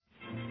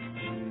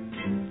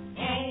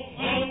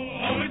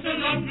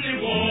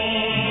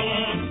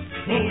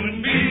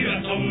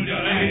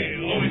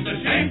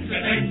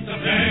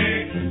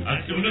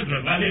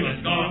the valley was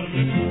gone.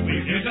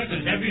 We feel just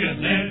as heavy as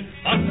lead,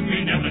 but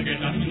we never get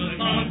up to the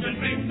stars and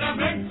bring our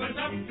breakfast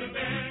up to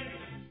bed.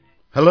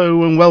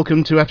 Hello and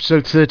welcome to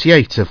episode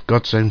 38 of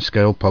God's Own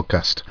Scale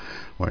podcast,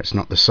 where it's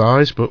not the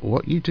size but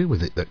what you do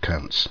with it that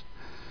counts.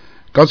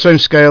 God's Own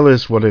Scale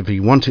is whatever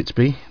you want it to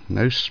be.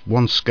 No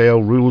one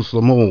scale rules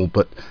them all,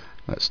 but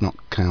let's not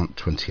count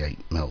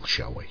 28mm,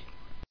 shall we?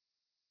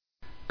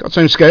 God's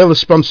Own Scale is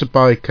sponsored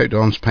by Coat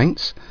Arms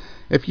Paints.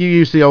 If you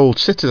used the old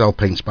Citadel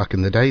paints back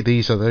in the day,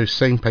 these are those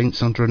same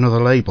paints under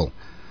another label.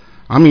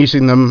 I'm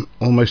using them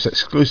almost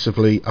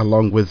exclusively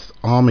along with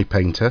Army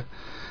Painter.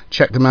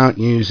 Check them out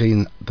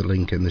using the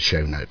link in the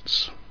show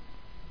notes.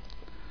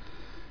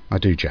 I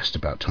do jest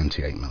about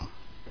 28mm.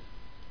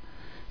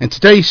 In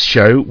today's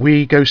show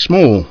we go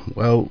small,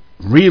 well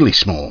really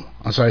small,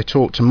 as I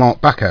talk to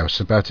Mark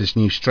Backhouse about his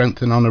new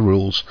Strength and Honour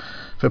rules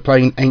for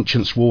playing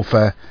Ancients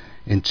Warfare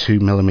in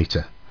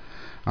 2mm.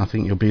 I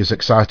think you'll be as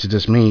excited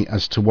as me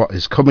as to what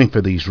is coming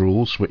for these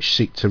rules, which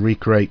seek to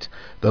recreate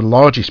the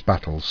largest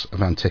battles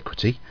of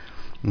antiquity.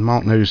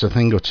 Mark knows a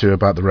thing or two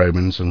about the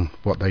Romans and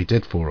what they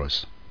did for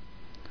us.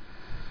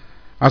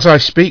 As I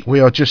speak, we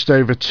are just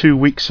over 2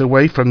 weeks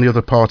away from the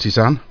Other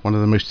Partisan, one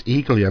of the most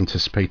eagerly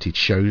anticipated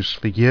shows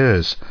for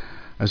years,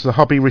 as the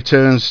hobby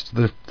returns to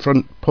the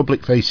front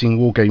public-facing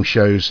wargame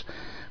shows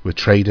with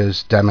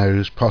traders,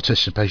 demos,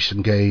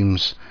 participation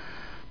games.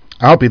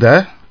 I'll be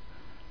there.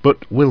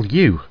 But will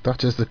you?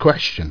 That is the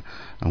question.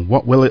 And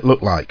what will it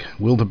look like?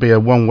 Will there be a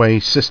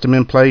one-way system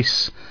in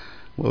place?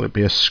 Will it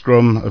be a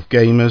scrum of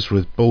gamers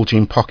with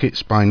bulging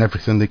pockets buying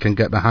everything they can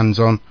get their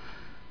hands on?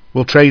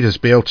 Will traders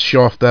be able to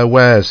show off their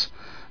wares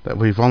that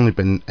we've only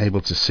been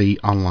able to see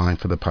online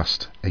for the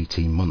past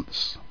 18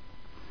 months?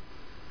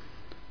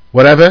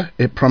 Whatever,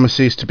 it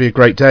promises to be a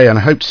great day, and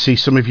I hope to see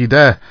some of you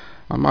there.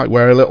 I might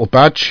wear a little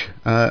badge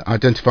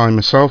identifying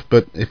myself,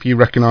 but if you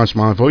recognise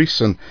my voice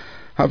and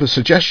have a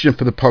suggestion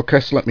for the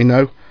podcast, let me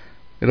know.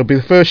 It'll be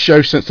the first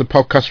show since the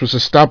podcast was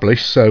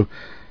established, so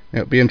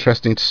it'll be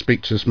interesting to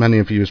speak to as many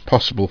of you as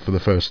possible for the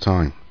first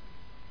time.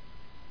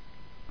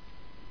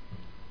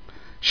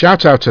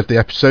 Shout out of the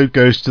episode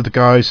goes to the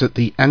guys at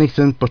the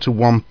Anything But a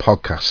One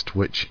podcast,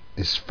 which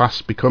is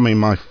fast becoming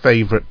my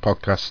favourite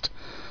podcast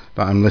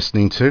that I'm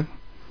listening to.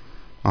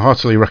 I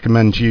heartily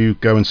recommend you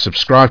go and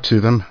subscribe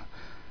to them,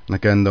 and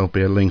again there'll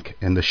be a link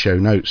in the show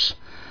notes.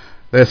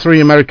 They're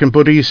three American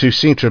buddies who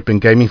seem to have been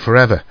gaming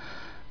forever.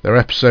 Their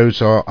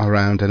episodes are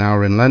around an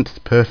hour in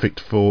length,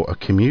 perfect for a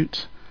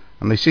commute,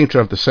 and they seem to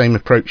have the same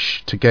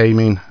approach to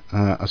gaming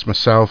as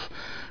myself,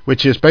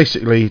 which is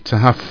basically to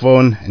have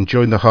fun,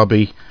 enjoy the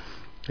hobby,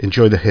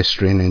 enjoy the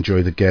history and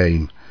enjoy the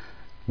game,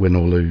 win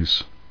or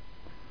lose.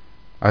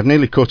 I've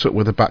nearly caught up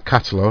with the back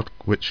catalogue,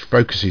 which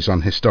focuses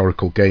on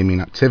historical gaming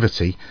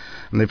activity,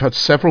 and they've had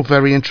several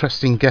very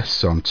interesting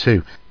guests on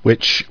too,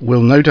 which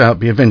will no doubt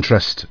be of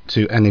interest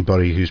to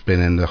anybody who's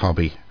been in the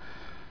hobby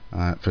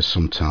for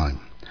some time.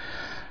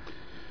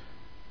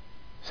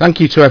 Thank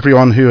you to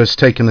everyone who has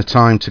taken the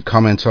time to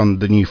comment on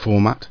the new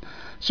format.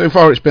 So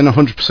far it's been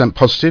 100%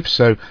 positive,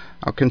 so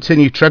I'll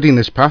continue treading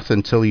this path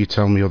until you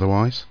tell me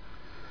otherwise.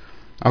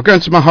 I'll go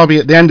into my hobby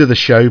at the end of the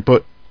show,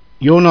 but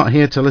you're not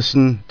here to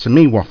listen to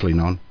me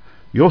waffling on.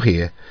 You're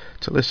here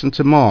to listen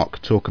to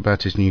Mark talk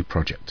about his new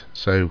project.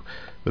 So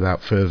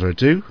without further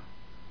ado,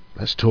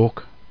 let's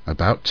talk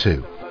about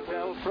 2.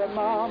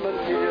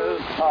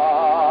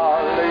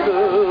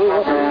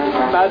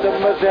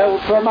 Mademoiselle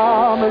from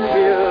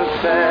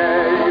Armentières,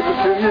 save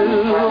to you.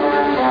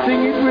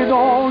 Sing it with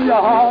all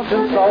your heart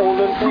and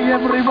soul and see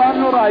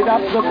everyone right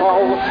up the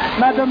pole.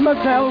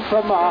 Mademoiselle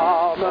from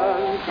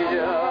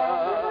Armentières.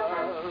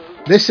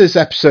 This is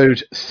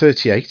episode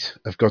 38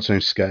 of God's Own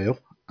Scale,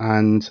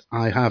 and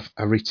I have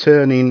a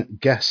returning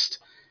guest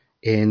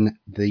in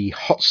the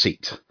hot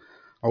seat.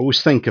 I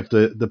always think of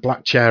the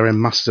black chair in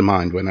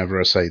Mastermind whenever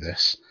I say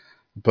this,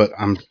 but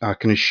I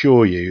can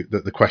assure you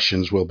that the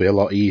questions will be a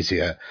lot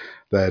easier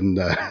than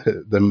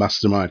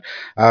Mastermind.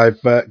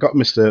 I've got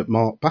Mr.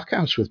 Mark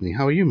Backhouse with me.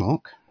 How are you,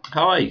 Mark?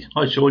 Hi,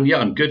 Sean. Yeah,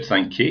 I'm good,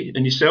 thank you.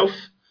 And yourself?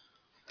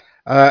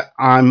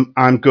 I'm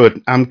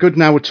good. I'm good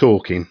now. We're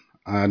talking,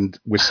 and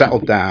we're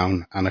settled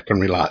down, and I can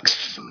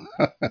relax.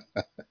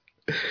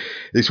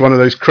 It's one of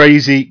those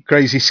crazy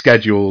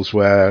schedules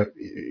where,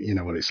 you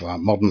know what it's like,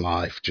 modern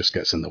life just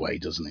gets in the way,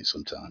 doesn't it,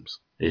 sometimes?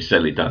 It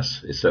certainly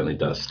does. It certainly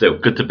does. Still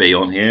good to be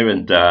on here,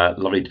 and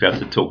lovely to be able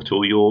to talk to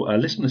all your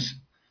listeners.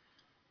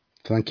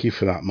 Thank you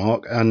for that,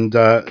 Mark. And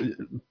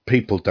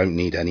people don't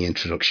need any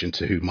introduction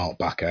to who Mark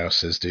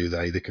Backhouse is, do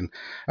they? They can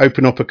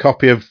open up a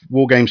copy of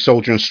Wargame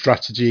Soldier and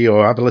Strategy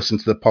or have a listen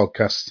to the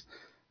podcast,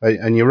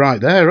 and you're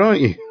right there,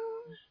 aren't you?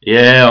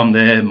 Yeah, I'm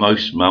there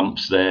most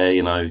months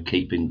there,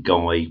 keeping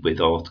Guy with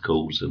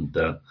articles and,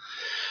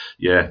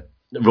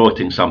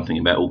 writing something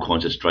about all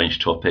kinds of strange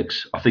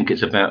topics. I think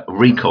it's about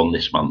recon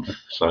this month.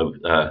 So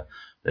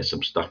there's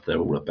some stuff there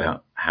all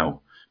about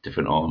how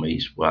different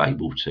armies were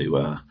able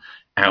to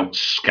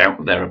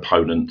out-scout their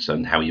opponents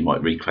and how you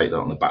might recreate that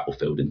on the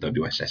battlefield in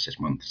WSS this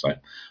month. So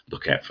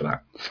look out for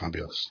that.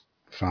 Fabulous.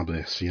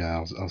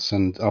 Yeah,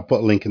 I'll put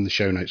a link in the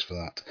show notes for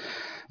that.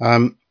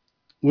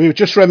 we were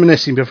just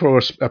reminiscing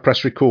before I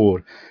press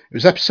record. It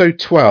was episode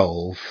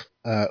 12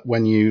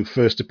 when you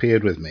first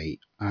appeared with me,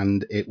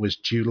 and it was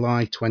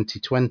July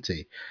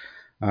 2020,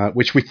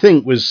 which we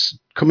think was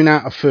coming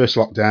out of first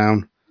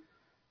lockdown,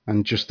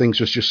 and just things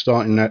was just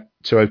starting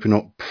to open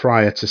up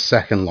prior to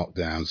second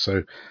lockdown.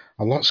 So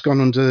a lot's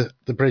gone under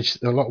the bridge.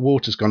 A lot of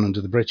water's gone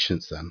under the bridge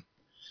since then.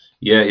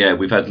 Yeah,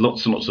 we've had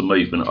lots and lots of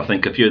movement. I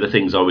think a few of the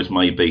things I was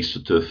maybe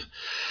sort of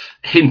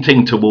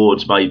hinting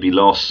towards maybe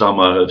last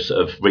summer have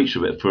sort of reached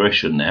a bit of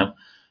fruition now,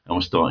 and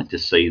we're starting to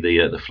see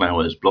the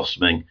flowers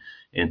blossoming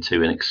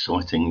into an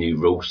exciting new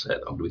rule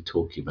set that I'm going to be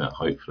talking about,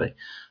 hopefully.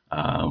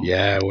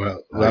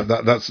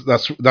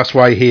 That's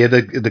why here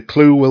the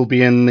clue will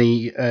be in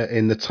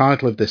the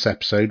title of this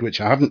episode,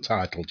 which I haven't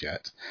titled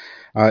yet.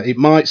 It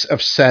might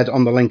have said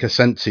on the link I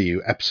sent to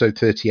you, episode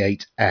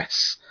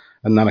 38S,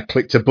 and then I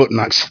clicked a button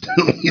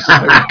accidentally.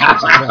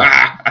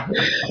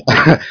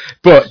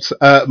 But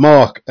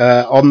Mark,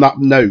 on that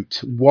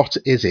note, what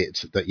is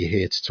it that you're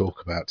here to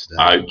talk about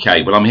today?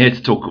 Okay, well, I'm here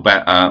to talk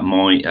about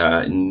my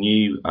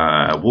new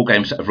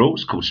wargame set of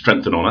rules called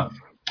Strength and Honour,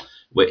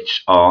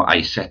 which are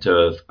a set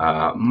of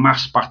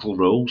mass battle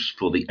rules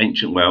for the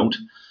ancient world,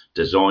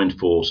 designed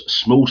for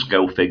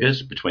small-scale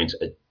figures between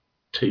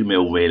 2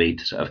 mil really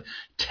to sort of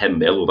 10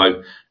 mil,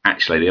 although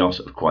actually they are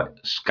sort of quite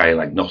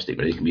scale agnostic,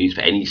 really. They can be used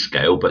for any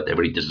scale, but they're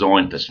really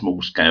designed for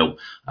small-scale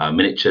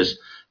miniatures.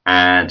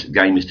 And the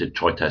game is to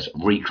try to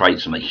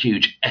recreate some of the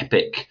huge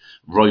epic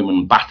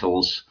Roman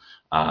battles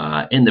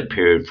in the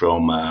period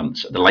from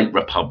the late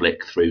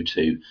Republic through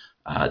to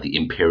the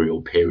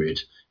Imperial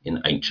period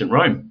in ancient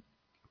Rome.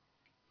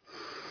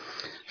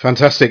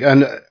 Fantastic.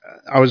 And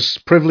I was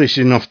privileged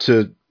enough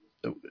to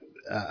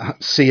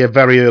see a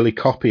very early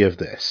copy of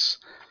this.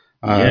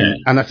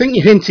 And I think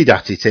you hinted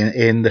at it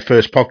in the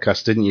first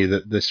podcast, didn't you,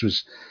 that this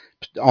was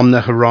on the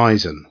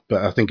horizon,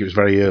 but I think it was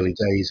very early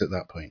days at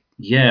that point.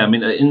 Yeah, I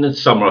mean, in the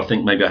summer, I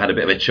think maybe I had a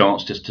bit of a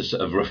chance just to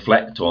sort of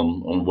reflect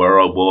on where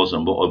I was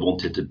and what I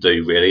wanted to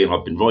do, really. And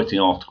I've been writing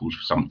articles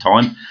for some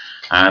time,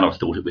 and I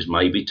thought it was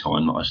maybe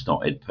time that I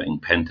started putting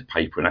pen to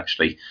paper and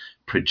actually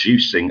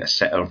producing a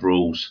set of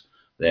rules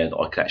there that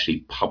I could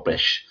actually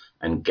publish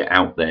and get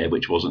out there,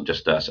 which wasn't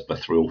just a sort of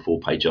a 3 or 4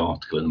 page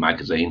article in a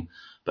magazine,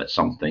 but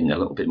something a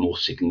little bit more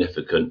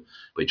significant,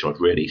 which I'd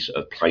really sort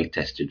of play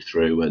tested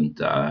through and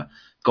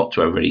got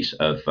to a really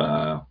sort of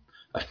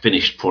a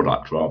finished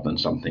product rather than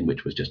something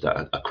which was just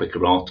a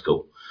quicker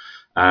article.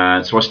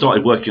 And so I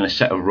started working on a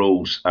set of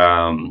rules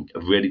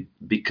really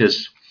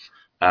because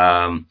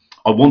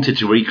I wanted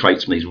to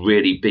recreate some of these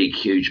really big,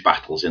 huge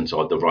battles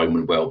inside the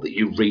Roman world that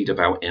you read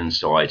about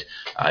inside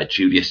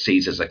Julius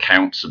Caesar's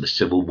accounts of the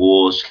civil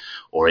wars,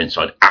 or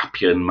inside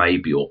Appian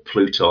maybe, or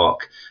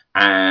Plutarch.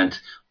 And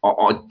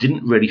I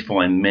didn't really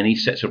find many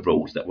sets of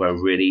rules that were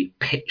really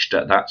pitched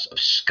at that sort of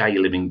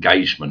scale of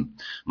engagement.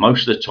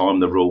 Most of the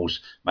time, the rules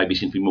maybe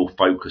seem to be more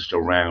focused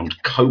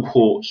around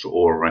cohorts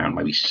or around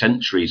maybe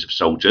centuries of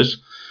soldiers,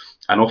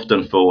 and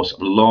often for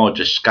sort of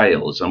larger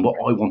scales. And what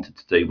I wanted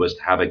to do was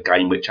to have a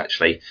game which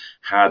actually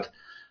had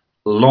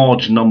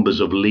large numbers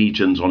of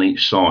legions on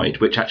each side,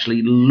 which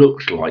actually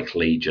looked like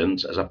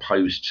legions as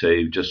opposed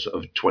to just sort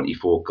of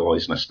 24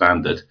 guys in a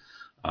standard.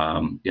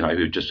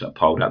 Who just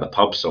piled out the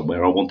pub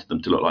somewhere. I wanted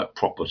them to look like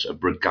proper sort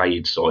of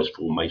brigade-sized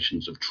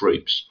formations of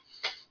troops.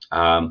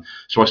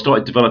 So I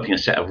started developing a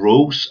set of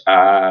rules,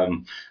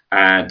 and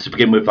to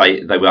begin with,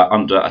 they were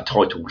under a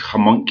title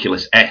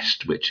Homunculus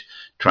Est, which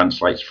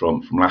translates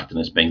from Latin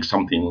as being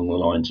something along the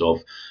lines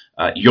of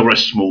 "You're a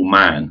small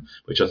man,"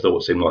 which I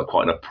thought seemed like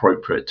quite an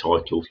appropriate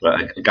title for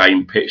a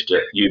game pitched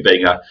at you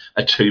being a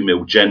 2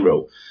 mil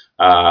general.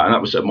 And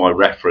that was sort of my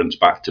reference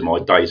back to my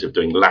days of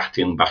doing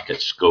Latin back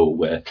at school,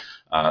 where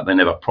they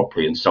never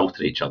properly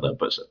insulted each other,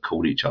 but sort of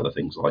called each other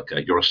things like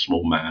 "you're a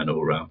small man"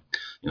 or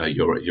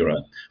you're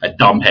a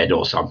dumbhead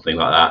or something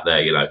like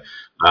that.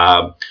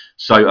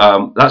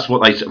 So that's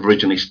what they sort of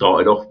originally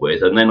started off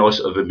with, and then I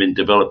sort of have been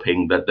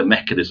developing the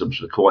mechanisms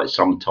for quite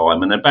some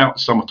time. And about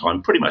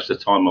summertime, pretty much the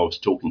time I was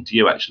talking to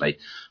you, actually,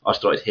 I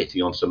started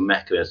hitting on some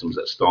mechanisms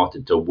that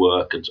started to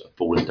work and sort of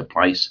fall into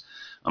place.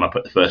 And I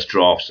put the first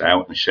drafts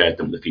out and shared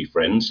them with a few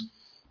friends.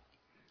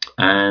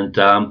 And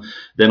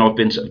then I've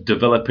been sort of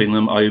developing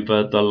them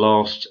over the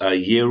last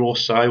year or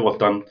so. I've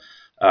done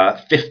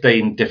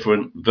 15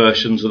 different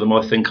versions of them,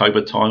 I think,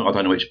 over time. I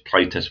don't know which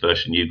playtest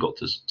version you got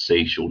to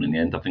see, Sean, in the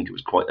end. I think it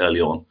was quite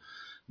early on.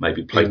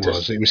 Maybe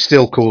playtest. It was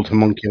still called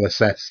Homunculus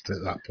Est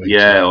at that point.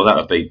 Yeah, well, that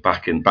would be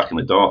back in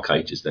the Dark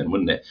Ages then,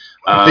 wouldn't it?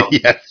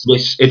 Yes.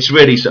 It's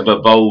really sort of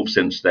evolved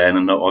since then,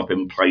 and I've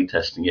been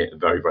playtesting it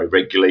very, very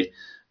regularly.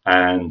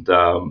 And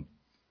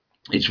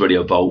it's really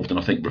evolved and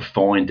I think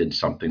refined in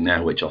something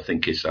now, which I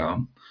think is, I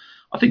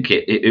think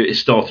it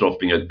started off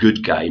being a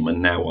good game, and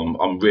now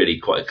I'm really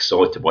quite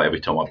excited by every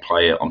time I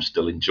play it. I'm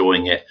still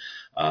enjoying it.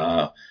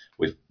 Like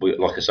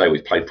I say,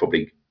 we've played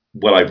probably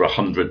well over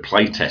 100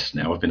 playtests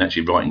now. I've been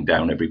actually writing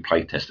down every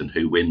playtest and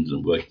who wins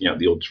and working out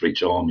the odds for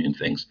each army and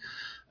things.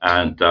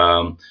 And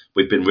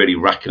we've been really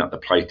racking up the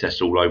playtests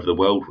all over the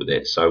world with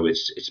it. So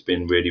it's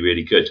been really,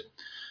 really good.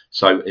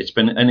 So it's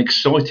been an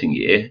exciting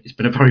year. It's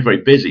been a very, very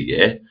busy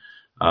year.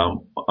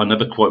 I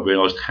never quite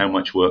realised how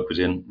much work was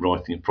in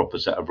writing a proper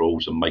set of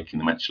rules and making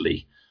them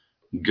actually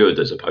good,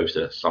 as opposed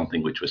to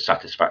something which was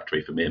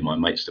satisfactory for me and my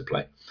mates to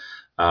play.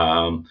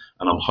 And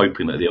I'm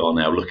hoping that they are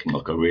now looking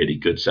like a really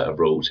good set of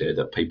rules here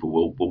that people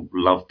will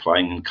love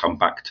playing and come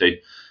back to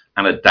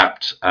and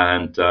adapt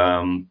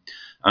and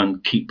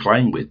keep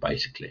playing with,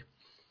 basically.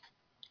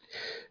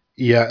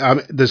 Yeah,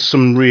 there's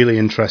some really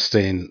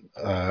interesting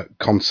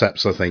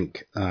concepts, I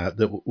think,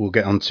 that we'll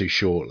get onto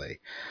shortly.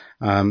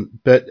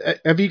 But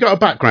have you got a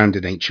background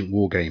in ancient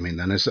wargaming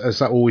then? Has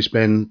that always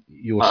been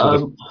your sort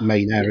of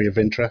main area of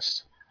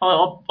interest?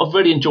 I've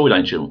really enjoyed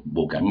ancient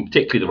wargaming,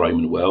 particularly the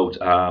Roman world.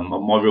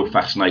 My real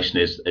fascination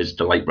is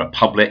the late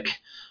Republic,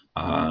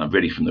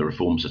 really from the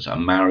reforms of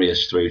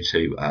Marius through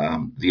to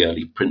the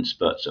early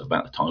Principates of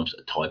about the times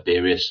of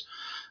Tiberius.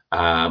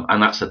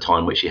 And that's the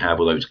time which you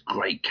have all those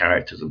great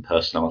characters and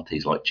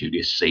personalities like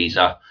Julius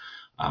Caesar,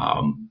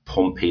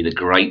 Pompey the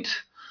Great,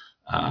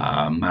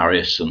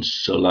 Marius and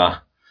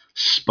Sulla,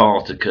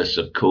 Spartacus,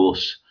 of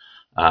course,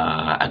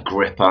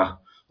 Agrippa,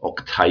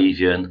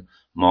 Octavian,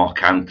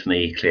 Mark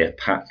Antony,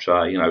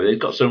 Cleopatra. They've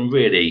got some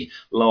really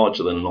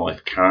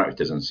larger-than-life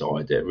characters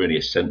inside it, really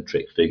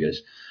eccentric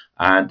figures.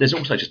 And there's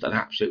also just an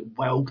absolute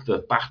wealth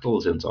of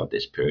battles inside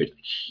this period.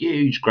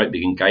 Huge, great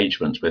big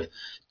engagements with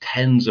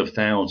tens of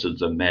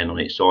thousands of men on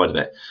each side of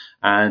it.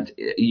 And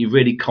you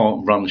really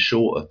can't run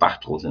short of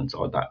battles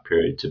inside that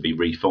period to be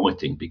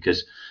refighting,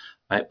 because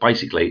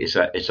basically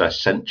it's a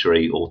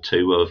century or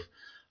two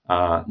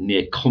of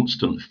near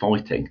constant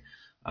fighting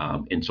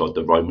inside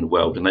the Roman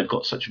world. And they've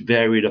got such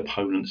varied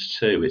opponents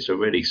too. It's a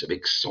really sort of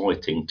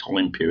exciting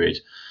time period,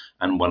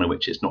 and one in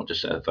which it's not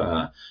just sort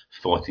of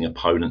fighting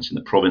opponents in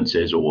the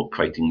provinces or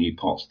creating new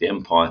parts of the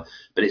empire,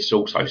 but it's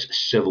also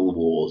civil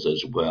wars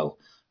as well,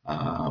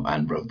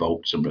 and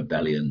revolts and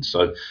rebellions.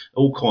 So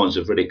all kinds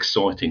of really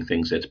exciting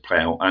things there to play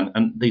out.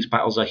 And these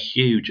battles are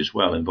huge as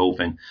well,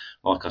 involving,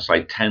 like I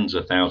say, tens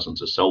of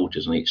thousands of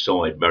soldiers on each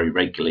side very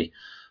regularly.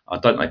 I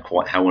don't know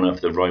quite how on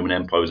earth the Roman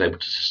Empire was able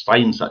to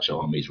sustain such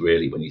armies,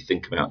 really, when you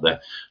think about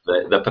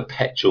the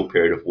perpetual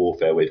period of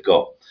warfare we've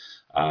got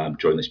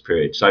during this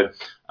period. So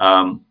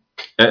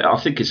I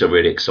think it's a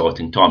really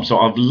exciting time. So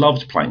I've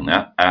loved playing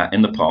that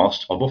in the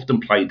past. I've often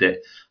played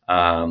it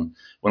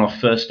when I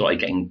first started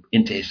getting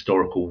into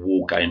historical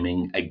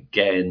wargaming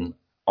again,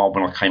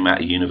 when I came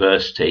out of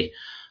university,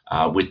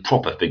 with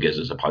proper figures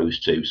as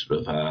opposed to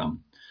sort of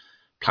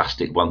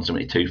plastic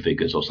 172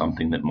 figures or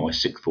something that my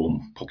sixth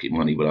form pocket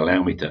money will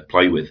allow me to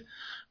play with.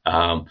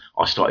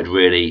 I started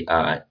really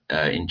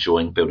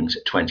enjoying building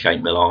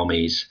 28mm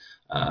armies.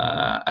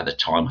 At the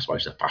time, I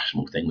suppose the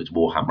fashionable thing was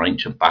Warhammer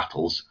Ancient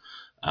Battles,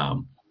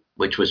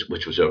 which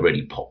was a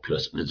really popular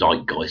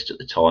zeitgeist at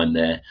the time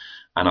there.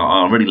 And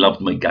I really loved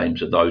my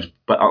games of those.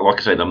 But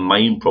like I say, the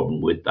main problem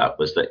with that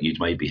was that you'd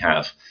maybe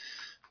have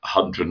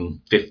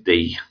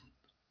 150,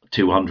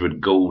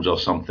 200 ghouls or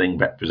something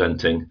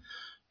representing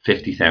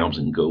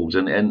 50,000 ghouls.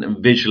 And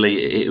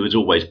visually, it was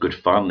always good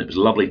fun. It was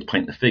lovely to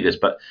paint the figures,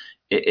 but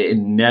it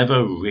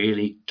never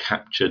really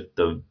captured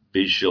the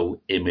visual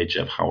image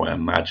of how I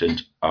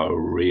imagined a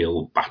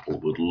real battle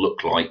would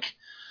look like,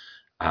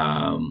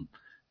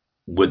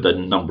 with the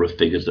number of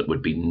figures that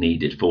would be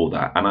needed for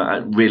that.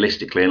 And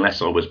realistically,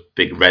 unless I was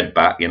big red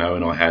bat, and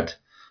I had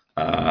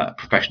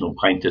professional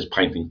painters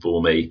painting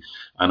for me,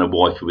 and a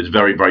wife who was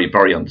very, very,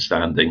 very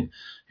understanding,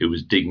 who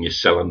was digging a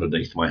cell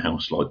underneath my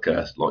house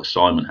like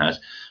Simon has,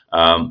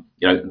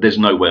 there's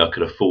no way I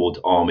could afford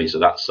armies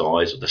of that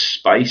size, or the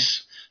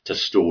space to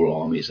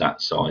store armies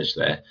that size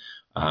there,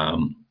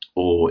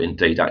 or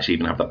indeed actually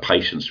even have the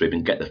patience to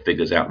even get the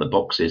figures out of the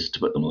boxes to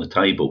put them on the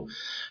table.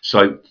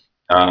 So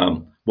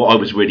what I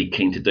was really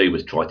keen to do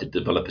was try to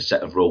develop a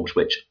set of rules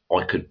which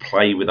I could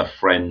play with a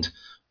friend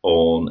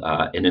on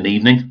in an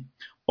evening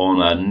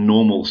on a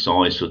normal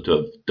size sort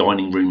of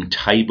dining room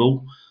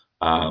table,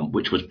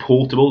 which was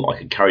portable. I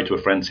could carry to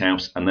a friend's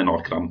house, and then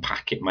I could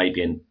unpack it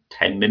maybe in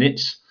 10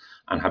 minutes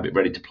and have it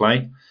ready to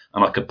play.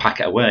 And I could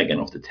pack it away again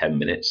after 10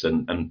 minutes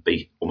and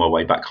be on my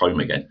way back home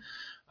again.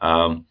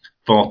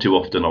 Far too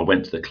often I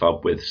went to the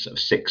club with sort of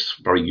 6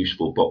 very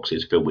useful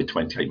boxes filled with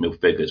 28mm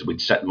figures. We'd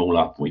set them all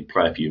up and we'd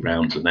play a few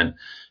rounds, and then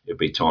it'd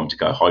be time to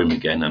go home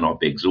again, and I'd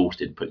be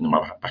exhausted putting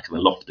them back in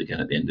the loft again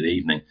at the end of the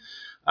evening.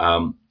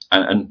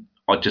 And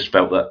I just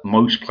felt that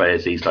most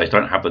players these days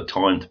don't have the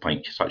time to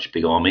paint such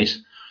big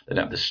armies. They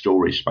don't have the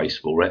storage space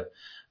for it,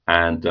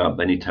 and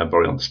they need to have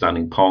very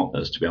understanding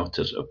partners to be able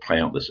to sort of play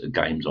out the sort of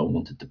games I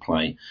wanted to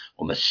play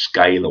on the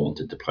scale I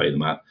wanted to play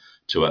them at,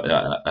 to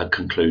a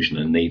conclusion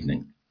in an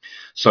evening.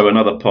 So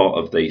another part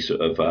of the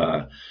sort of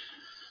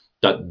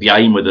the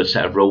aim with a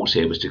set of rules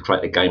here was to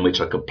create a game which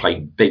I could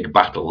play big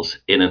battles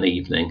in an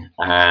evening.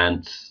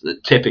 And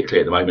typically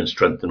at the moment,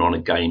 Strength and Honour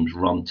games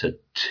run to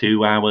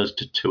 2 hours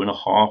to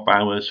 2.5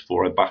 hours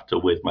for a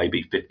battle with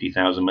maybe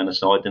 50,000 men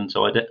aside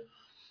inside it,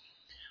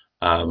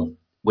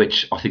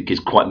 which I think is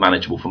quite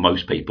manageable for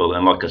most people.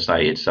 And like I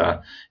say, it's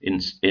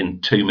in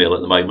 2 mil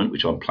at the moment,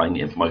 which I'm playing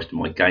in for most of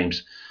my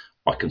games.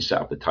 I can set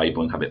up the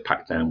table and have it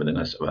packed down within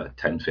a sort of a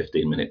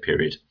 10-15 minute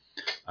period,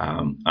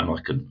 and I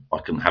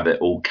can have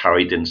it all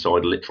carried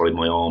inside literally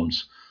my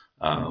arms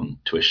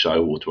to a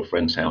show or to a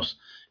friend's house.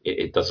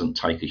 It doesn't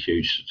take a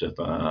huge sort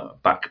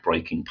of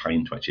back-breaking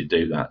pain to actually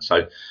do that.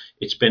 So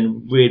it's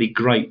been really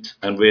great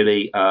and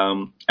really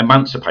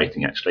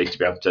emancipating, actually, to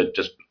be able to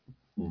just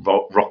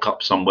rock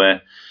up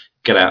somewhere,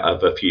 get out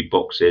of a few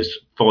boxes,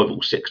 5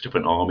 or 6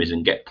 different armies,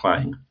 and get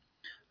playing.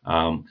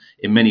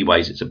 In many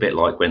ways, it's a bit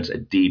like when a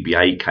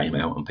DBA came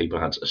out and people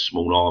had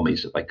small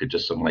armies that they could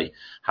just suddenly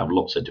have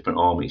lots of different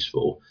armies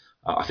for.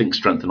 I think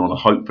Strength and Honour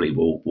hopefully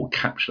will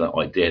capture that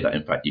idea that,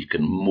 in fact, you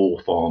can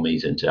morph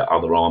armies into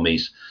other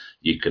armies.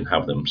 You can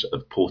have them sort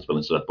of portable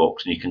into the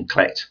box, and you can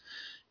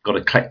got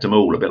to collect them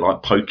all, a bit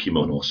like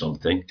Pokemon or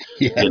something.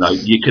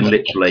 Yes. You can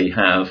literally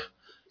have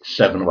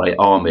 7 or 8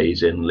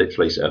 armies in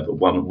literally sort of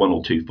one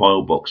or 2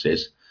 file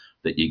boxes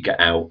that you get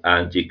out,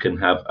 and you can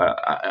have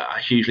a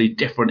hugely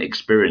different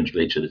experience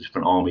with each of the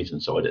different armies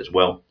inside it as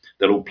well.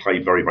 They'll all play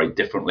very, very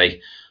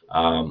differently.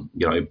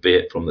 Be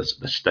it from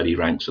the steady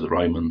ranks of the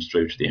Romans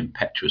through to the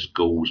impetuous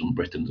Gauls and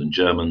Britons and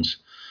Germans,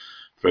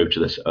 through to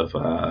the sort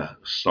of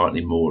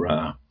slightly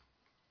more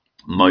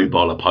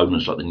mobile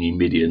opponents like the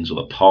Numidians or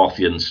the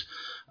Parthians.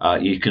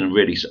 You can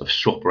really sort of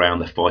swap around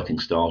the fighting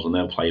styles, and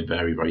they'll play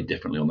very, very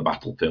differently on the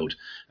battlefield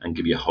and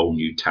give you whole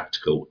new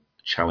tactical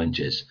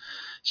challenges.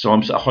 So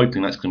I'm sort of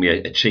hoping that's going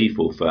to be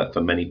achievable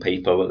for many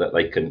people, that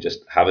they can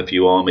just have a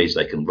few armies,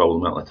 they can roll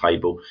them out on the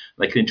table,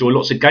 they can enjoy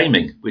lots of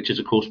gaming, which is,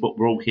 of course, what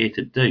we're all here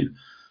to do.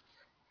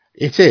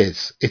 It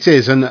is,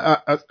 and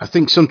I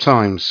think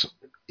sometimes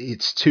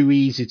it's too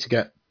easy to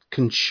get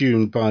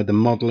consumed by the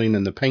modelling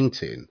and the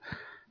painting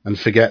and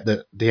forget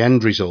that the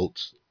end result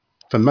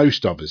for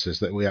most of us is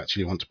that we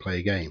actually want to play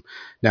a game.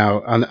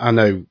 Now, I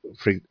know,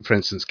 for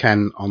instance,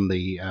 Ken on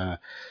the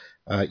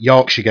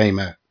Yorkshire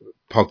Gamer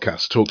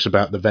podcast talks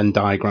about the Venn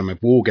diagram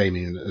of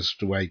wargaming as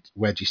to where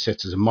do you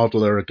sit as a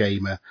modeler, a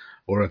gamer,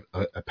 or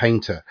a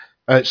painter.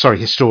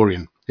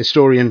 Historian,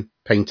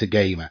 painter,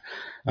 gamer.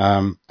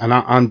 And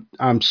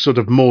I'm sort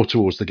of more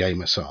towards the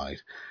gamer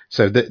side.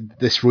 So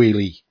this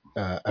really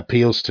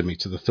appeals to me,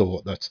 to the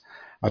thought that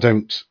I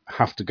don't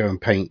have to go and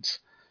paint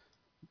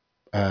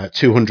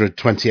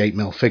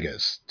 228mm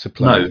figures to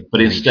play. No,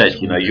 but instead,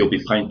 you'll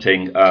be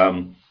painting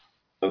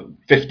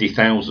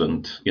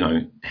 50,000,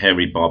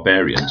 hairy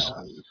barbarians.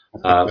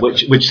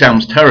 Which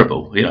sounds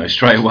terrible,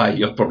 straight away.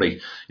 You're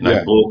probably,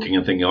 balking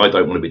and thinking, I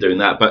don't want to be doing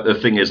that. But the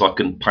thing is, I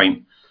can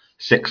paint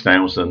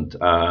 6,000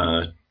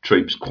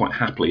 troops quite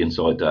happily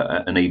inside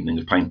an evening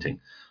of painting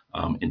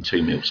in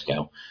 2mm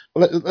scale.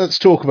 Let's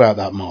talk about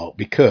that, Mark,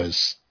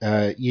 because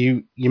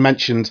you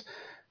mentioned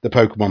the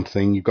Pokemon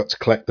thing. You've got to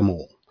collect them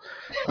all,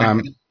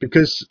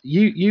 because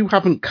you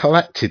haven't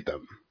collected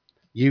them,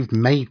 you've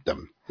made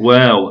them.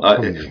 Well,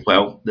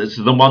 there's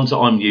the ones that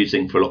I'm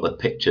using for a lot of the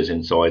pictures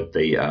inside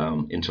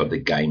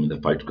the game and the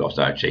photographs.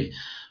 Actually,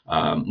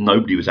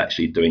 nobody was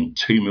actually doing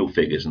 2mm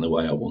figures in the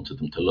way I wanted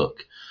them to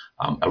look.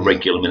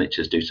 Irregular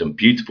miniatures do some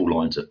beautiful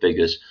lines of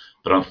figures,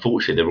 but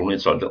unfortunately, they're all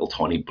inside little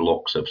tiny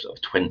blocks of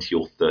 20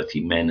 or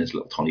 30 men as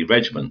little tiny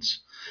regiments.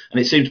 And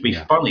it seemed to be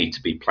funny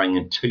to be playing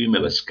in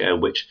 2mm scale,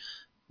 which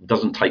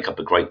doesn't take up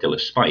a great deal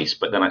of space,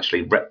 but then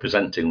actually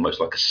representing almost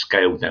like a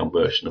scaled down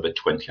version of a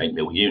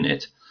 28mm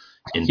unit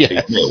in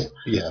 2mm.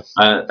 Yes.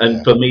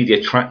 For me, the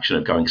attraction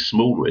of going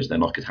smaller is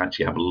then I could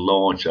actually have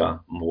larger,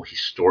 more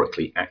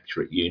historically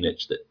accurate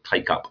units that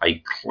take up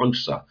a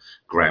closer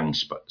ground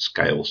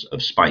scales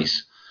of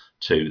space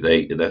to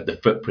the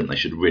footprint they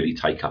should really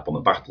take up on the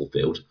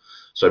battlefield.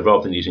 So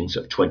rather than using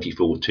sort of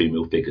 24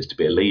 2mm figures to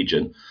be a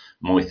legion,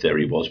 my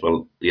theory was,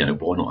 why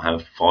not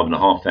have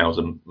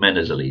 5,500 men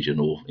as a legion,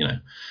 or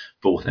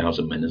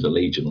 4,000 men as a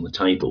legion on the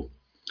table?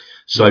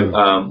 So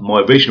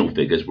my original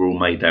figures were all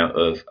made out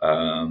of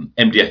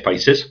MDF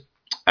bases,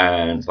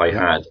 and they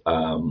had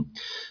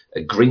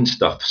green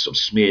stuff sort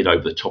of smeared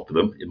over the top of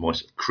them in my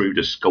sort of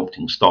crudest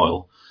sculpting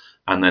style,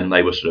 and then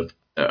they were sort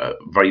of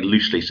very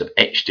loosely sort of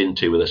etched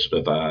into with a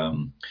sort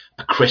of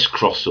a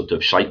crisscross sort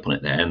of shape on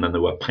it there, and then they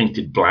were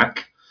painted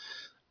black,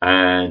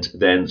 and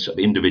then sort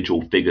of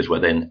individual figures were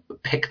then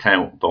picked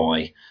out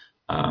by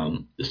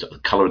the sort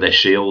of colour of their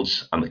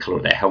shields and the colour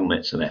of their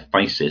helmets and their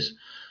faces.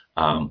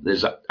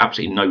 There's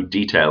absolutely no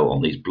detail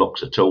on these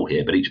blocks at all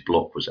here, but each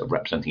block was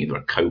representing either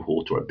a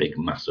cohort or a big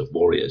mass of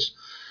warriors.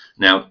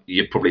 Now,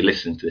 you're probably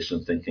listening to this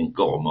and thinking,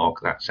 God,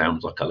 Mark, that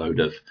sounds like a load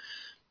of...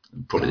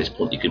 Probably at this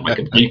point you could make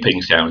a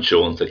beeping sound,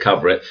 Sean, to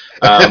cover it.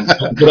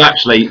 But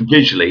actually,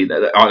 visually,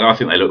 I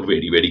think they look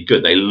really, really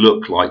good. They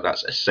look like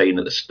that's a scene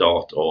at the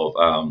start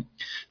of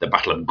the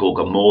Battle of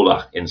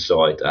Gaugamela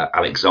inside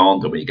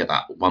Alexander, where you get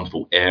that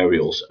wonderful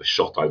aerial sort of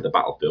shot over the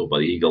battlefield by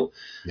the eagle.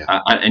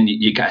 Yeah. And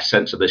you get a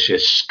sense of the sheer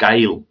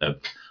scale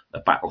of a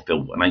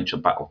battlefield, what an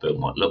ancient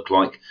battlefield might look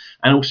like.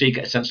 And also you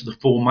get a sense of the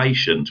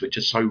formations, which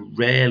are so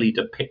rarely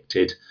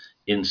depicted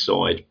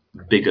inside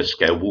bigger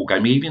scale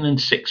wargame, even in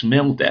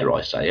 6mm, dare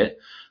I say it,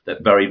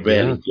 that very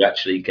rarely do you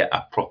actually get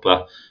a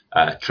proper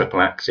triple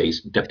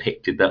axis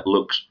depicted that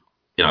looks,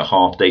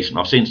 half decent.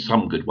 I've seen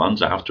some good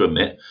ones, I have to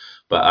admit,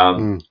 But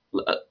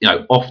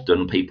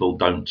often people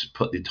don't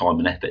put the time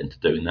and effort into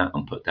doing that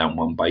and put down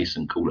one base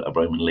and call it a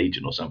Roman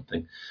legion or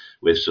something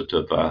with sort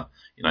of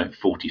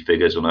 40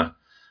 figures on a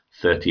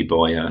 30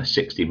 by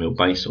 60 mil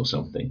base or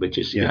something, which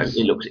is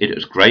it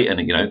looks great,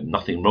 and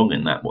nothing wrong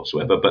in that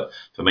whatsoever. But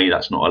for me,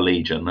 that's not a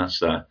legion.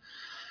 That's a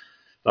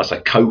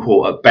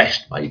cohort at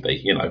best,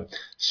 maybe.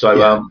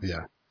 So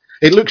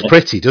it looks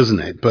pretty, doesn't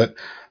it? But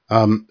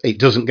it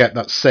doesn't get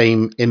that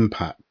same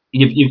impact.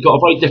 You've got a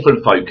very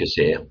different focus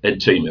here in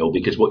 2 mil,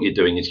 because what you're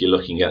doing is you're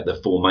looking at the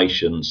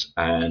formations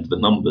and the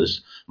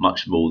numbers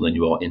much more than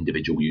you are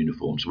individual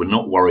uniforms. We're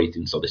not worried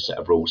inside this set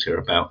of rules here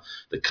about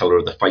the colour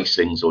of the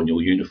facings on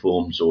your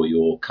uniforms or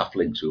your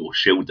cufflinks or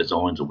shield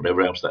designs or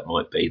whatever else that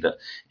might be that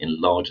in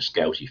larger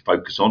scales you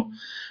focus on.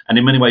 And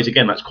in many ways,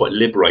 again, that's quite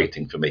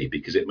liberating for me,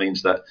 because it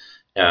means that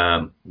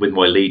with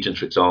my legions,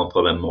 for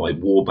example, and my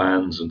war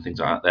bands and things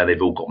like that,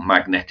 they've all got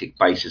magnetic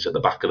bases at the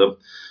back of them.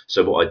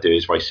 So what I do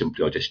is very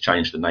simply, I just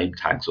change the name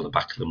tags on the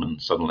back of them, and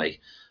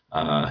suddenly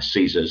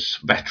Caesar's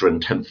veteran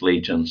 10th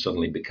Legion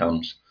suddenly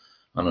becomes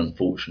an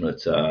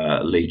unfortunate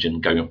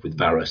legion going off with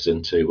Varus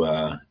into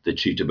the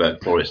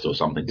Teutoburg Forest or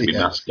something to be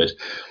massacred,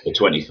 the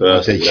 21st, or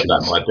whatever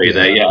that might be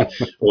there,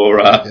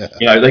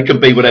 or they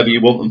can be whatever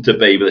you want them to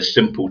be with a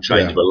simple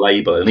change of a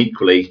label. And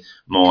equally,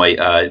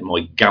 my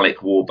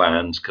Gallic war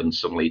bands can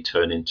suddenly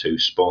turn into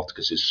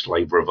Spartacus's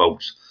slave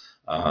revolts,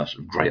 sort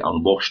of great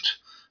unwashed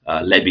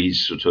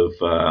levies, sort of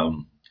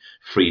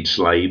freed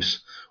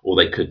slaves. Or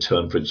they could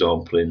turn, for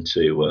example,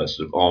 into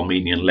sort of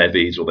Armenian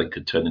levies, or they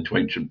could turn into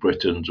ancient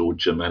Britons or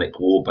Germanic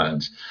war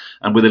bands.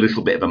 And with a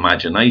little bit of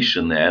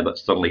imagination there, that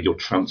suddenly you're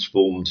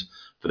transformed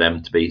for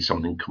them to be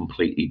something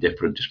completely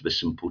different just with a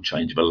simple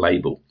change of a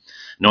label.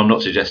 Now, I'm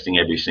not suggesting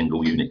every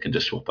single unit can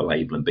just swap a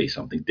label and be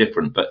something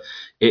different, but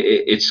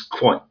it's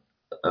quite,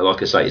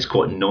 like I say, it's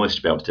quite nice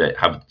to be able to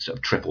have sort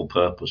of triple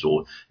purpose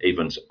or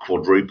even sort of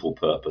quadruple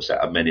purpose out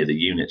of many of the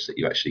units that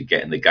you actually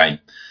get in the game.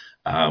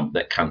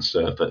 That can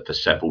serve for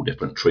several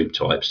different troop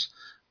types,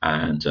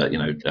 and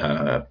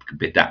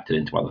be adapted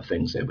into other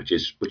things there, which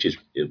is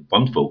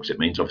wonderful, because it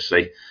means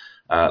obviously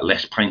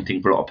less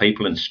painting for a lot of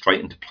people and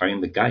straight into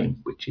playing the game,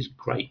 which is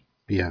great.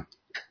 Yeah,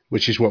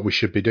 which is what we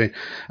should be doing.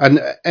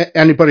 And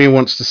anybody who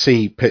wants to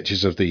see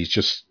pictures of these,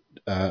 just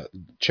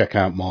check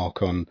out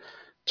Mark on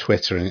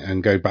Twitter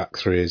and go back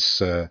through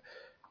his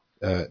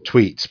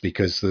tweets,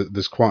 because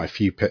there's quite a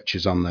few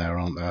pictures on there,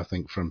 aren't there? I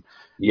think from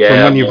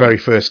when you very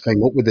first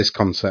came up with this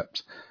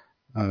concept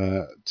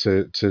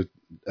to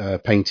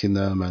painting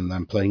them and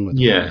then playing with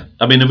them. Yeah,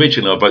 I mean,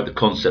 originally I wrote the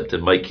concept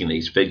of making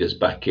these figures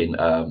back in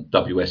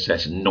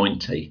WSS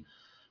 90.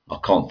 I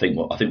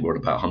think we're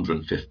at about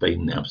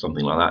 115 now,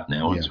 something like that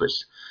now. Yeah.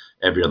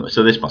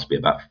 So this must be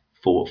about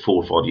 4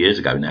 or 5 years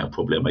ago now,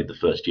 probably. I made the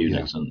first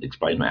units and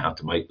explained how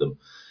to make them.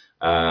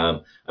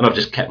 And I've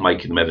just kept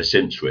making them ever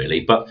since,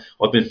 really. But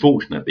I've been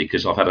fortunate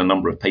because I've had a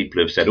number of people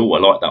who have said, "Oh, I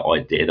like that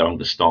idea. I'm going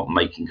to start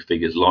making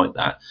figures like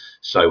that."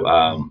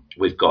 So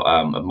we've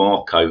got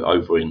Marco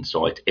over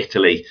inside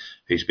Italy,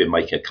 who's been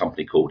making a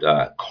company called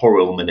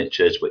Coral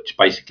Miniatures, which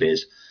basically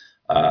has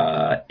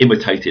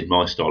imitated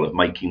my style of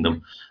making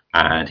them,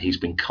 and he's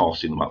been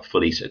casting them up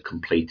fully, so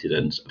completed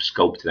and sort of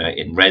sculpted out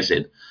in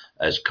resin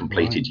as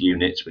completed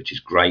units, which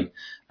is great.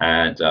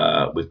 And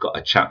we've got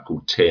a chap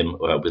called Tim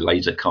with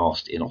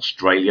Lasercast in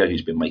Australia,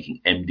 who's been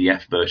making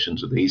MDF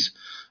versions of these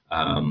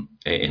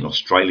in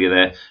Australia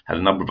there. Had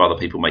a number of other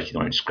people making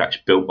their own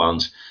scratch-built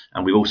ones.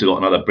 And we've also got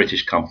another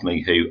British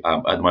company who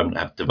at the moment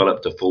have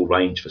developed a full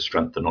range for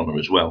Strength and Honour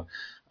as well.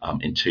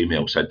 In 2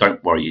 mil, so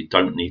don't worry, you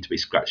don't need to be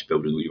scratch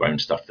building all your own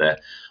stuff there.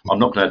 I'm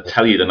not going to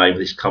tell you the name of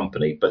this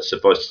company, but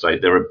suffice to say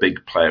they're a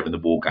big player in the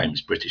war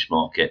games British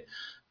market,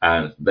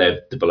 and they've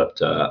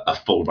developed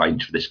a full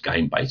range for this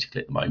game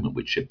basically at the moment,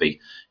 which should be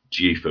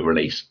due for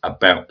release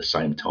about the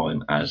same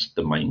time as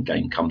the main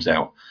game comes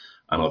out.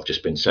 And I've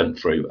just been sent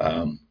through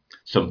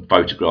some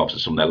photographs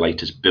of some of their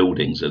latest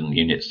buildings and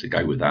units to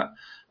go with that,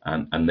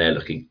 and they're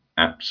looking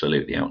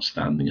absolutely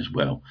outstanding as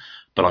well.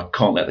 But I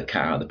can't let the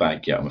cat out of the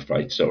bag yet, I'm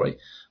afraid. Sorry.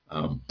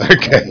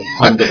 Okay.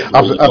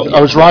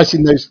 I was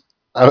writing those.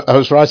 I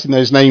was writing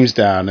those names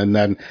down and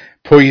then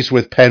poised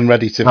with pen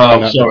ready to.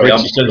 Oh, sorry, I'm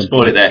just going to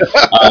spoil it there.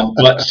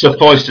 But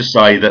suffice to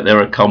say that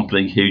they're a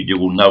company who you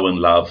will know and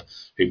love,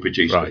 who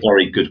produce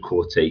very good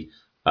quality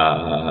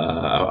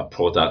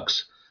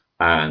products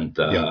and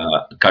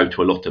go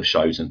to a lot of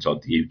shows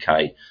inside the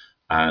UK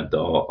and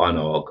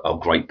are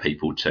great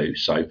people too.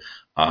 So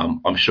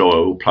I'm sure I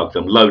will plug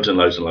them loads and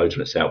loads and loads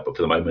when it's out. But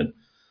for the moment,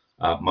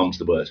 mum's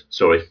the word.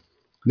 Sorry.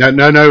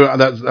 No,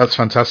 that's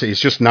fantastic. It's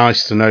just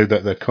nice to know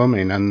that they're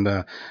coming and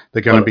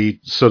they're going to be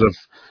sort of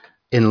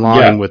in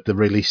line with the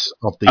release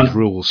of these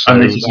rules. So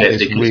that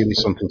is really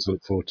something to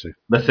look forward to.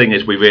 The thing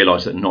is, we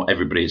realise that not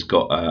everybody's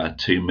got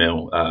 2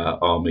 mil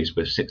armies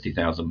with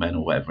 60,000 men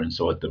or whatever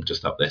inside them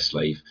just up their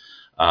sleeve.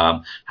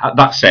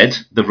 That said,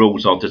 the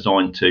rules are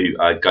designed to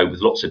go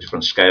with lots of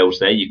different scales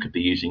there. You could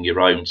be using your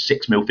own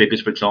 6 mil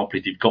figures, for example,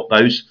 if you've got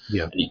those.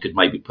 Yeah. And you could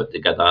maybe put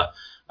together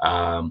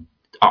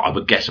I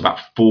would guess about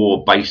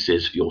 4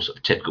 bases, your sort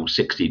of typical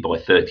 60 by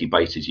 30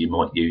 bases you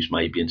might use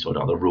maybe inside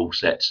other rule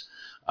sets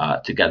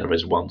together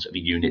as one sort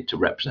of unit to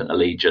represent a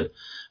legion.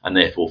 And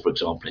therefore, for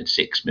example, in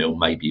 6 mil,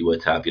 maybe you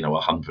would have,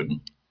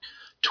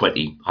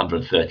 120,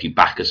 130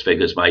 Bacchus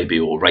figures maybe,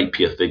 or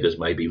rapier figures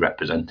maybe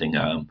representing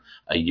a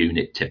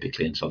unit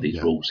typically inside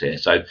these rules here.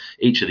 So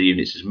each of the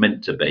units is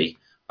meant to be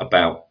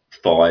about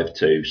 5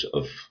 to sort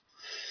of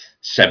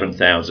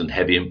 7,000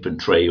 heavy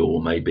infantry,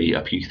 or maybe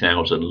a few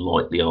thousand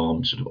lightly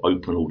armed sort of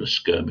open order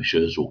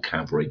skirmishers or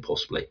cavalry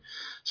possibly.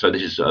 So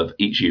this is sort of,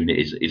 each unit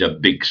is a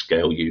big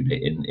scale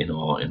unit in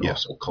our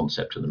sort of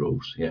concept of the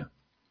rules. Yeah.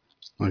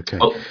 Okay.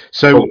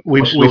 So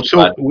we've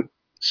talked.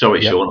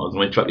 Sorry, Sean, I'm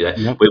going to interrupt you there.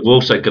 Yep. We're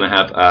also going to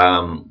have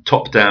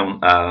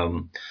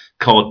top-down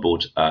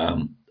cardboard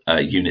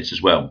units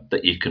as well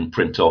that you can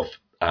print off,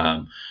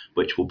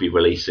 which we'll be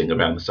releasing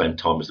around the same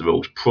time as the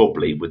rules,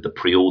 probably with the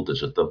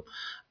pre-orders of them.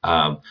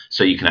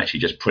 So you can actually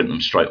just print them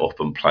straight off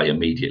and play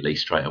immediately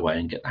straight away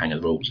and get the hang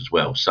of the rules as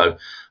well. So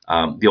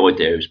the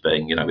idea is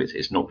being,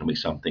 it's not going to be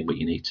something where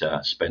you need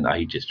to spend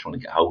ages trying to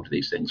get hold of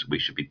these things. We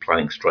should be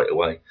playing straight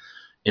away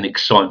in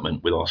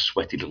excitement with our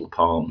sweaty little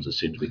palms as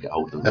soon as we get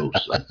hold of the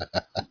rules. So.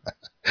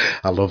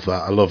 I love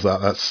that.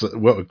 That's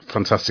what a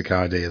fantastic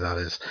idea that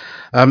is.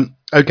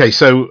 Okay,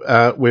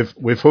 so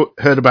we've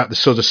heard about the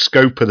sort of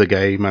scope of the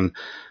game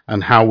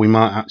and how we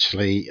might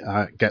actually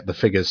get the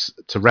figures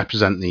to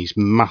represent these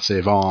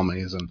massive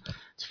armies and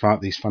to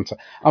fight these fantastic.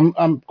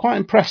 I'm quite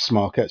impressed,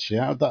 Mark, actually,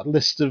 out of that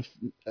list of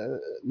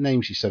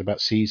names you said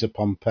about Caesar,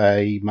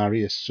 Pompey,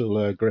 Marius,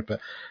 Sulla, Agrippa,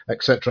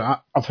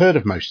 etc. I've heard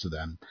of most of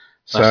them.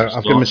 So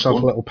I've given myself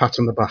a little pat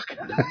on the back.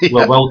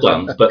 Yeah. Well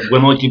done. But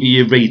when I give you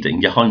your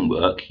reading, your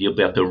homework, you'll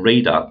be able to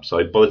read up.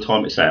 So by the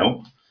time it's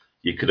out,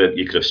 you could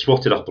have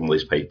swatted up on all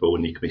these people,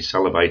 and you could be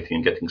salivating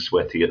and getting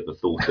sweaty at the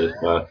thought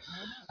of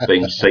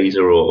being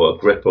Caesar or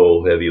Agrippa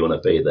or whoever you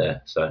want to be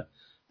there. So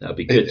that'd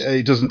be good.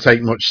 It doesn't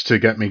take much to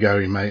get me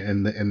going, mate,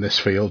 in this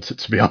field,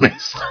 to be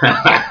honest.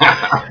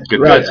 Good.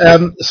 Right.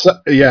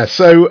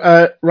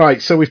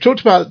 So we've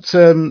talked about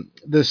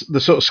the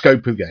sort of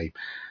scope of game.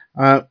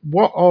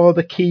 What are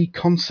the key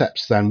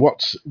concepts then?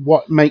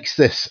 What makes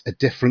this a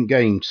different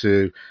game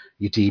to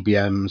your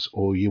DBMs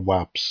or your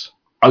WABs?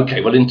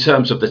 Okay, well, in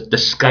terms of the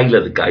scale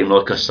of the game,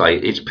 like I say,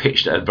 it's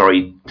pitched at a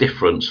very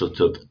different sort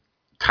of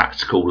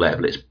tactical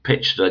level. It's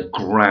pitched at a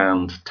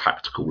grand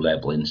tactical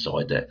level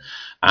inside it,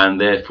 and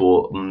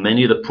therefore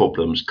many of the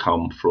problems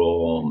come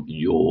from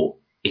your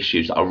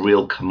issues that a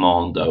real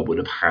commander would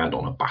have had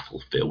on a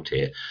battlefield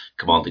here,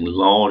 commanding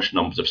large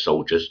numbers of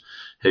soldiers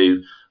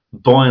who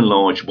by and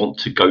large want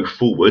to go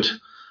forward,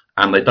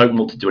 and they don't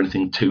want to do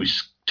anything too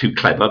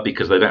clever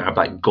because they don't have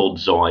that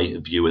God's eye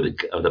view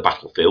of the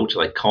battlefield, so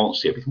they can't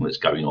see everything that's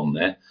going on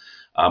there.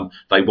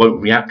 They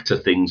won't react to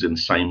things in the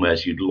same way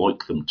as you'd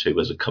like them to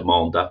as a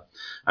commander,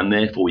 and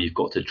therefore you've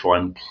got to try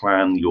and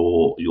plan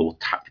your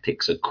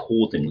tactics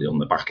accordingly on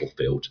the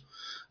battlefield.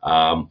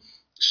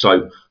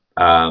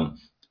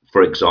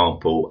 For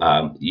example,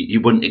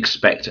 you wouldn't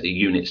expect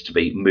units to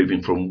be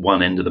moving from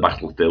one end of the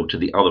battlefield to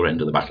the other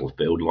end of the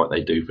battlefield like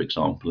they do, for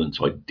example,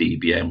 inside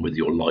DBM with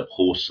your light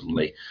horse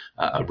suddenly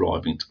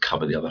arriving to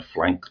cover the other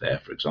flank there,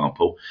 for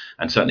example.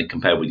 And certainly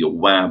compared with your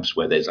WABs,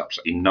 where there's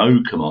absolutely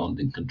no command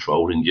and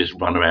control and you just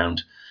run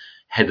around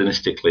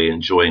hedonistically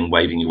enjoying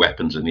waving your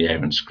weapons in the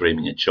air and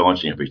screaming and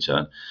charging every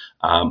turn.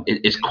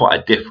 It's quite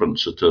a different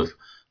sort of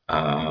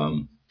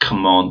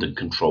command and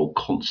control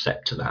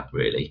concept to that,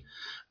 really.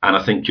 And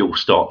I think you'll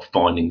start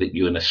finding that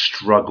you're going to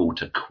struggle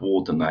to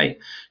coordinate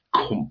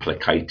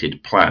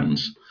complicated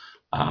plans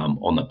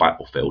on the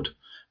battlefield.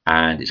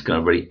 And it's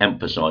going to really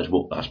emphasise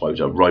what I suppose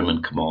a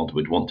Roman commander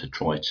would want to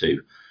try to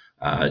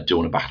do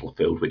on a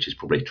battlefield, which is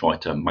probably try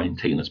to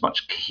maintain as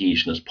much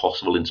cohesion as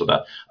possible into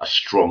a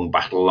strong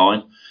battle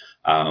line,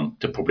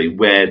 to probably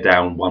wear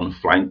down one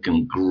flank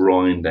and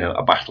grind out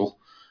a battle.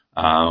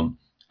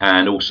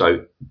 And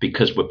also,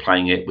 because we're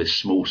playing it with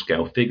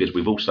small-scale figures,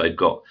 we've also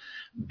got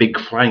big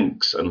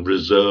flanks and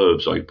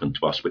reserves open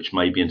to us, which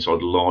maybe inside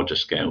larger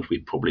scales we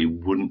probably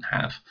wouldn't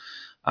have.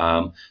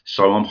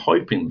 So I'm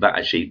hoping that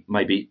actually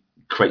maybe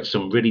creates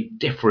some really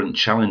different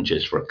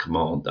challenges for a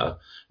commander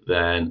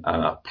than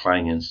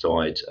playing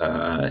inside,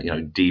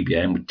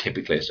 DBM.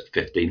 Typically it's a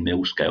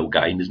 15mm scale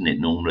game, isn't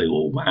it? Normally,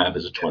 or WAV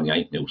is a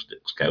 28mm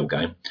scale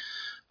game,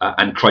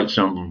 and create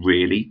some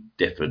really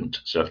different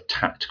sort of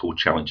tactical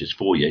challenges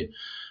for you,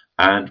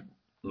 and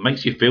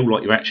makes you feel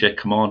like you're actually a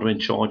commander in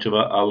charge of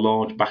a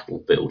large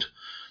battlefield.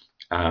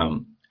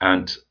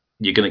 And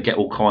you're going to get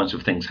all kinds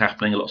of things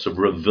happening, lots of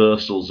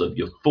reversals of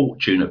your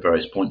fortune at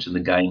various points in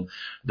the game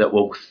that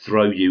will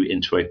throw you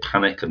into a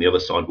panic, and the other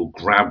side will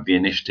grab the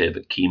initiative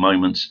at key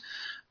moments,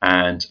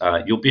 and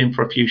you'll be in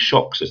for a few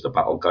shocks as the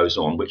battle goes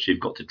on, which you've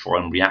got to try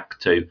and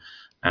react to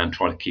and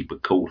try to keep a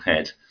cool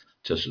head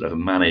to sort of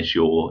manage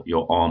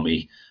your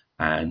army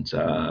and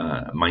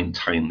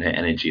maintain their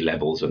energy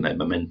levels and their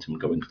momentum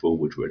going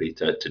forward, really,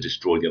 to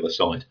destroy the other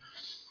side.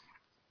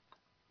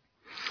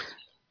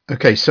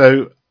 Okay,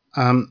 so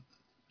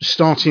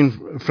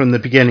starting from the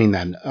beginning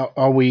then,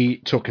 are we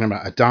talking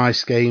about a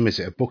dice game? Is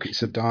it a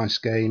buckets of dice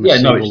game? Yeah,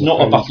 no, it's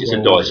not a buckets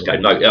and dice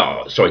game.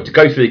 No, sorry, to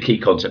go through the key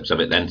concepts of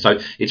it then. So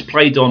it's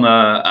played on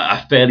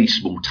a fairly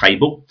small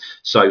table.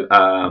 So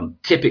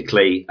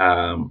typically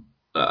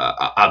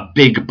a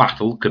big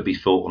battle could be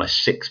fought on a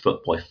 6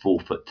 foot by 4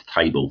 foot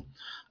table.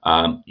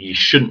 You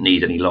shouldn't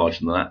need any larger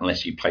than that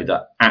unless you play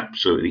the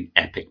absolutely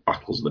epic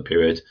battles of the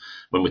period.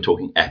 When we're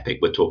talking epic,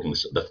 we're talking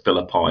the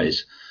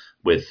Philippi's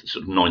with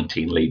sort of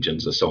 19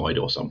 legions aside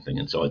or something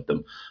inside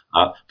them.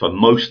 For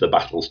most of the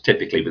battles,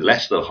 typically with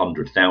less than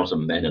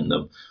 100,000 men in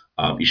them,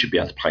 you should be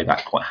able to play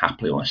that quite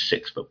happily on a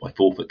 6 foot by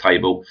 4 foot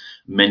table.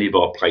 Many of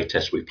our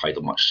playtests we've played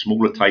on much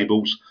smaller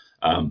tables.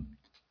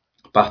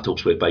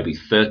 Battles with maybe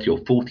 30 or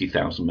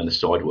 40,000 men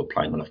aside, we're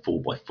playing on a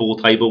 4 by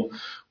 4 table,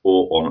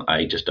 or on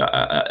a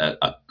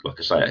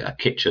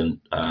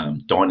kitchen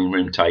dining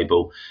room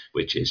table,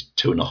 which is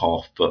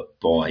 2.5 foot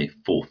by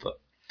 4 foot.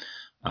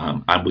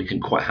 And we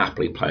can quite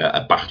happily play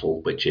a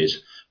battle which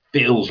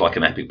feels like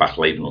an epic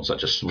battle even on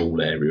such a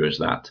small area as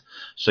that.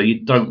 So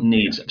you don't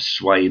need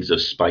swathes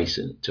of space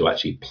to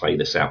actually play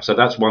this out. So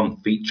that's one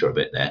feature of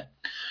it there.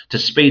 To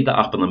speed that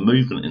up and the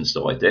movement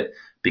inside it,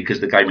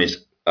 because the game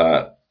is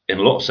in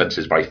a lot of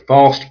senses very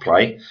fast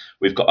play,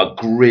 we've got a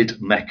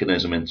grid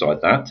mechanism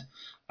inside that.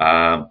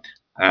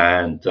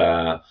 And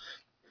I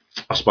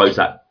suppose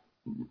that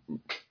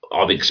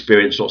I've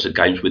experienced lots of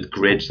games with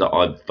grids that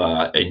I've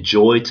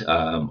enjoyed.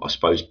 I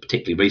suppose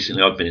particularly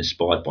recently I've been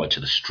inspired by To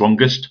the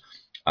Strongest,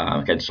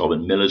 again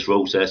Simon Miller's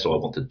rules there, so I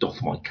want to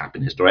doff my cap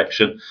in his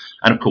direction.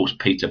 And of course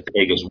Peter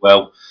Pigg as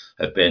well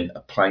have been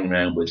playing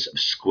around with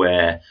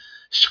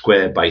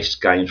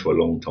square-based games for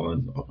a long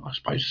time. I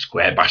suppose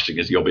square bashing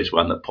is the obvious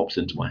one that pops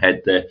into my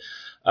head there.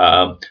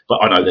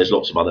 But I know there's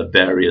lots of other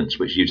variants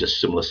which use a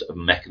similar sort of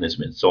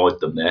mechanism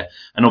inside them there,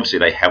 and obviously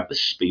they help the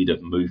speed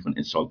of movement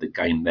inside the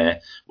game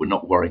there. We're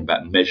not worrying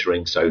about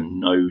measuring, so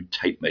no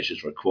tape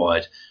measures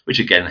required, which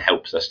again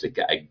helps us to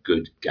get a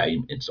good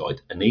game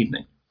inside an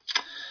evening.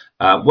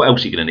 What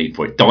else are you going to need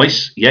for it?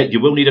 Dice. Yeah, you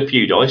will need a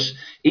few dice.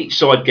 Each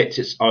side gets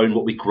its own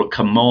what we call a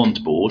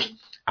command board,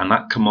 and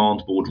that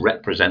command board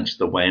represents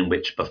the way in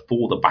which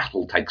before the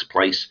battle takes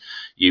place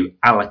you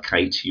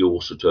allocate your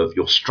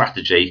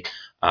strategy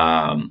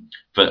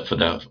for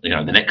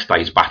the next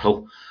day's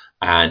battle,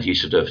 and you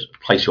sort of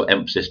place your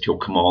emphasis to your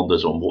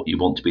commanders on what you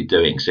want to be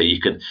doing. So you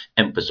can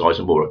emphasize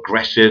a more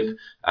aggressive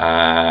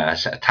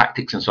set of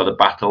tactics inside the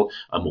battle,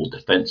 a more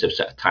defensive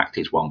set of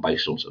tactics, one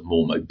based on sort of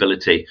more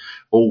mobility,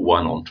 or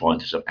one on trying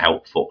to sort of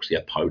outfox the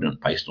opponent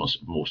based on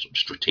sort of more sort of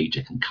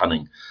strategic and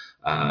cunning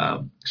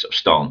sort of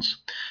stance.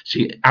 So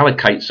you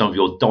allocate some of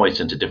your dice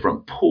into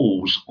different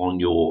pools on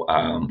your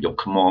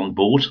command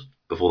board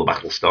before the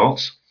battle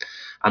starts.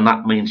 And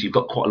that means you've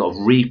got quite a lot of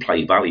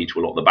replay value to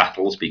a lot of the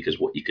battles, because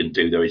what you can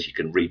do there is you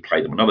can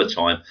replay them another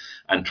time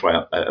and try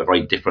out a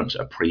very different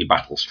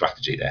pre-battle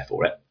strategy there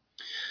for it.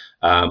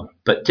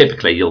 But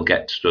typically you'll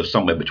get sort of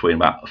somewhere between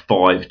about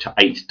 5 to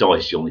 8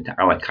 dice you'll need to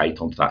allocate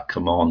onto that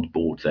command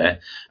board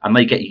there, and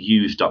they get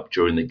used up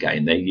during the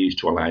game. They're used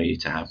to allow you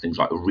to have things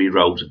like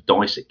re-rolls of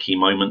dice at key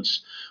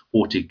moments,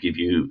 or to give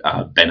you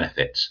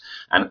benefits.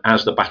 And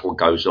as the battle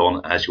goes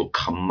on, as your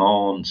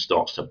command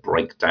starts to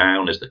break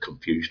down, as the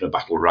confusion of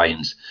battle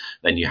reigns,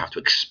 then you have to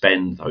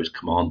expend those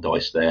command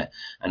dice there,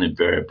 and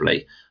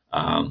invariably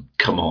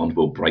command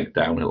will break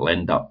down. It'll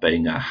end up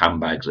being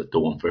handbags at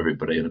dawn for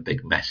everybody and a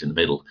big mess in the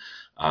middle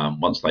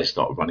once they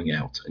start running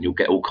out, and you'll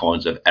get all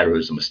kinds of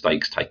errors and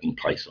mistakes taking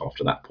place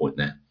after that point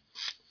there.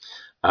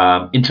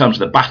 In terms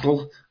of the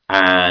battle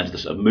and the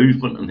sort of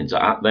movement and things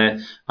like that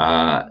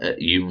there,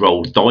 you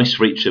roll dice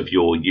for each of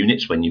your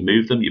units when you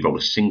move them. You roll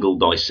a single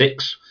die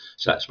 6,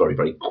 so that's very,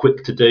 very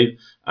quick to do,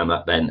 and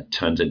that then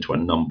turns into a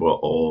number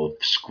of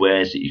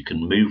squares that you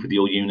can move with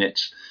your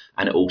units,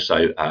 and it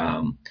also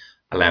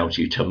allows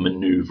you to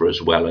maneuver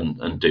as well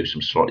and do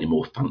some slightly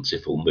more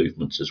fanciful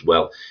movements as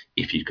well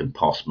if you can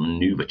pass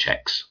maneuver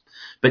checks.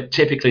 But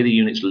typically the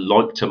units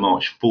like to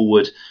march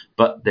forward,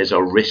 but there's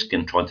a risk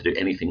in trying to do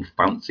anything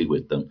fancy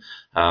with them.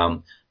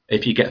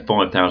 If you get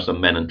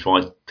 5,000 men and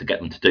try to get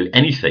them to do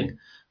anything,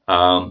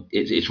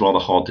 it's rather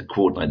hard to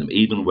coordinate them,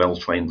 even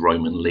well-trained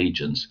Roman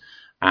legions.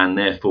 And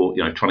therefore,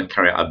 trying to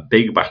carry out a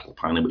big battle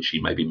plan in which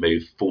you maybe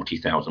move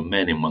 40,000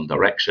 men in one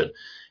direction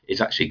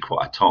is actually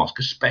quite a task,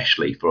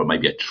 especially for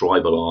maybe a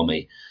tribal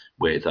army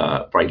with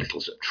very little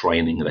sort of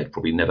training. They've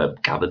probably never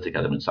gathered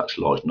together in such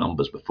large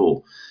numbers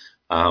before.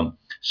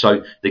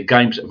 So the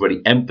game sort of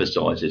really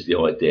emphasises the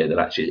idea that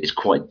actually it's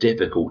quite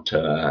difficult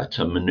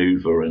to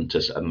manoeuvre and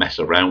to sort of mess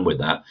around with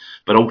that.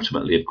 But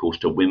ultimately, of course,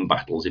 to win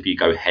battles, if you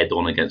go head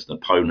on against an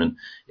opponent,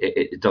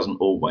 it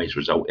doesn't always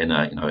result in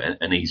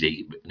an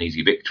easy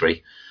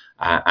victory.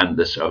 And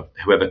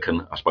whoever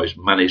can, I suppose,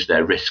 manage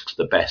their risks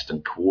the best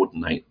and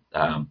coordinate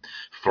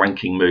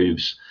flanking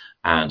moves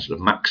and sort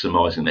of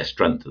maximising their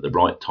strength at the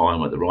right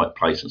time, at the right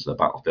place into the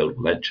battlefield,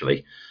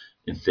 eventually,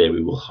 in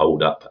theory, will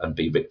hold up and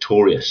be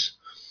victorious.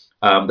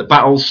 The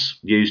battles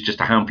use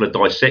just a handful of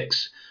die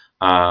 6.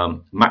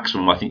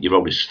 Maximum, I think, you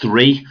roll is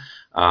 3.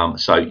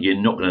 So you're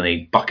not going to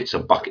need buckets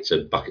of dice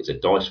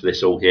for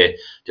this all here.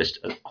 Just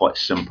quite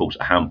simple,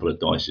 a handful of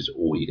dice is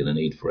all you're going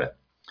to need for it.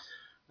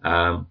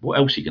 What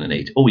else are you going to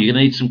need? Oh, you're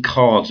going to need some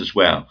cards as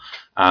well.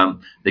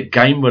 The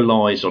game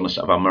relies on a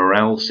sort of a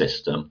morale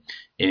system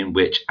in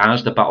which,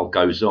 as the battle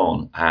goes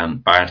on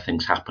and bad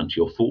things happen to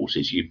your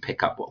forces, you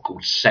pick up what are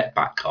called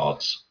setback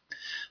cards.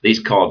 These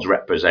cards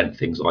represent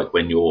things like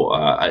when your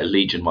a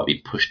legion might be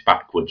pushed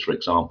backwards, for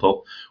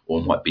example,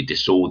 or might be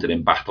disordered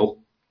in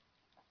battle.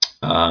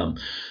 And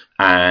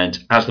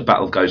as the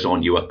battle goes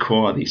on, you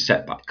acquire these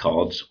setback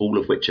cards, all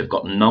of which have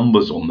got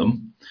numbers on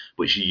them,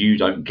 which you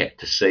don't get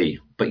to see.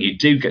 But you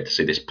do get to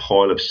see this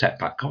pile of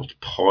setback cards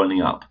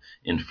piling up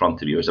in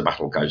front of you as the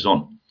battle goes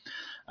on.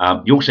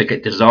 You also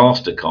get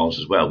disaster cards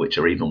as well, which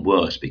are even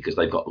worse because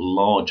they've got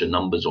larger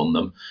numbers on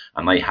them,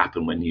 and they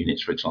happen when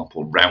units, for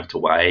example, rout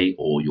away,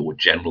 or your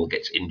general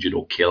gets injured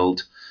or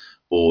killed,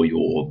 or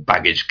your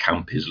baggage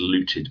camp is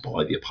looted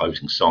by the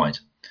opposing side.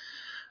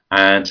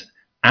 And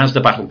as the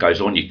battle goes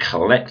on, you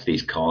collect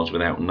these cards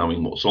without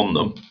knowing what's on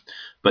them,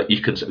 but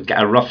you can sort of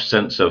get a rough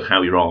sense of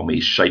how your army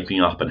is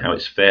shaping up and how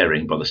it's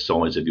faring by the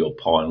size of your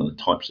pile and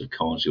the types of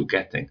cards you're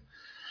getting.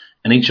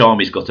 And each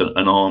army's got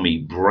an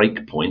army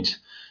breakpoint,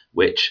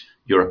 which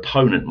your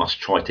opponent must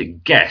try to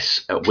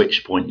guess at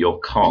which point your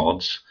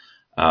cards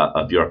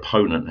of your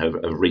opponent have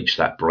reached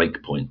that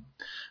breakpoint.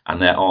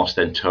 And they're asked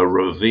then to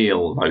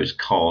reveal those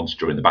cards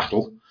during the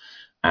battle,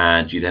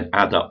 and you then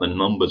add up the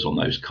numbers on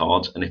those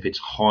cards, and if it's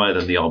higher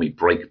than the army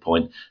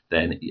breakpoint,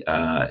 then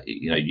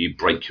you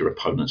break your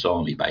opponent's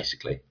army,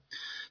 basically.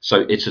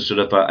 So it's a sort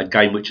of a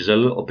game which is a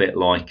little bit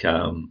like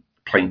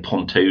playing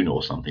Pontoon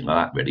or something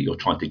like that, really. You're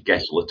trying to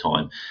guess all the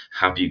time,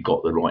 have you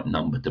got the right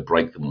number to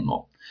break them or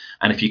not?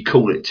 And if you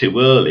call it too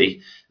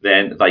early,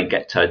 then they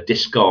get to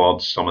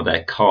discard some of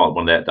their card,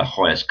 one of the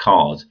highest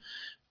card,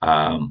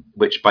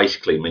 which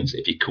basically means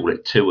if you call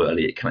it too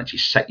early, it can actually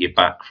set you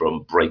back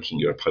from breaking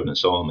your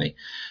opponent's army.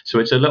 So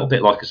it's a little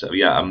bit like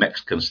a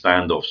Mexican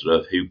standoff, sort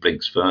of who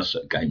blinks first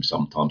at a game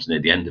sometimes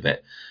near the end of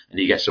it. And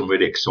you get some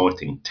really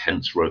exciting,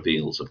 tense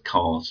reveals of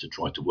cards to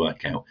try to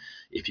work out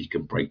if you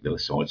can break the other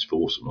side's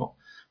force or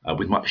not,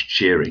 with much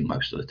cheering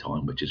most of the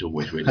time, which is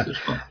always really good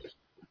fun.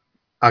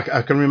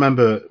 I can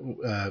remember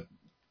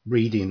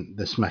reading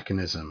this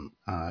mechanism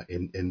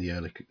in the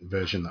early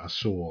version that I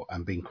saw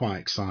and being quite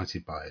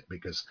excited by it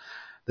because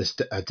there's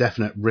a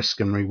definite risk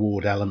and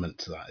reward element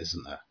to that,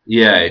 isn't there?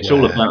 Yeah, it's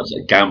all about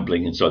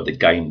gambling inside the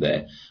game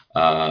there.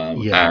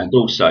 And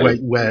also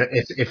where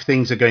if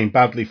things are going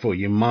badly for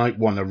you, you might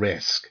want to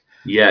risk.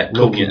 Yeah,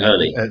 calling it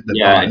early.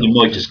 And you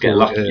might just get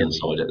lucky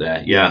inside it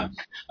there. Yeah.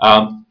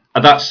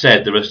 And that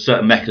said, there are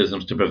certain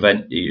mechanisms to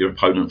prevent your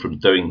opponent from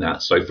doing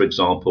that. So, for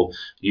example,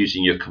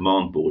 using your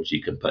command boards,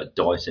 you can put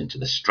dice into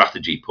the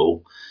strategy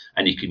pool,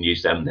 and you can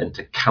use them then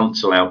to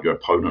cancel out your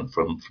opponent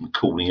from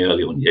calling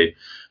early on you,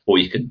 or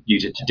you can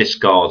use it to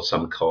discard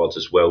some cards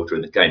as well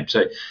during the game.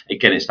 So,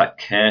 again, it's that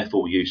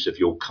careful use of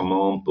your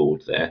command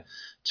board there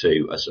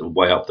to sort of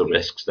weigh up the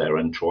risks there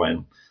and try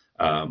and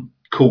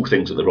call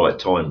things at the right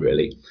time,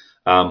 really.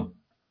 And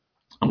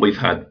we've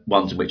had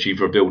ones in which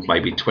you've revealed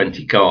maybe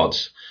 20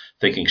 cards,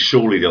 thinking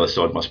surely the other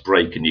side must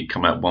break, and you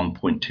come out 1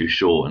 point too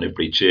short and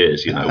everybody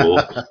cheers, or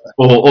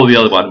the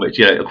other one, which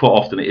quite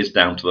often it is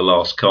down to the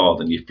last card,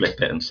 and you flip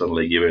it and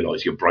suddenly you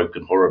realise you're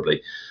broken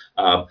horribly.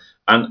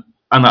 And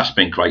that's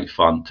been great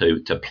fun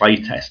to play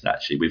test.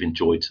 Actually, we've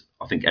enjoyed,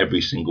 I think,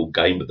 every single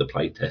game of the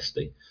play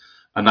testing,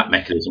 and that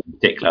mechanism in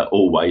particular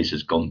always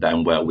has gone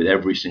down well with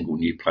every single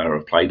new player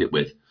I've played it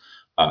with,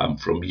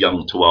 from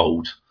young to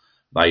old.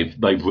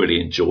 They've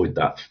really enjoyed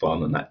that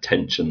fun and that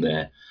tension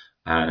there,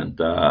 and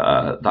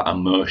that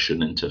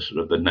immersion into sort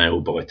of the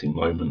nail-biting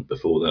moment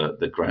before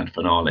the grand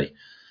finale.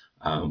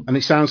 And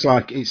it sounds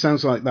like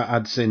that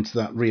adds into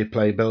that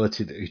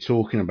replayability that you're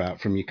talking about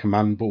from your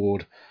command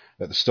board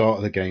at the start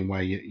of the game,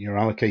 where you're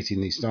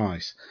allocating these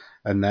dice,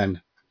 and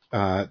then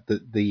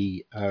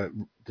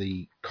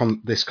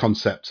this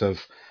concept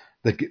of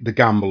the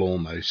gamble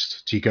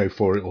almost. Do you go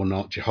for it or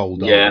not? Do you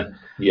hold on? Yeah.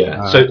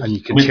 And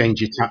you can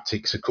change your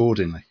tactics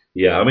accordingly.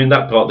 Yeah, I mean,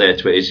 that part there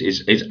to it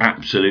is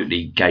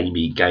absolutely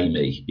gamey,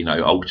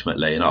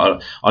 ultimately. And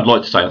I'd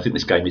like to say I think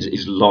this game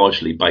is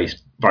largely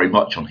based very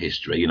much on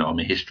history. I'm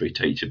a history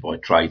teacher by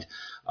trade.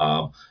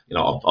 I've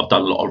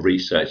done a lot of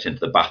research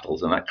into the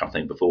battles and that kind of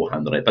thing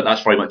beforehand on it. But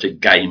that's very much a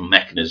game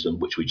mechanism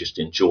which we just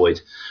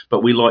enjoyed.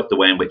 But we liked the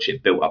way in which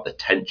it built up the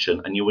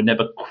tension, and you were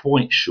never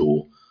quite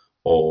sure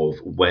of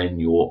when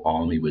your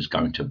army was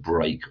going to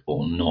break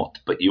or not,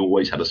 but you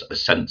always had a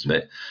sense of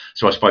it.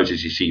 So I suppose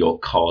as you see your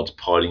cards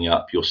piling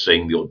up, you're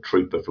seeing the odd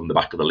trooper from the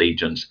back of the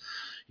legions,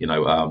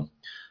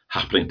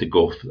 happening to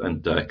go off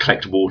and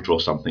collect water or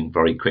something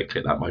very quickly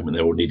at that moment.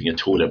 They're all needing a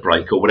toilet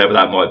break or whatever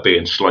that might be,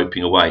 and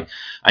sloping away.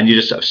 And you're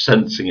just sort of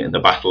sensing it in the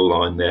battle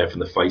line there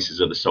from the faces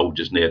of the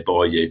soldiers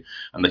nearby you,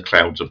 and the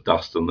clouds of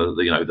dust, and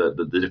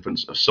the different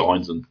sort of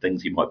signs and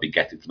things you might be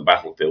getting from the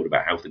battlefield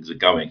about how things are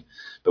going,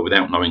 but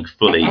without knowing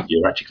fully if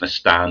you're actually going to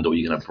stand or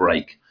you're going to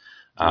break.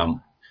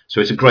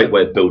 So it's a great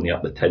way of building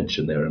up the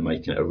tension there and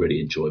making it a really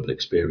enjoyable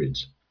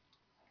experience.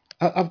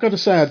 I've got to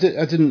say, I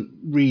didn't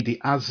read it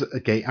as a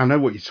game. I know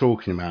what you're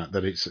talking about.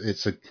 That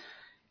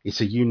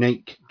it's a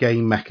unique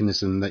game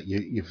mechanism that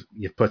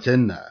you've put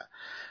in there,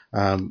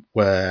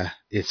 where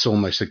it's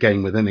almost a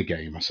game within a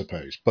game, I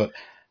suppose. But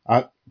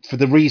for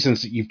the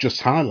reasons that you've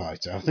just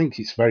highlighted, I think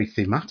it's very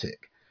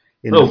thematic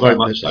in Oh, the very fact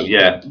much that so.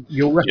 Yeah,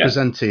 you're yeah.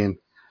 representing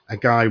a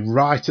guy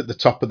right at the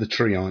top of the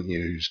tree, aren't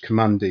you? Who's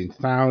commanding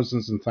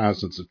thousands and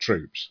thousands of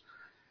troops.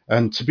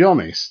 And to be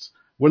honest,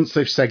 once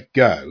they've said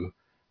go,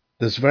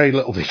 there's very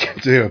little they can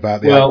do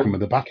about the outcome Well, of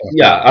the battle.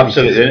 yeah,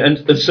 absolutely,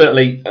 and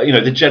certainly,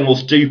 the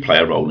generals do play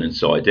a role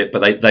inside it,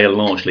 but they are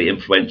largely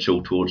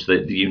influential towards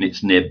the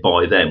units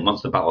nearby them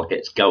once the battle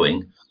gets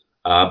going.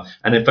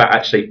 And in fact,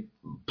 actually,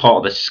 part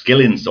of the skill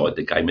inside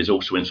the game is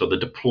also inside the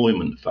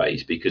deployment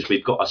phase, because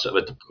we've got a sort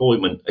of a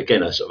deployment,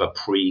 again, a sort of a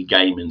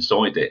pre-game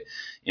inside it,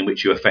 in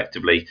which you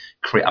effectively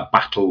create a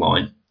battle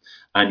line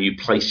and you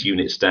place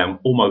units down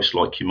almost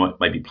like you might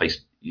maybe place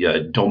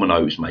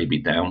dominoes maybe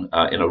down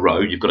in a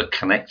row. You've got to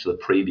connect to the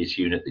previous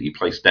unit that you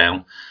placed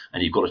down,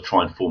 and you've got to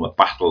try and form a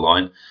battle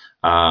line.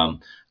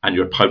 And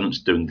your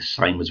opponent's doing the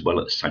same as well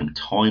at the same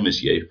time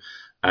as you.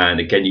 And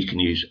again, you can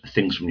use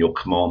things from your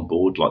command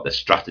board, like the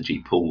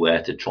strategy pool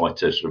there, to try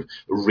to sort of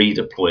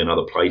redeploy in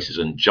other places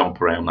and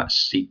jump around that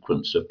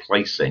sequence of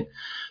placing.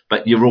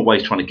 But you're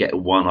always trying to get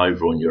one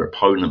over on your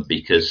opponent,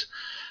 because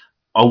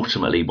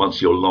ultimately,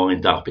 once you're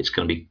lined up, it's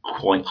going to be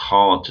quite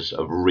hard to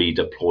sort of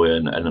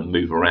redeploy and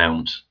move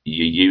around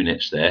your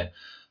units there.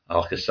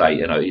 Like I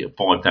say,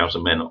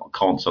 5,000 men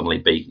can't suddenly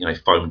be,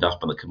 phoned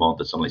up and the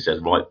commander suddenly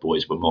says, right,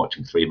 boys, we're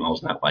marching 3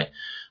 miles that way.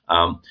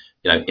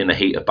 In the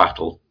heat of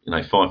battle,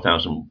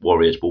 5,000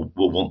 warriors will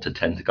want to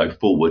tend to go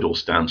forward or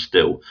stand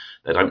still.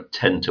 They don't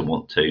tend to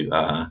want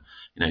to,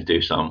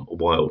 do some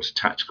wild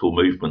tactical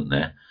movement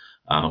there.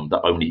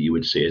 That only you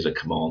would see as a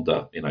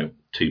commander,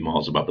 2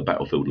 miles above the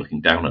battlefield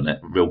looking down on it.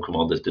 Real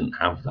commanders didn't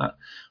have that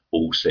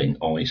all-seeing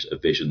eyes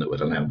of vision that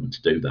would allow them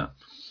to do that.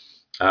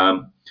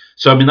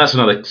 So, that's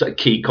another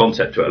key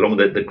concept to it, along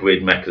with the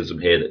grid mechanism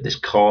here, this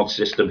card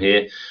system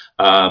here.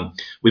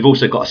 We've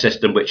also got a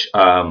system which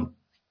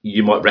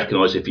you might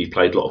recognise if you've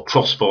played a lot of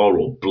Crossfire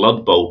or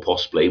Blood Bowl,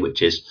 possibly,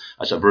 which is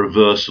a sort of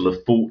reversal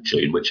of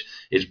fortune, which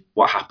is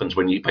what happens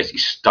when you basically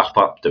stuff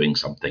up doing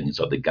something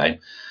inside the game.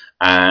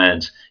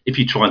 And if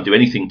you try and do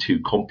anything too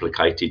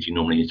complicated, you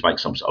normally need to make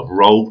some sort of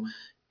roll.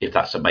 If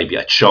that's maybe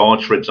a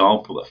charge, for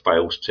example, that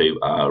fails to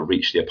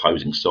reach the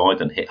opposing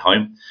side and hit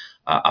home.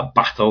 A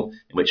battle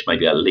in which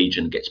maybe a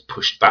legion gets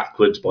pushed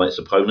backwards by its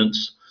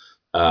opponents.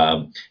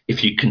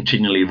 If you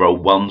continually roll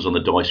ones on the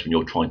dice when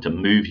you're trying to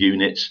move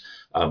units,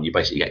 you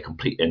basically get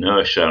complete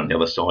inertia, and the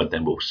other side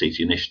then will seize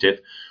the initiative.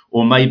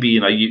 Or maybe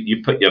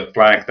you put your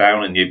flag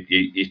down and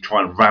you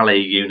try and rally a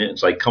unit and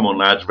say, come on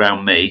lads,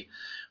 round me.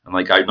 And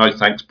they go, no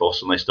thanks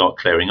boss, and they start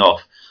clearing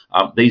off.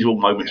 These are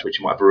all moments which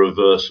you might have a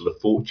reversal of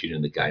fortune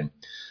in the game.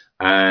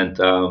 And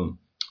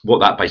what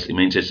that basically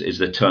means is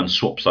the turn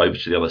swaps over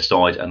to the other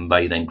side, and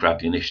they then grab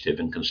the initiative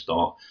and can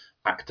start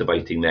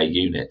activating their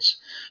units.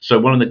 So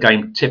one in the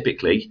game,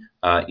 typically,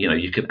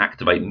 you can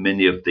activate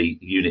many of the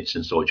units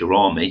inside your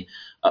army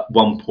at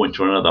one point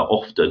or another.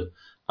 Often,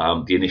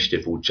 the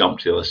initiative will jump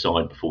to the other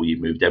side before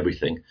you've moved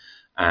everything.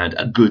 And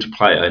a good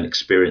player, an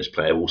experienced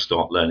player, will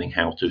start learning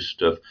how to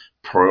sort of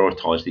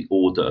prioritise the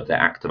order of their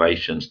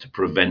activations to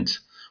prevent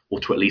or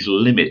to at least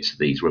limit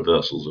these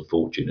reversals of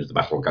fortune as the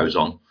battle goes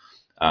on.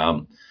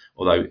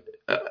 Although,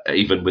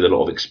 even with a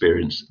lot of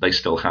experience, they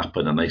still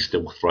happen and they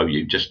still throw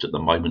you just at the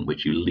moment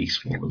which you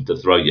least want them to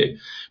throw you,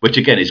 which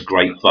again is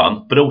great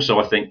fun, but also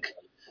I think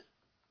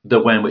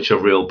the way in which a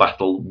real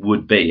battle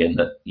would be, in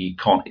that you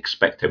can't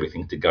expect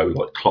everything to go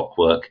like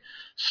clockwork.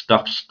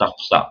 Stuff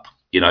stuffs up.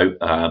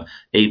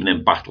 Even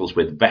in battles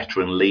with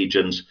veteran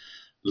legions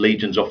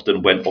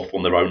often went off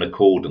on their own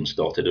accord and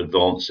started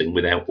advancing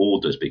without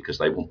orders because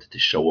they wanted to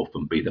show off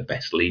and be the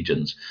best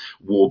legions.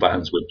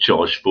 Warbands would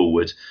charge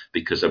forward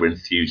because they were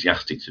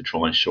enthusiastic to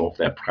try and show off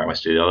their prowess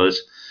to the others.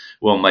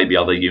 Well, maybe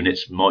other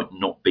units might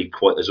not be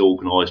quite as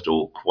organised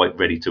or quite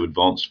ready to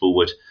advance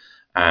forward,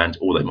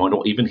 or they might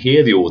not even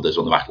hear the orders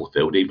on the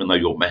battlefield, even though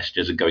your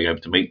messengers are going over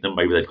to meet them.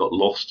 Maybe they've got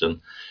lost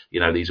and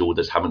these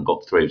orders haven't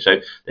got through. So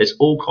there's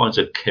all kinds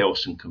of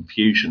chaos and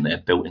confusion there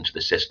built into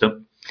the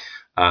system,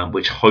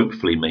 which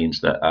hopefully means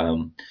that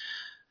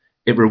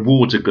it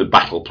rewards a good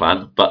battle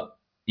plan, but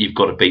you've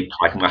got to be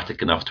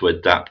pragmatic enough to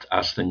adapt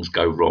as things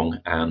go wrong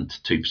and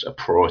to sort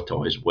of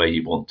prioritise where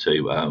you want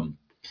to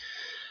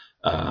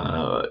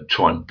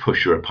try and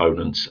push your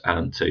opponents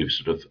and to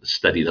sort of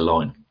steady the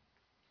line.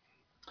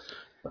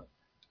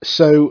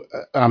 So,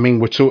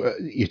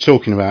 you're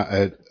talking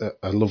about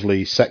a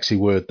lovely, sexy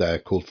word there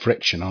called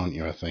friction, aren't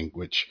you? I think,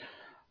 which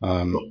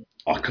I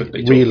could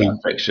be talking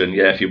about friction.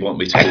 Yeah, if you want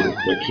me to call it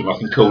friction, I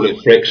can call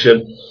it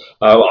friction.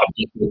 I'm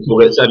just going to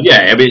call it.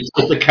 It's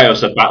the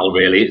chaos of battle.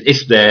 Really,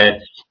 it's there.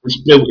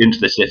 It's built into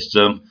the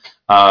system.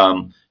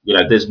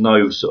 There's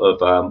no sort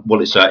of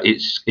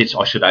it's.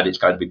 I should add, it's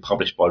going to be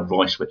published by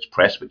Ricewitch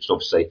Press, which is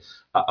obviously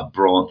a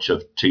branch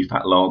of Too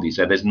Fat Lardy.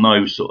 So there's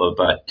no sort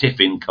of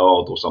tiffin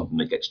card or something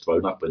that gets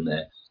thrown up in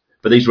there.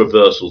 But these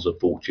reversals of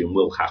fortune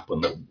will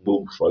happen that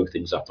will throw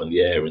things up in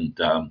the air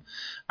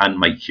and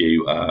make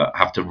you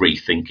have to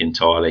rethink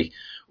entirely,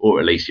 or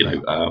at least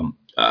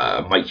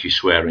make you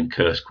swear and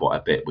curse quite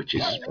a bit, which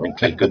is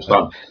frankly good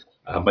fun.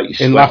 Make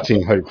you In swear.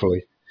 Latin,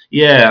 hopefully.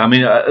 Yeah, I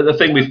mean, the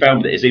thing we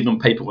found is even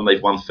people when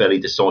they've won fairly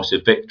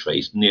decisive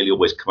victories nearly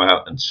always come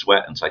out and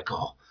sweat and say,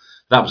 "God,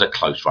 that was a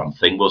close run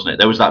thing, wasn't it?"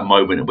 There was that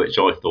moment in which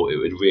I thought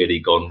it had really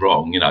gone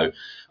wrong, and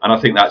I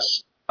think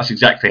that's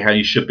exactly how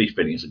you should be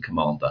feeling as a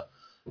commander.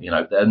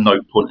 At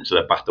no point into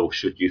the battle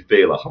should you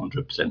feel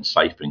 100%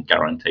 safe and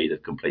guaranteed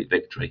of complete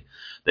victory.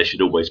 There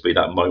should always be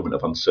that moment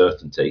of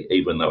uncertainty,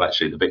 even though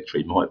actually the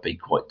victory might be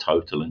quite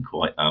total and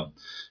quite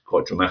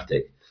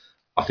dramatic.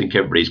 I think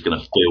everybody's going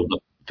to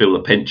feel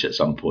the pinch at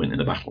some point in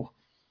the battle.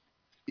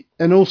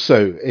 And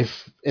also,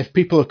 if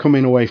people are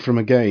coming away from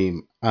a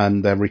game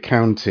and they're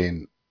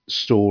recounting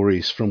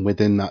stories from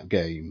within that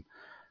game,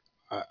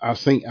 I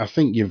think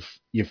you've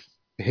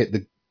hit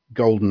the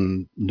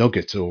golden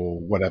nugget or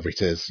whatever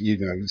it is.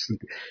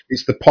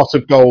 It's the pot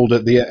of gold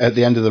at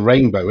the end of the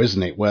rainbow,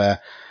 isn't it? Where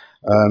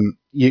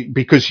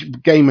because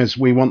gamers,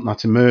 we want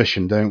that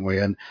immersion, don't we?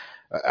 And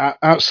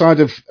outside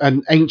of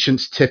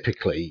ancients,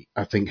 typically,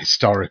 I think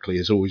historically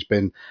has always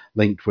been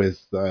linked with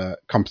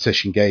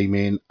competition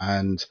gaming,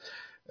 and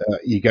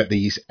you get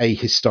these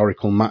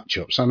ahistorical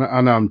matchups. I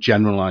know I'm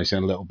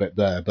generalising a little bit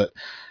there, but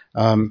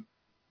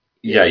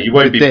you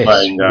won't be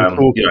playing,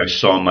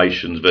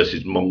 Sarmatians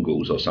versus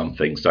Mongols or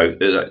something. So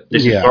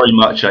this is very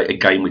much a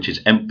game which is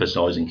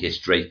emphasising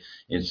history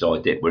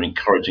inside it. We're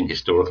encouraging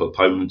historical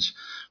opponents.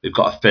 We've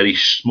got a fairly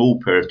small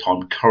period of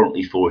time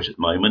currently for it at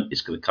the moment.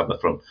 It's going to cover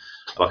from,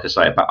 like I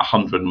say, about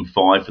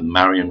 105 from the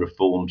Marian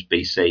reforms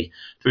BC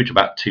through to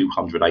about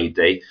 200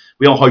 AD.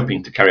 We are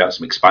hoping to carry out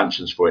some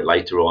expansions for it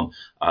later on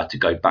to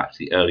go back to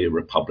the earlier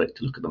Republic,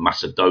 to look at the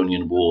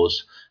Macedonian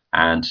Wars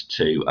and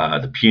to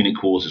the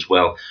Punic Wars as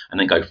well,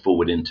 and then go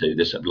forward into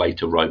this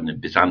later Roman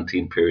and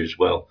Byzantine period as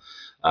well.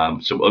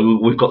 So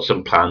we've got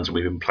some plans, and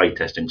we've been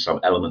playtesting some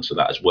elements of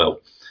that as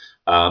well.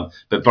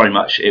 But very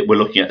much we're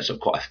looking at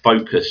quite a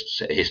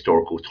focused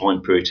historical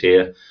time period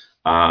here,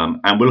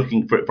 and we're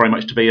looking for it very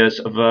much to be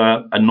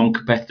a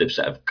non-competitive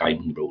set of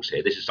gaming rules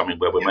here. This is something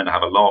where we're meant to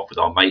have a laugh with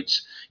our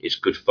mates. It's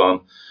good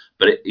fun,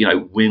 but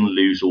win,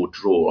 lose or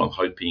draw, I'm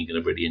hoping you're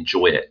going to really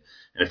enjoy it.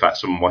 And in fact,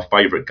 some of my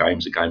favourite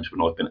games are games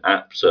when I've been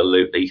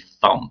absolutely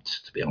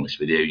thumped, to be honest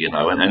with you,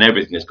 and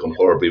everything has gone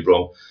horribly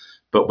wrong.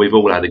 But we've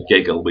all had a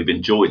giggle, we've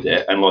enjoyed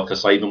it, and like I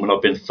say, even when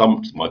I've been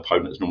thumped, my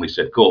opponent has normally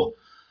said, "God,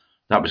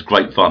 that was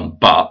great fun,"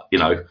 but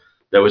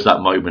there was that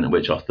moment in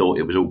which I thought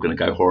it was all going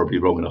to go horribly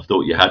wrong, and I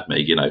thought you had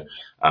me,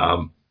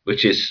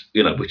 which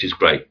is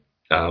great.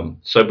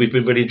 So we've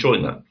been really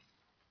enjoying that.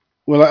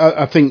 Well,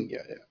 I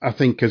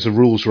think as a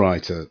rules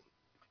writer,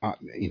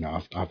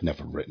 I've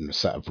never written a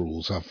set of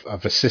rules.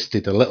 I've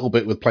assisted a little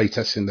bit with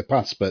playtests in the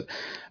past, but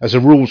as a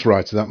rules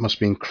writer, that must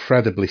be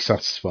incredibly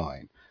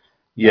satisfying.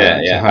 To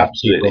have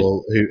absolutely.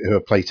 People who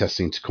are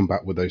playtesting to come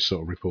back with those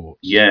sort of reports.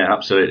 Yeah,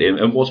 absolutely.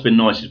 And what's been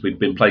nice is we've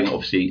been playing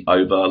obviously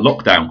over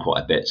lockdown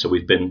quite a bit. So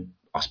we've been,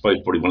 I suppose,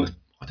 probably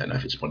I don't know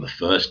if it's one of the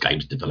first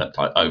games developed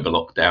over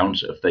lockdown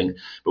sort of thing,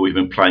 but we've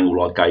been playing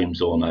all our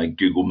games on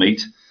Google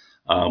Meet,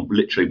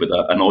 literally with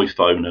an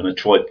iPhone and a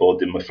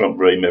tripod in my front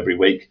room every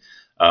week.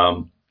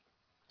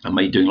 And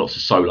me doing lots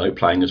of solo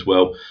playing as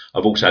well.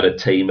 I've also had a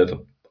team of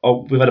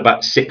we've had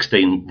about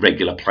 16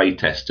 regular play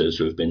testers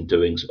who have been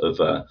doing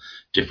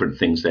different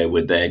things there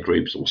with their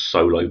groups, or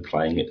solo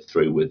playing it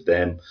through with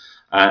them.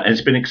 And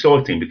it's been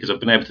exciting because I've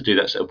been able to do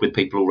that with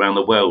people around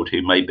the world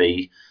who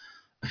maybe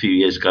a few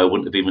years ago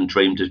wouldn't have even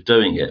dreamed of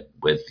doing it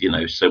with,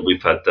 So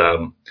we've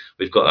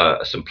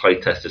got some play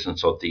testers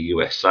inside the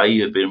USA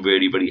who have been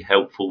really, really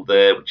helpful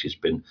there, which has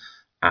been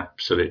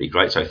absolutely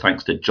great. So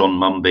thanks to John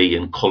Mumby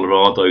in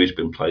Colorado, who's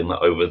been playing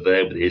that over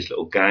there with his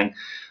little gang.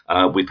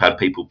 We've had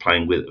people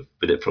playing with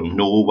it from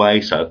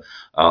Norway. So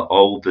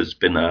Oliver has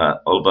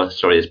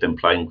been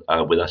playing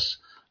with us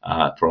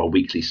for our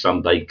weekly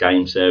Sunday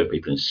games there.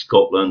 People in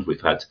Scotland. We've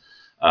had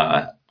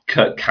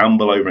Kurt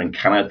Campbell over in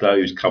Canada,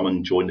 who's come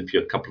and joined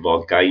a couple of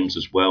our games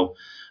as well.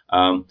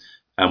 And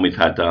we've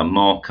had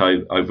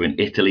Marco over in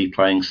Italy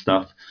playing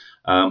stuff.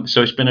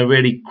 So it's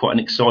been quite an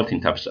exciting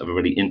to have sort of a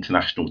really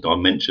international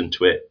dimension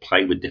to it.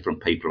 Play with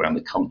different people around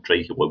the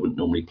country who I wouldn't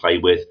normally play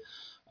with.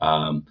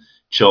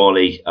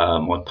 Charlie,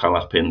 my pal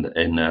up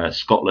in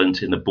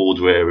Scotland, in the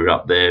border area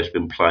up there, has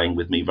been playing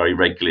with me very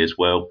regularly as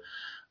well.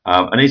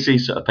 And it's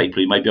these sort of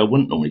people who maybe I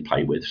wouldn't normally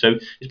play with. So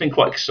it's been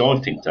quite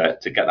exciting to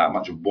get that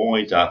much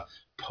wider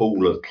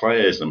pool of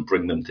players and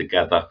bring them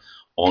together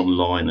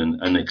online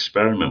and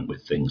experiment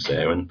with things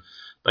there. And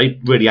they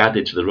really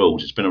added to the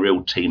rules. It's been a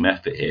real team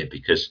effort here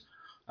because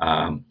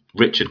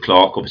Richard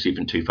Clark, obviously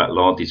from Too Fat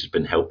Lardies, has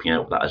been helping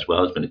out with that as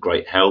well. It's been a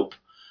great help.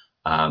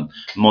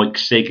 Mike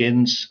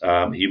Siggins,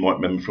 who you might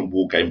remember from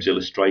War Games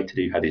Illustrated,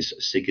 who had his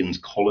Siggins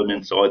column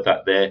inside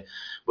that there,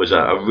 was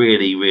a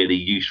really, really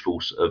useful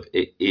sort of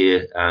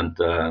ear and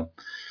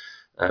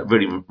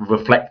really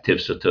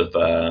reflective sort of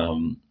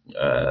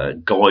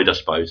guide, I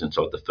suppose,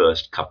 inside the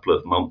first couple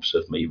of months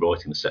of me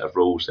writing the set of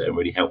rules there, and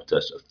really helped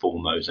us sort of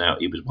form those out.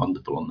 He was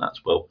wonderful on that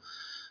as well.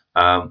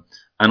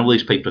 And all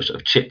these people have sort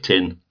of chipped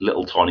in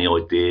little tiny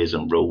ideas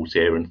and rules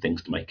here and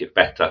things to make it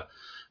better.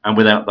 And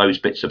without those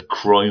bits of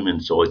chrome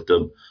inside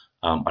them,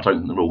 I don't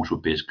think the rules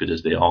would be as good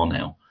as they are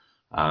now.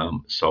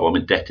 So I'm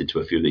indebted to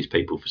a few of these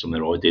people for some of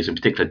their ideas, in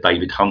particular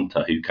David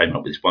Hunter, who came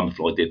up with this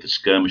wonderful idea for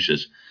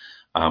skirmishers,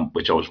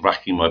 which I was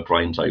racking my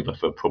brains over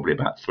for probably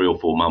about 3 or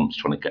 4 months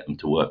trying to get them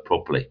to work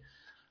properly.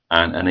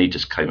 And he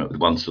just came up with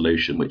one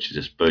solution, which is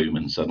just boom,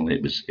 and suddenly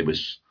it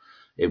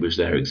was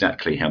there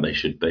exactly how they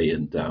should be.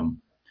 And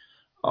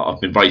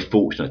I've been very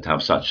fortunate to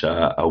have such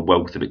a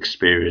wealth of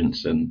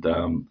experience and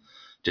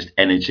just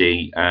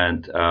energy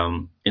and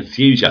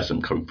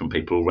enthusiasm coming from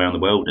people around the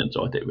world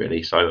inside it,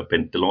 really. So I've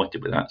been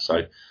delighted with that. So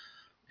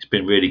it's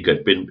been really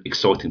good. Been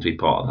exciting to be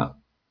part of that.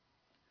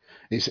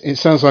 It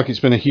sounds like it's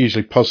been a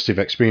hugely positive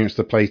experience,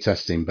 the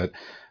playtesting, but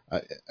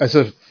as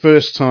a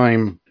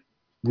first-time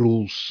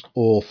rules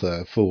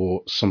author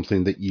for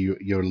something that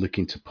you're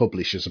looking to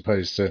publish as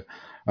opposed to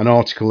an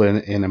article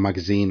in a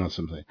magazine or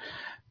something,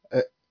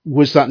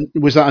 was that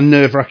a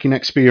nerve-wracking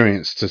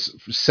experience to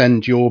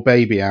send your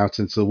baby out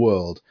into the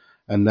world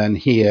and then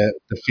hear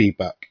the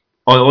feedback?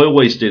 I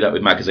always do that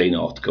with magazine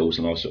articles,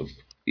 and I sort of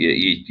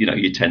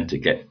you tend to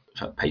get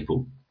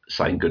people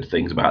saying good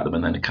things about them,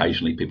 and then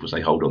occasionally people say,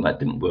 hold on, that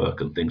didn't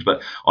work and things.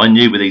 But I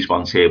knew with these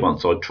ones here,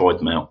 once I'd tried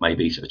them out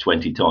maybe sort of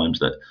 20 times,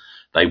 that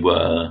they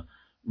were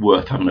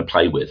worth having a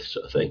play with,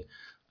 sort of thing.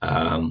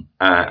 And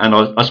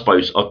I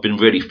suppose I've been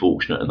really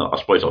fortunate, and I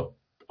suppose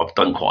I've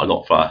done quite a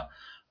lot for,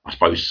 I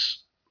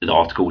suppose, the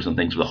articles and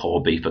things for the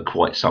hobby for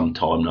quite some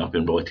time now. I've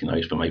been writing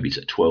those for maybe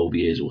 12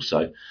 years or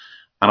so.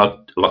 And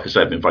like I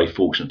said, I've been very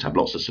fortunate to have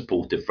lots of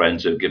supportive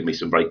friends who have given me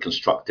some very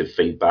constructive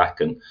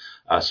feedback and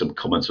some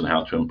comments on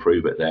how to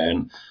improve it there.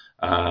 And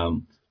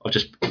I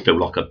just feel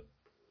like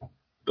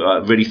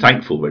really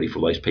thankful, really, for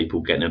those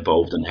people getting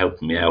involved and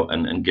helping me out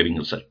and giving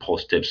us such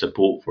positive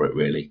support for it,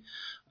 really,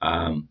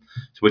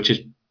 which has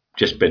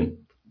just been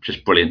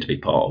just brilliant to be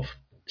part of.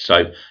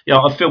 So, yeah,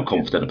 I feel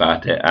confident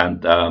about it,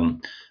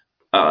 and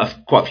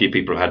quite a few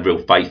people have had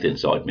real faith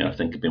inside me. I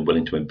think have been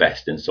willing to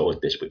invest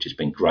inside this, which has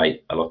been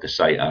great. Like I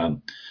say,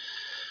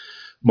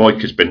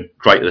 Mike has been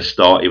great at the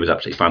start. He was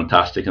absolutely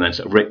fantastic, and then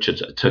sort of Richard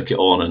sort of took it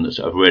on and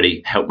sort of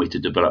really helped me to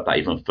develop that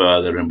even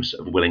further, and was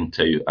sort of willing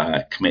to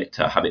commit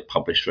to have it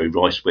published through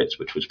Ricewitz,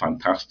 which was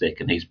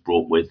fantastic. And he's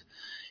brought with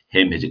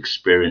him his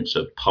experience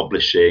of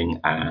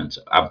publishing and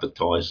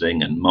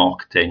advertising and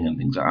marketing and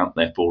things out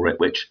there for it,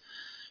 which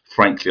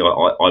frankly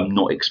I'm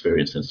not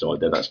experienced inside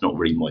there. That's not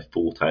really my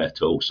forte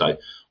at all. So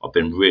I've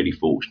been really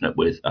fortunate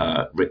with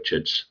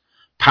Richard's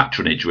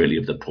patronage, really,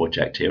 of the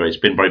project here. It's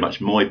been very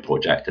much my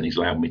project, and he's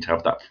allowed me to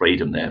have that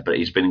freedom there, but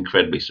he's been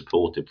incredibly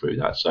supportive through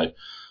that. So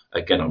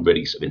again, I'm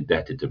really sort of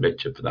indebted to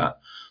Richard for that.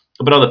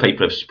 But other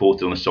people have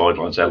supported on the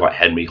sidelines there, like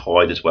Henry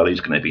Hyde as well, who's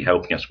going to be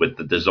helping us with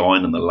the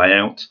design and the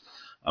layout.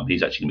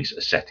 He's actually going to be sort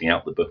of setting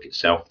out the book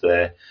itself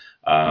there.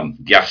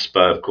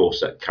 Jasper, of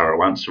course, at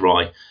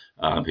Caravanserai,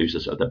 who's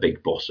the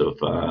big boss of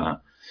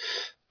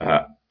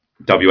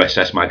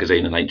WSS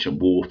magazine and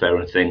Ancient Warfare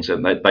and things,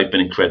 and they've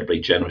been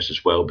incredibly generous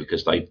as well,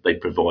 because they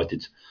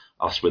provided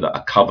us with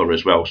a cover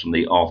as well. Some of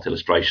the art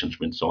illustrations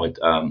from inside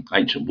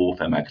Ancient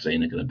Warfare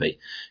magazine are going to be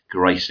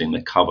gracing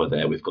the cover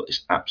there. We've got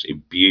this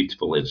absolutely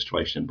beautiful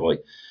illustration by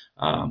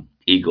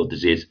Igor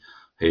Dezid,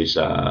 who's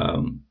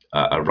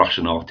a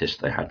Russian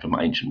artist they had from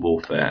Ancient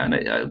Warfare, and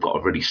it got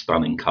a really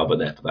stunning cover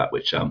there for that,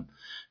 which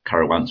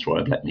Caravanserai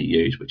have let me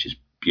use, which is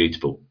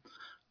beautiful.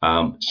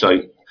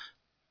 So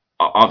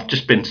I've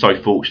just been so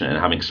fortunate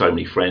in having so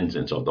many friends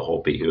inside the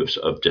hobby who have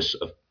sort of just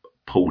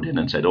pulled in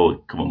and said,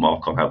 oh, come on,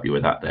 Mark, I'll help you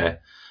with that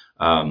there.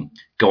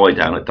 Guy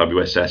down at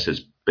WSS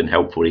has been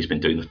helpful. He's been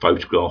doing the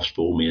photographs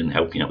for me and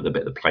helping out with a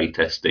bit of the play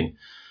testing.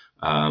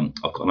 I've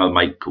got another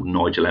mate called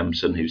Nigel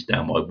Emerson, who's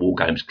down my War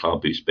Games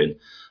Club, who's been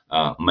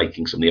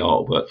making some of the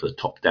artwork for the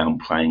top-down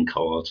playing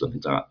cards and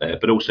things like that there.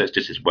 But also it's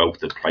just this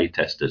wealth of play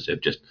testers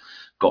who've just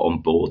got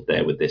on board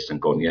there with this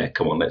and gone, yeah,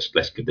 come on,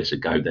 let's give this a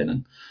go then.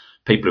 And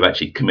people have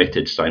actually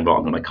committed, saying, right,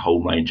 I'm going to make a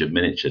whole range of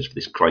miniatures for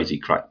this crazy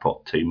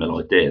crackpot 2 mil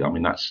idea. I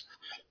mean, that's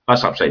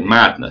absolute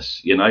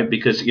madness,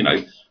 because,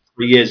 3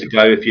 years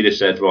ago, if you'd have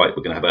said, right,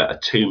 we're going to have a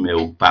 2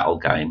 mil battle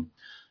game,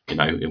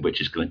 in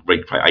which is going to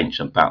recreate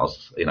ancient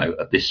battles,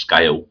 at this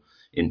scale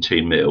in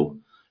 2 mil,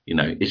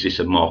 is this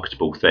a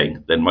marketable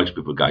thing? Then most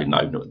people go,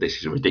 no, this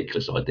is a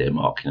ridiculous idea,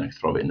 Mark,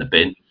 throw it in the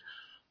bin.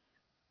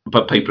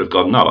 But people have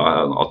gone, no,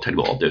 I'll tell you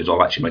what I'll do is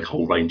I'll actually make a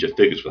whole range of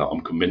figures for that. I'm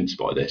convinced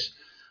by this.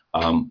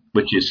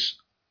 Which is,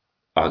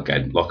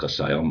 again, like I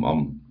say,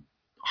 I'm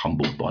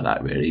humbled by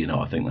that, really.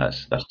 I think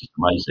that's just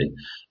amazing.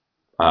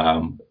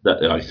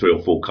 That 3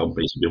 or 4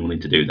 companies have been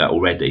willing to do that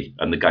already,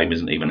 and the game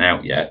isn't even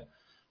out yet.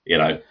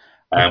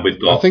 And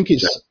we've got.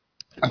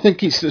 I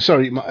think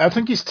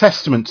it's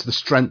testament to the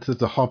strength of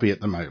the hobby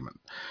at the moment,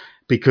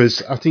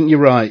 because I think you're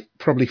right.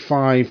 Probably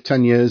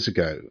 5-10 years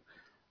ago,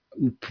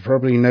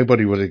 probably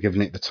nobody would have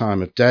given it the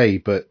time of day,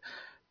 but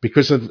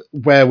because of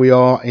where we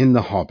are in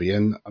the hobby,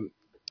 and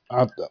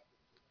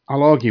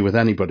I'll argue with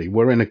anybody.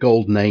 We're in a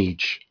golden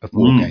age of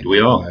wargaming We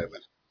at the are.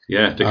 moment.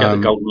 Yeah, forget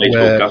the golden age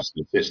of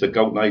Augustus. It's the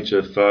golden age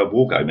of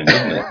wargaming,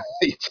 isn't it?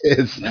 It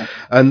is. Yeah.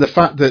 And the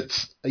fact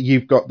that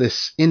you've got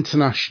this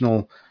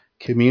international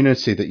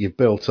community that you've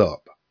built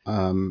up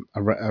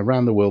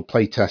around the world,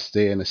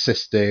 playtesting,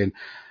 assisting,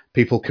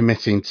 people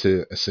committing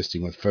to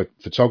assisting with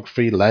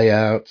photography,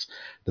 layout,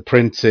 the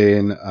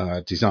printing,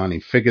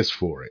 designing figures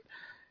for it.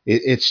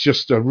 It's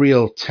just a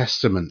real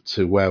testament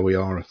to where we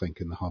are, I think,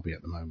 in the hobby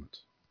at the moment.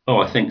 Oh,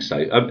 I think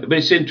so. But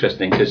it's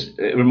interesting because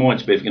it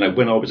reminds me of,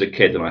 when I was a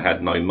kid and I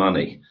had no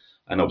money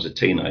and I was a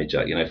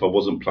teenager, if I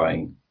wasn't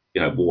playing,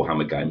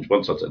 Warhammer games,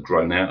 once I'd sort of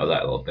grown out of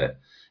that a little bit,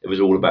 it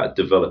was all about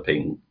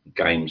developing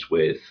games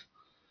with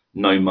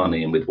no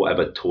money and with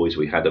whatever toys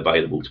we had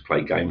available to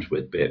play games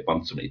with, be it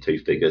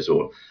 172 figures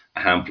or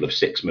a handful of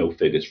 6mm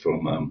figures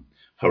from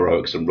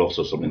Heroics and Ross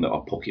or something that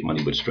our pocket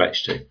money would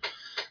stretch to.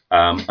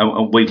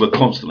 And we were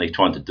constantly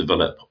trying to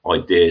develop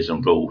ideas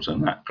and rules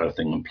and that kind of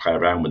thing and play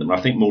around with them. And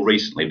I think more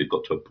recently we've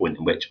got to a point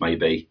in which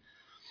maybe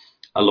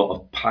a lot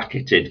of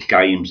packeted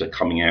games are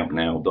coming out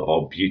now that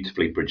are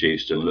beautifully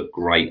produced and look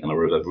great and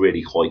are of a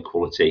really high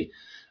quality.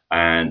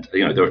 And,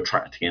 they're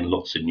attracting in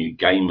lots of new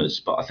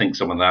gamers. But I think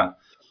some of that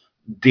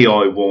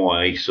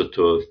DIY sort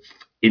of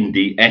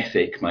indie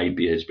ethic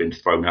maybe has been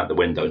thrown out the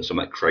window and some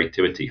of that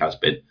creativity has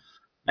been.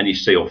 And you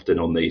see often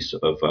on these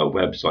sort of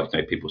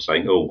websites, people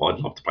saying, "Oh, I'd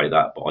love to play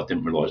that, but I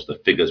didn't realise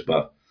the figures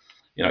were,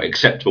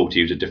 acceptable to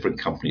use a different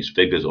company's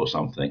figures or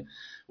something."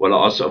 Well,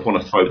 I sort of want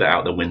to throw that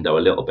out the window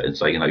a little bit and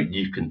say,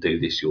 you can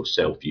do this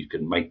yourself. You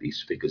can make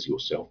these figures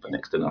yourself for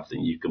next to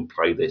nothing. You can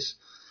play this,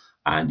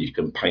 and you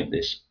can paint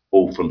this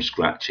all from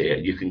scratch here.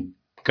 You can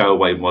go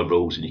away with my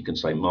rules, and you can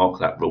say, "Mark,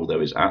 that rule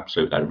there is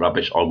absolute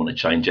rubbish. I want to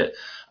change it."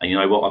 And you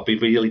know what? I'd be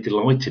really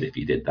delighted if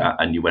you did that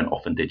and you went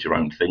off and did your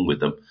own thing with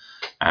them.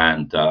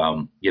 And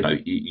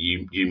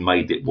you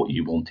made it what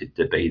you wanted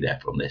to be there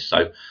from this.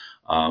 So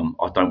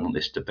I don't want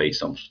this to be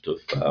some sort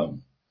of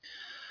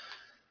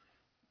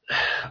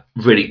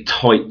really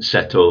tight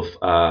set of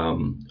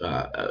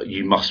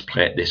you must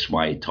play it this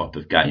way type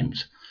of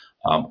games.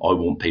 I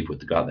want people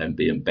to go out there and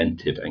be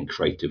inventive and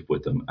creative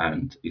with them,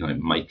 and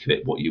make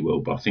it what you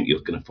will. But I think you're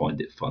going to find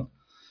it fun.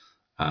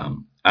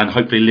 And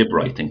hopefully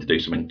liberating to do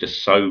something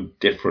just so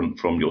different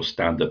from your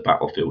standard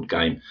Battlefield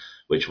game,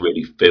 which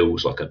really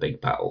feels like a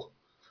big battle.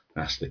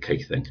 That's the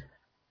key thing.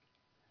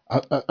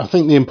 I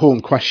think the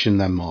important question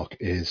then, Mark,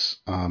 is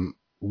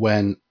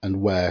when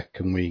and where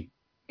can we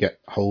get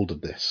hold of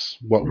this?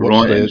 What's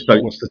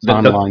the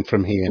timeline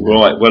from here now?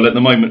 Right. Well, at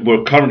the moment,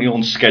 we're currently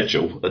on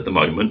schedule at the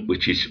moment,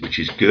 which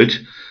is good.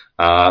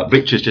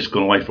 Richard's just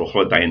gone away for a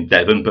holiday in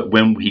Devon, but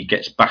when he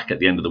gets back at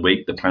the end of the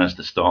week, the plan is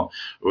to start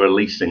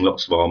releasing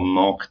lots of our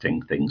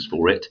marketing things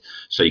for it.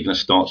 So you're going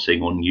to start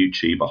seeing on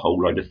YouTube a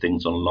whole load of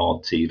things on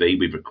Lard TV.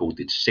 We've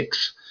recorded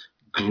 6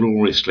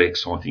 gloriously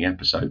exciting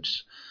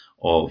episodes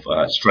of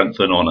Strength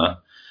and Honour,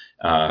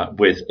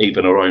 with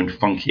even our own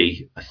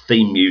funky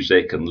theme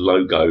music and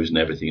logos and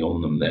everything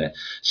on them there.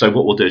 So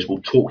what we'll do is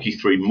we'll talk you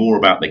through more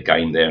about the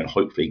game there and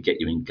hopefully get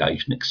you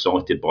engaged and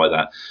excited by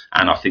that.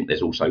 And I think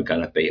there's also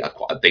going to be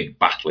quite a big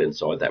battle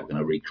inside there. We're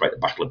going to recreate the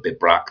Battle of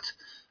Bibracht.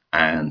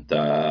 And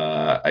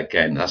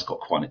again, that's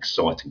got quite an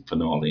exciting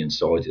finale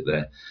inside it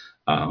there.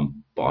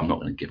 But I'm not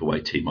going to give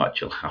away too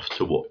much. You'll have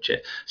to watch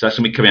it. So that's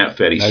going to be coming out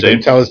fairly soon.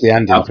 Don't tell us the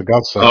ending, for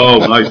God's sake. Oh,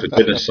 no, for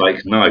goodness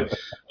sake, no.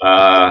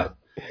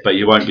 But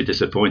you won't be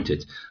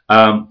disappointed.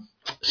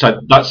 So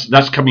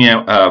that's coming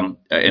out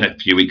in a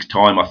few weeks'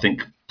 time. I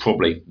think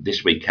probably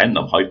this weekend.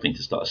 I'm hoping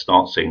to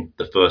start seeing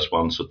the first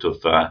one sort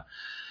of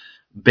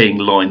being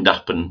lined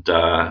up and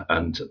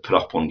put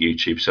up on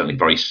YouTube. Certainly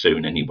very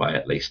soon, anyway,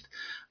 at least.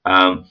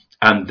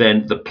 And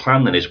then the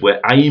plan then is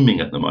we're aiming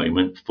at the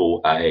moment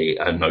for a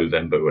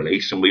November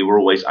release, and we were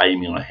always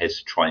aiming on our heads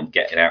to try and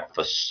get it out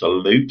for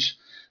Salute.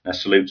 Now,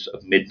 Salute's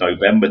of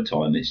mid-November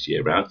time this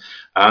year round.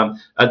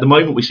 At the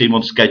moment, we seem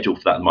on schedule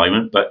for that at the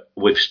moment, but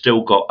we've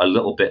still got a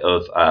little bit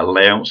of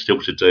layout still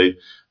to do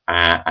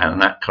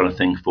and that kind of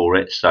thing for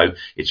it. So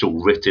it's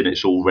all written,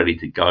 it's all ready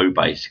to go,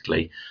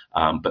 basically.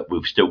 But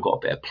we've still got a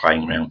bit of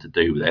playing around to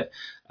do with it.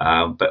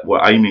 But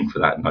we're aiming for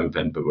that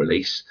November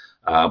release.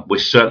 We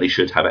certainly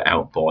should have it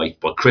out by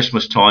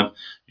Christmas time.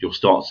 You'll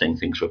start seeing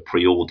things for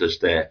pre-orders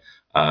there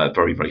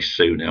very, very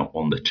soon out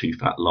on the Too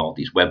Fat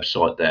Lardies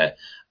website there.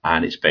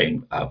 And it's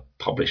being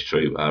published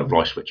through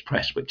Ricewich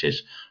Press, which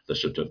is the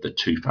sort of the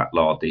Too Fat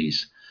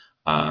Lardies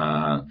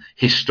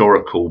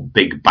historical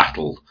big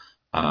battle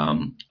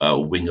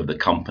wing of the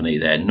company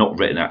there. Not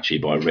written actually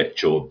by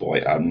Rich or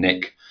by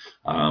Nick,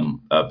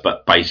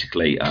 but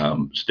basically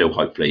still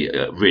hopefully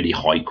really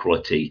high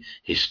quality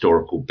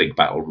historical big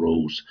battle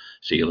rules.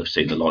 So you'll have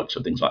seen the likes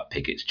of things like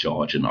Pickett's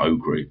Charge and O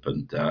Group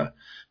and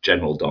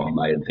General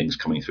Darnley and things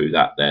coming through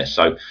that there.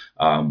 So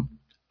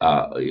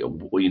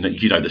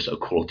you know the sort of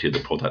quality of the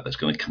product that's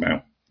going to come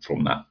out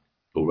from that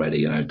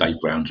already. Dave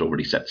Brown's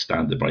already set the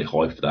standard very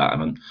high for that,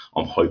 and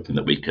I'm hoping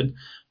that we can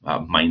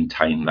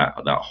maintain that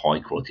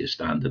high quality of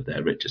standard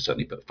there. Rich has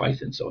certainly put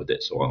faith inside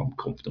it, so I'm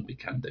confident we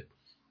can do.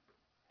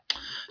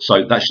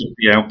 So that should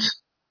be out.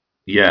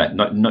 Yeah,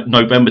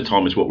 November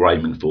time is what we're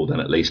aiming for. Then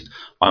at least.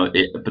 But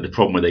the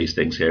problem with these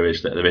things here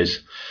is that there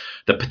is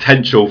the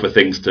potential for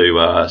things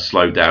to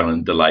slow down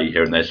and delay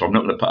here and there. So I'm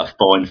not going to put a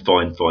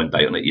fine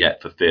date on it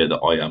yet for fear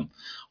that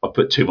I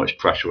put too much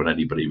pressure on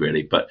anybody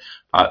really. But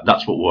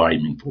that's what we're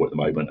aiming for at the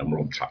moment, and we're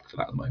on track for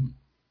that at the moment.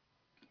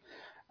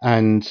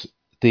 And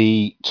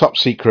the top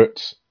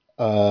secret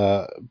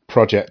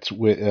project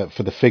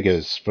for the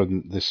figures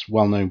from this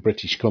well-known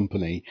British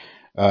company,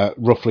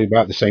 roughly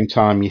about the same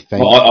time, you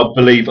think? Well, I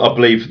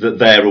believe that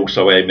they're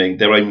also aiming.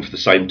 They're aiming for the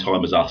same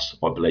time as us,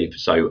 I believe.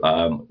 So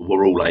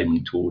we're all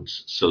aiming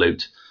towards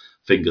Salute.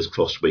 Fingers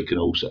crossed we can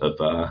all sort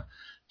of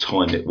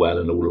time it well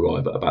and all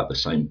arrive at about the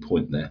same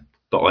point there.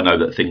 But I know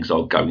that things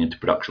are going into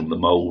production with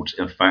the moulds.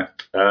 In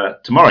fact,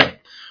 tomorrow,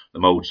 the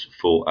moulds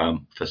for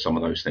some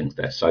of those things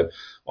there. So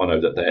I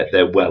know that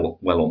they're well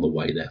on the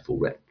way there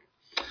for it.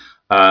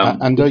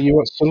 And are you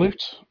at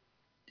Salute?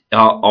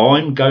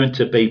 I'm going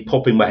to be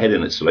popping my head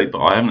in at Salute,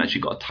 but I haven't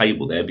actually got a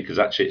table there because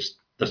actually it's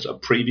the sort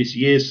of previous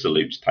year's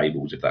Salute's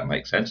tables, if that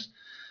makes sense.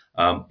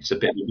 It's a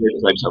bit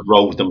weird. I've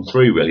rolled them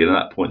through really, and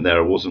at that point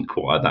there, I wasn't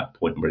quite at that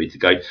point ready to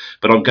go.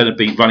 But I'm going to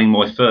be running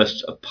my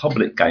first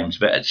public games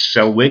of it at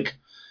Selwig,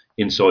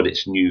 inside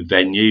its new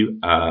venue,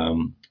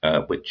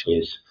 which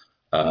is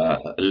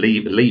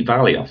Lee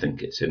Valley, I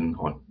think it's in.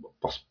 I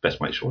best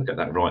make sure I get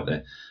that right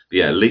there. But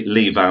yeah,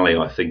 Lee Valley,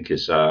 I think,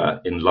 is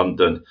in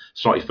London,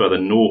 slightly further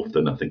north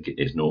than I think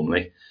it is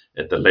normally,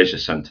 at the Leisure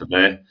Centre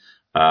there.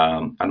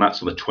 And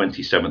that's on the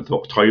 27th of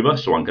October,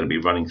 so I'm going to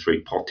be running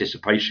through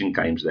participation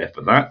games there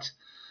for that.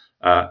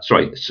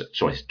 Sorry,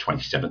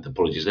 27th,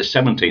 apologies. The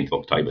 17th of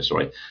October,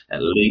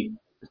 at Lee,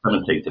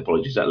 17th,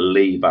 apologies, at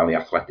Lee Valley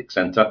Athletic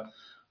Centre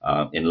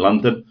in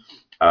London.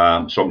 So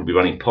I'm going to be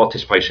running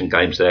participation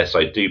games there,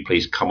 so do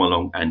please come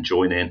along and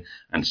join in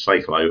and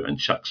say hello and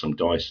chuck some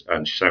dice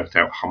and shout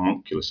out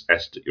homunculus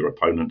est at your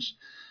opponents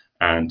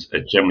and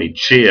generally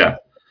cheer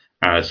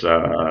as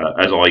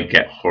I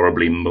get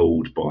horribly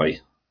mauled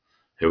by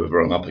whoever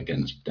I'm up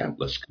against,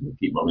 doubtless, can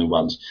keep rolling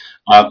ones.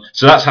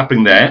 So that's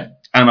happening there.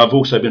 And I've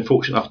also been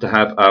fortunate enough to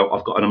have,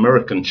 I've got an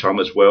American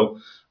chum as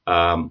well,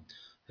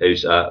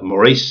 who's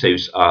Maurice,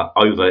 who's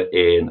over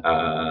in,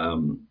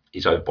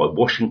 he's over by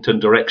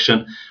Washington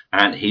direction,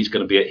 and he's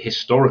going to be at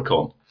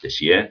Historicon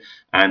this year.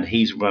 And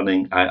he's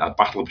running a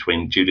battle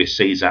between Julius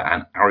Caesar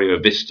and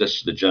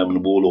Ariovistus, the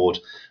German warlord.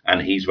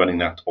 And he's running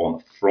that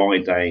on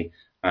Friday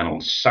and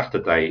on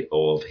Saturday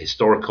of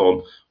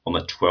Historicon on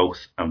the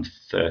 12th and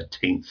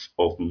 13th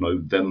of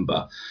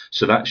November.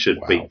 So that should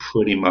be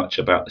pretty much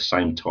about the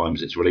same time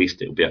as it's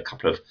released. It'll be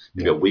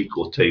maybe a week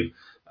or two,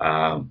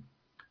 I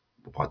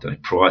don't know,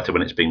 prior to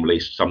when it's being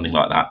released, something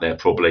like that there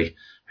probably,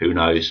 who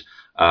knows.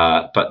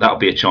 But that'll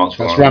be a chance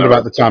for. That's around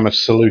about the time of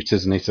Salute,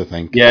 isn't it? I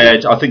think.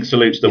 Yeah, I think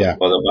Salute's about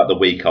the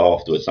week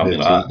afterwards, something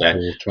like that.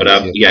 There,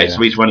 but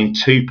so he's running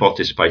two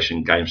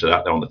participation games of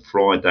that there on the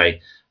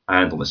Friday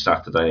and on the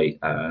Saturday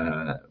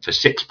for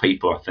 6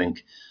 people, I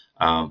think.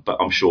 But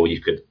I'm sure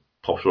you could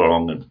pop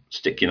along and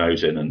stick your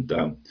nose in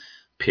and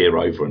peer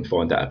over and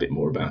find out a bit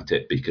more about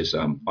it because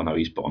I know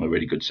he's put on a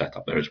really good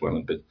setup there as well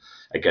and been,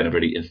 again, a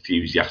really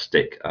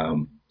enthusiastic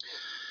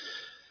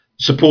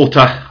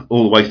supporter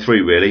all the way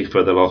through really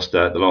for the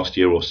last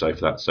year or so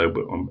for that. So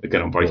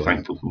I'm very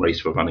thankful for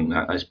Maurice for running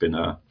that. It's been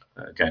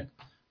again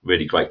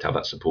really great to have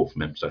that support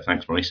from him. So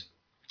thanks, Maurice.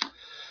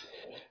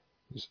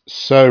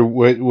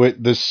 So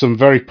there's some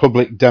very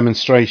public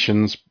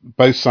demonstrations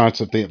both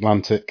sides of the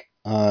Atlantic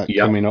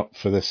coming up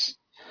for this.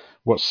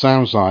 What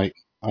sounds like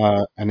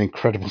an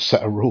incredible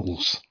set of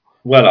rules.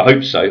 Well, I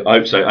hope so.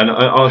 And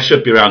I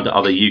should be around at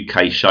other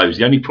UK shows.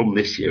 The only problem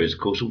this year is, of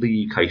course, all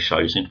the UK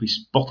shows seem to be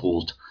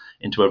bottled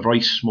into a very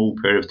small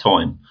period of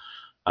time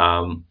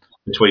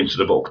between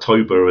sort of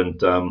October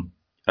and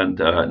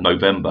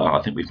November.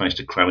 I think we've managed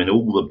to cram in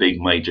all the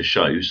big major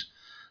shows,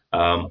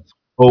 all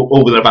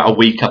within about a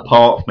week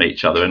apart from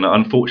each other. And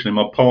unfortunately,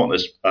 my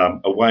partner's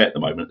away at the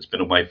moment.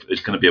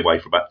 It's going to be away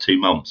for about 2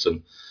 months,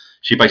 and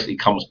she basically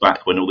comes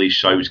back when all these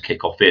shows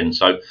kick off in.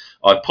 So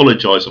I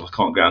apologise if I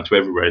can't go out to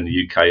everywhere in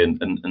the UK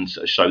and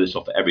sort of show this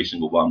off at every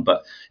single one,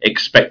 but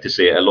expect to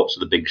see it at lots of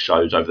the big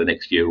shows over the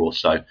next year or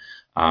so.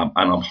 And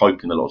I'm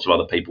hoping that lots of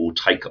other people will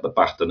take up the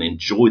baton and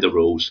enjoy the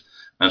rules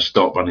and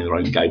start running their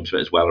own games of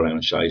it as well around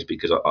the shows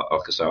because, like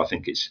I say, I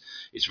think it's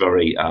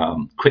very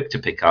quick to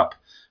pick up,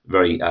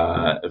 very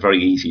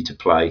easy to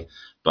play,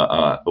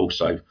 but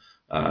also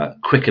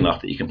quick enough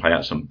that you can play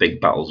out some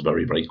big battles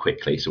very, very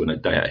quickly. So in a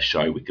day at a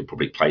show, we could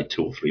probably play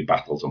 2 or 3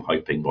 battles, I'm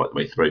hoping, right the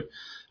way through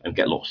and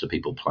get lots of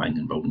people playing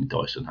and rolling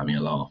dice and having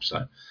a laugh.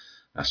 So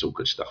that's all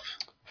good stuff.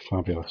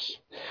 Fabulous.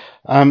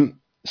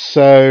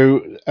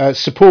 So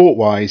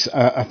support-wise,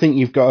 I think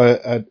you've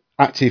got an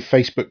active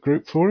Facebook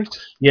group for it?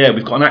 Yeah,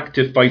 we've got an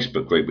active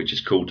Facebook group, which is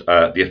called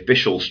the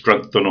Official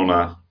Strength and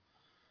Honour,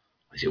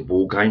 is it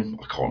War Game?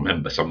 I can't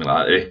remember, something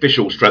like that. The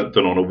Official Strength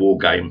and Honour War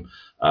Game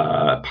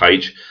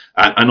page.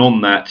 And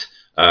on that,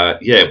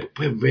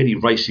 we're really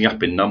racing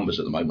up in numbers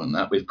at the moment on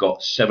that. We've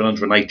got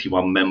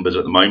 781 members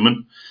at the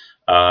moment.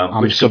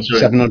 I'm sub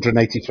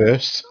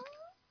 781st.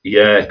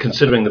 Yeah,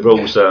 considering the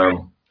rules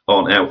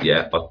aren't out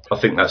yet, I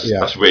think Yeah.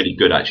 that's really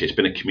good. Actually, it's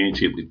been a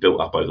community that we've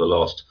built up over the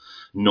last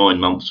 9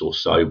 months or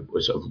so.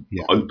 We're sort of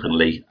Yeah.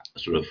 openly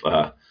sort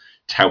of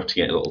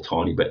touting it a little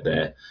tiny bit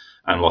there,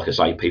 and like I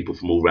say, people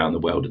from all around the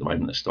world at the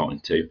moment are starting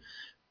to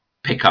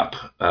pick up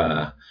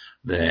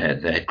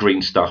their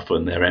green stuff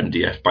and their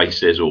MDF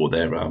bases, or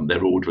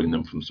they're ordering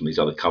them from some of these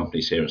other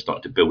companies here and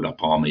starting to build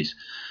up armies.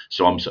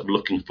 So I'm sort of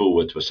looking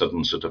forward to a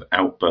sudden sort of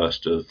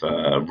outburst of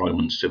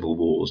Roman civil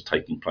wars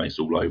taking place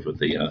all over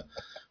the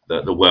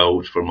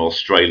world, from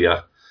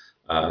Australia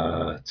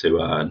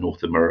to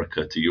North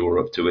America to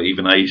Europe to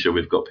even Asia.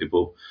 We've got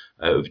people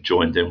who've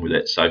joined in with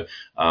it, so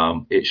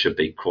it should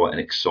be quite an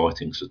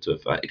exciting sort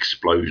of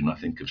explosion, I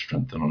think, of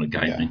Strength and Honour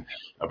gaming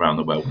around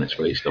the world when it's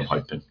released, I'm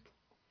hoping.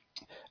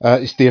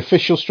 It's the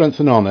official Strength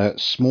and Honour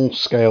Small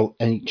Scale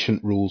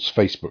Ancient Rules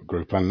Facebook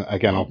group, and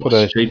again, I'll put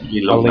a link.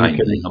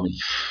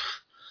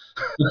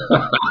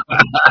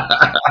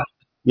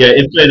 Yeah,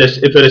 in fairness,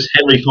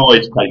 Henry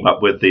Hyde came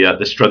up with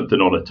the Strength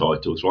and Honour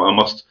titles. Right, I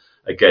must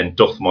again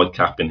doff my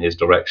cap in his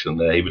direction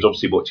there. He was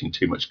obviously watching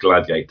too much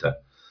Gladiator,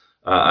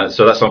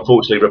 so that's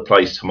unfortunately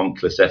replaced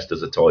Homunculus Est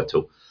as a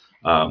title.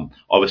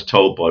 I was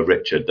told by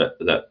Richard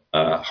that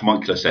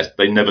Homunculus Est,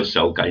 they never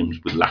sell games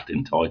with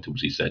Latin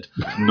titles. He said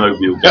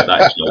nobody will get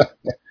that joke.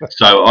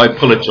 So I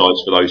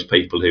apologise for those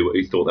people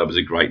who thought that was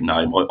a great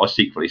name. I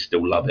secretly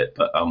still love it,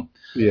 but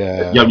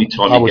the only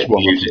time you get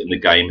to use it in the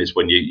game is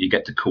when you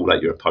get to call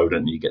out your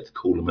opponent and you get to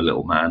call him a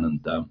little man, and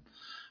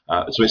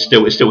so it's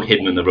still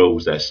hidden in the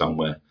rules there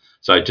somewhere.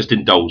 So just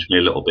indulge me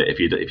a little bit if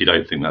you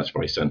don't think that's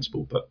very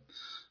sensible. But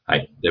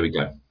hey, there we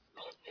go.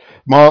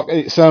 Mark,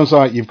 it sounds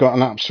like you've got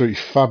an absolutely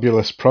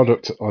fabulous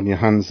product on your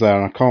hands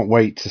there. I can't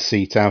wait to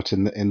see it out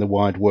in the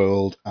wide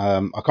world.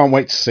 I can't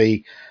wait to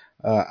see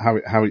how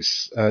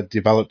it's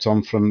developed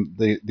on from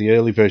the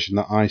early version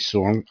that I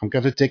saw. I'm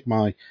going to dig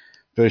my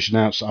version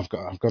out. So I've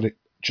got it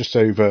just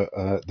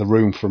over the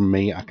room from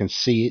me. I can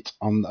see it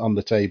on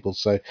the table.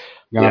 So I'm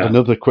going to have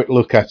another quick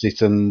look at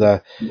it, and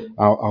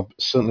I'll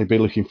certainly be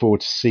looking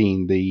forward to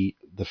seeing the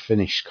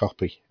finished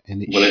copy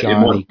in its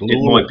shiny glory.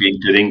 It might be in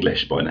good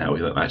English by now,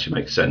 if that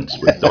actually makes sense,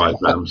 with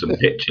diagrams and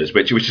pictures,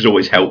 which is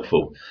always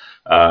helpful.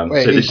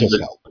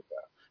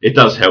 It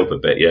does help a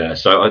bit, yeah.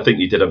 So I think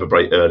you did have a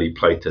very early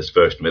playtest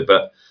version of it,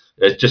 but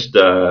it's just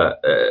the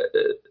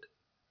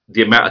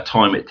amount of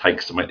time it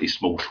takes to make these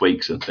small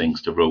tweaks and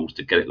things to rules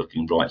to get it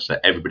looking right so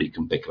that everybody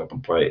can pick it up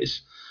and play it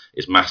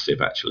is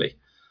massive, actually.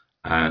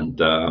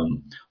 And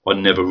I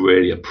never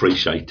really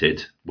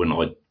appreciated when I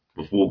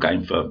was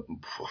wargaming for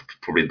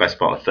probably the best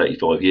part of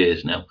 35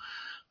 years now,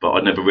 but I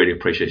never really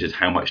appreciated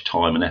how much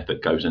time and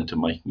effort goes into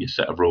making a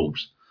set of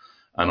rules.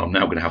 And I'm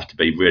now going to have to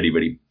be really,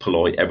 really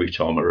polite every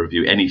time I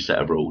review any set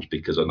of rules,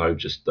 because I know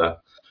just the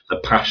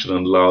passion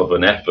and love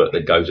and effort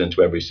that goes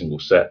into every single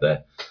set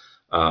there.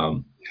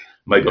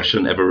 Maybe I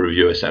shouldn't ever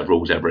review a set of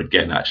rules ever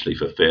again, actually,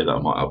 for fear that I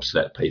might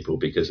upset people,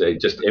 because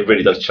it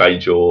really does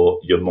change your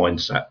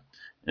mindset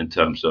in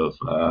terms of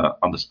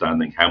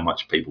understanding how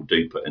much people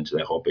do put into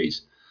their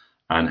hobbies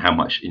and how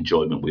much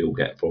enjoyment we all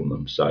get from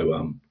them.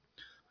 So,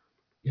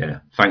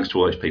 thanks to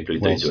all those people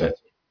who do it.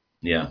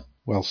 Yeah.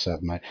 Well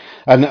said, mate.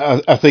 And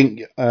I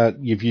think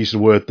you've used a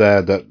word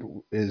there that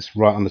is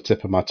right on the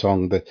tip of my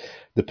tongue.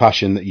 The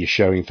passion that you're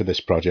showing for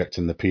this project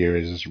and the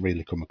period has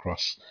really come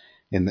across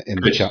in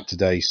the chat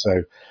today.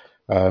 So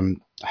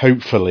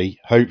hopefully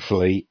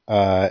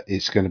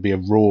it's going to be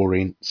a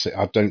roaring.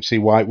 I don't see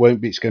why it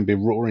won't be. It's going to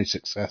be a roaring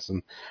success,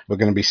 and we're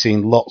going to be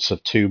seeing lots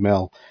of 2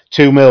 mil.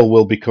 2 mil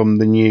will become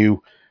the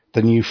new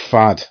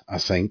fad, I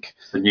think.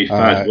 The new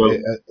fad.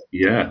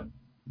 Yeah.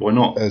 Why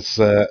not? As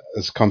a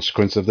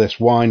consequence of this,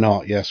 why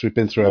not? Yes, we've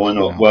been through everything.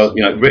 Why not? Well,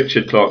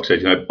 Richard Clark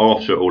said,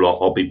 after it all,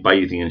 I'll be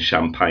bathing in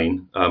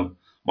champagne.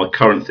 My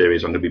current theory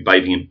is I'm going to be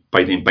bathing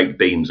in baked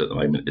beans at the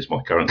moment. Is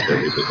my current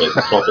theory.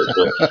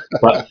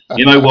 But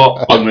you know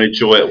what? I'm going to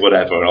enjoy it,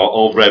 whatever.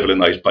 I'll revel in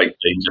those baked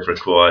beans if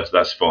required.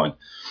 That's fine.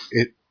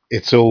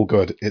 It's all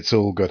good. It's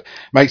all good,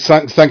 mate.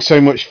 Thanks so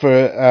much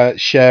for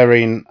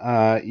sharing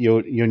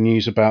your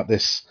news about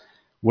this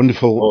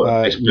wonderful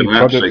it's been an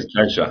absolute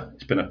pleasure.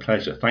 It's been a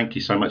pleasure. Thank you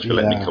so much for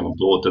letting me come on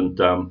board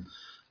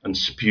and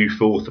spew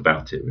forth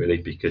about it, really,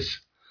 because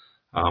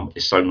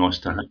it's so nice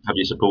to have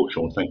your support,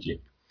 Sean. Thank you.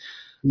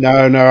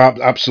 No,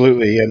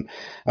 absolutely. And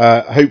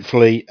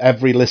hopefully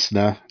every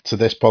listener to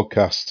this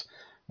podcast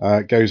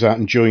goes out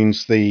and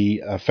joins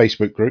the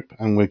Facebook group,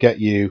 and we'll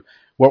get you.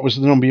 What was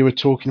the number you were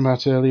talking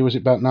about earlier? Was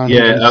it about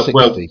 960?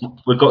 Well,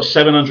 we've got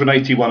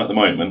 781 at the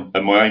moment,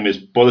 and my aim is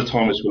by the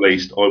time it's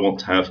released, I want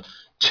to have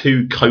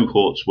 2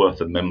 cohorts worth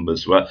of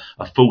members. So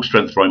a full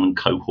strength Roman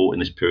cohort in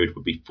this period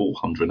would be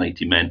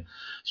 480 men.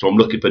 So I'm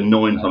looking for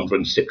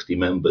 960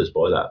 members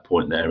by that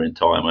point there in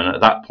time. And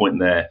at that point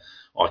there,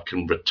 I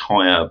can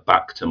retire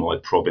back to my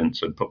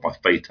province and put my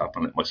feet up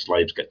and let my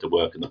slaves get to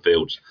work in the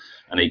fields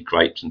and eat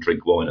grapes and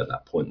drink wine at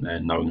that point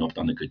there, knowing I've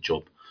done a good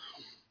job.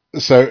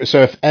 So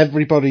if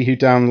everybody who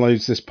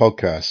downloads this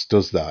podcast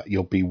does that,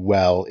 you'll be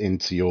well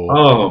into your...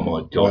 Oh,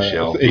 my gosh,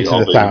 yeah. I'll be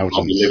thousands.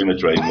 I'll be living the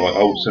dream, like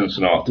old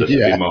Cincinnati. It'd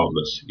be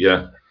marvellous,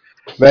 yeah.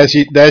 There's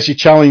your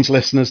challenge,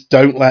 listeners.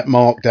 Don't let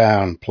Mark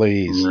down,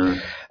 please. No.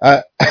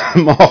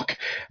 Mark,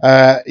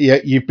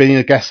 you've been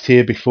a guest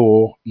here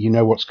before. You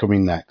know what's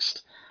coming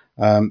next.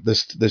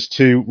 There's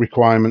two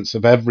requirements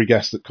of every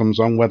guest that comes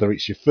on, whether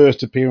it's your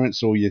first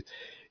appearance or your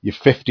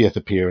 50th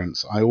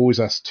appearance. I always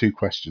ask two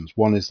questions.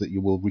 One is that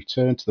you will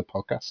return to the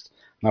podcast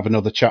and have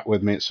another chat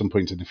with me at some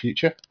point in the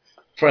future.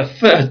 For a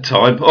third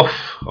time,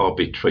 I'll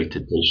be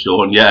treated to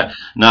Sean. Yeah,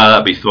 no,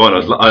 that'd be fine.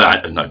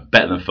 No,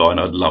 better than fine.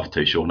 I'd love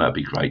to, Sean. That'd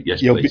be great.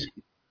 Yes, please.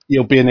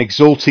 You'll be an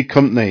exalted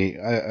company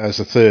as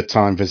a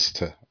third-time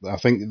visitor. I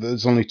think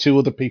there's only two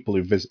other people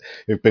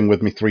who've been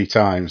with me 3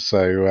 times.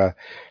 So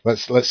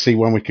let's see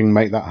when we can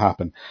make that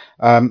happen.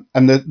 And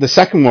the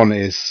second one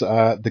is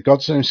the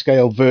Godzone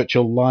Scale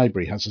Virtual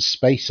Library has a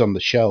space on the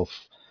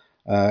shelf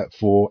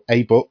for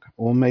a book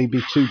or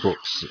maybe 2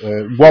 books.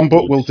 1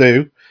 book will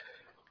do.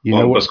 You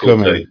know what's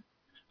coming.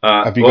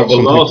 Have you got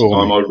something last for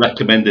time me? I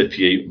recommended for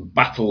you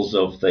Battles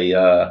of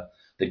the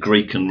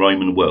Greek and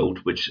Roman World,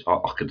 which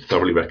I could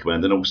thoroughly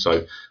recommend, and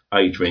also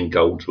Adrian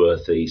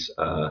Goldsworthy's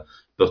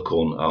book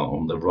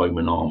on the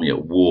Roman army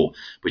at war,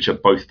 which are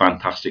both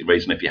fantastic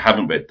reads. And if you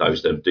haven't read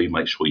those, then do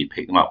make sure you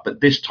pick them up.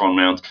 But this time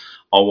round,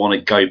 I want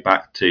to go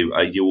back to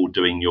you all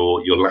doing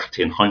your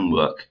Latin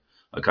homework,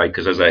 okay?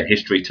 Because as a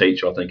history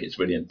teacher, I think it's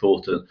really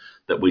important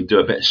that we do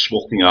a bit of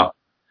swapping up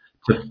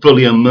to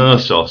fully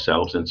immerse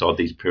ourselves inside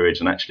these periods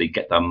and actually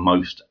get the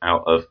most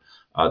out of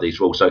these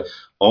rules. So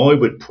I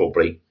would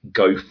probably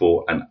go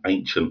for an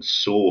ancient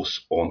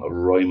source on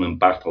Roman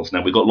battles.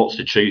 Now, we've got lots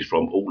to choose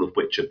from, all of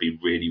which would be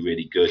really,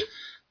 really good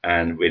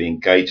and really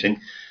engaging.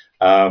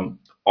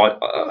 It's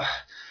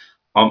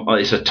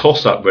a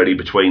toss-up, really,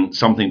 between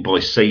something by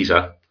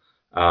Caesar,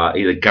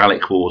 either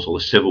Gallic Wars or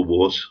the Civil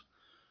Wars,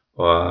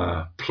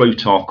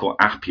 Plutarch or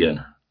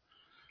Appian.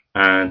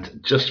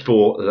 And just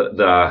for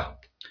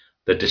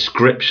the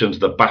descriptions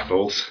of the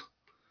battles,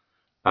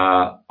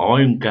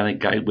 I'm going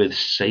to go with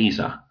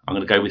Caesar. I'm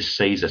going to go with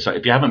Caesar. So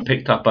if you haven't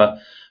picked up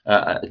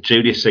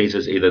Julius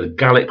Caesar's either the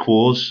Gallic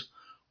Wars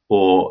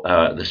or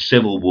the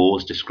Civil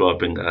Wars,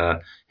 describing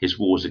his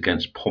wars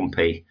against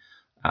Pompey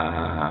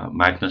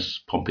Magnus,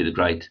 Pompey the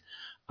Great,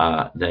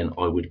 then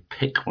I would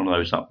pick one of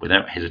those up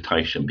without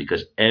hesitation,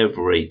 because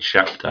every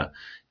chapter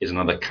is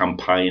another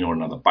campaign or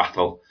another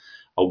battle,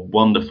 a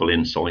wonderful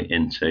insight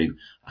into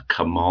a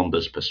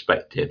commander's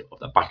perspective of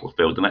the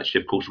battlefield, and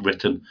actually, of course,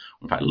 written,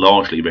 in fact,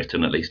 largely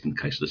written, at least in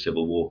the case of the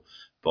Civil War,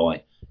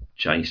 by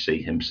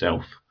JC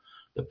himself,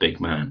 the big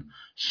man.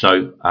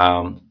 So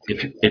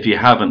if you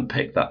haven't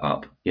picked that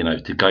up,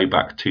 to go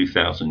back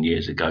 2,000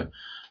 years ago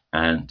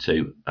and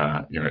to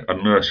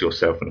immerse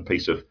yourself in a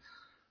piece of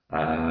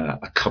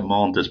a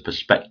commander's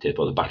perspective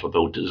of the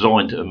battlefield,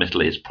 designed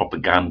admittedly as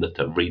propaganda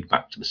to read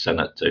back to the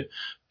Senate to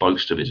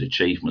boast of his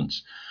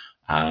achievements,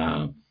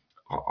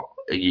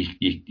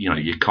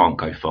 you can't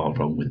go far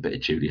wrong with a bit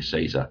of Julius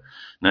Caesar.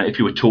 Now, if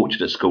you were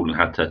tortured at school and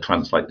had to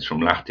translate this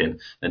from Latin,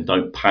 then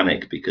don't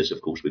panic, because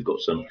of course we've got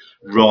some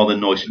rather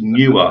nice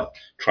newer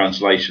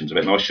translations of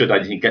it. And I should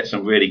add, you can get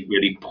some really,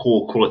 really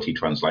poor quality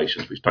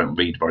translations which don't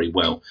read very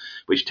well,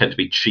 which tend to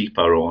be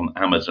cheaper on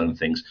Amazon and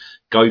things.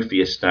 Go for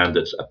your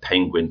standards, a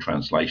Penguin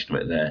translation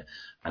of it there,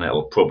 and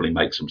it'll probably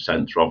make some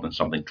sense, rather than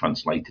something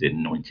translated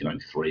in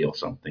 1903 or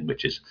something,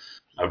 which is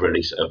a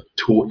really sort of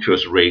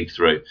torturous read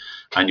through,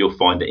 and you'll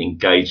find it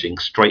engaging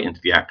straight into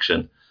the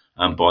action.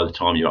 And by the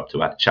time you're up to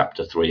about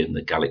chapter 3 in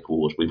the Gallic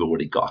Wars, we've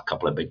already got a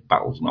couple of big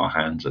battles in our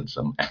hands and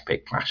some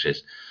epic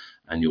clashes,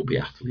 and you'll be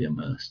utterly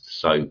immersed.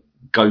 So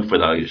go for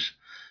those,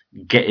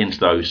 get into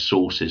those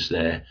sources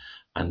there,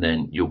 and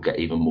then you'll get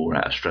even more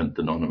out of Strength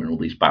and Honor, and all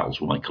these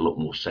battles will make a lot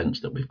more sense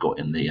that we've got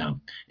in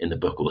the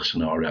book, all the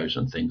scenarios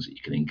and things that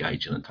you can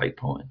engage in and take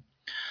part in.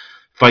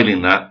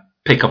 Failing that,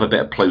 pick up a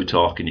bit of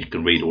Plutarch, and you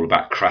can read all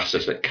about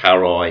Crassus at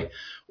Carrhae,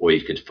 or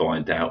you could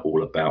find out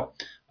all about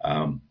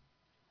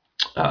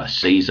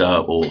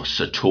Caesar or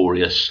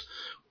Sertorius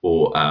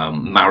or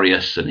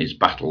Marius and his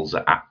battles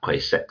at Atque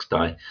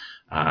Sextae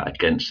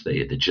against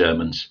the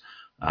Germans,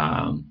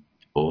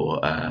 or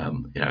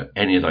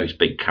any of those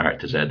big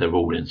characters there. They're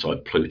all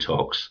inside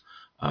Plutarch's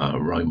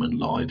Roman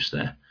Lives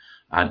there,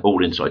 and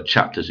all inside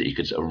chapters that you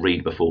could sort of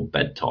read before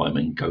bedtime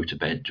and go to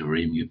bed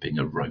dreaming you being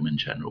a Roman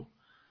general.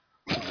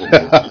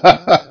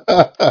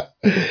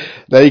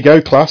 There you go,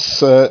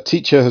 class.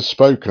 Teacher has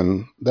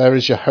spoken. There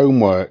is your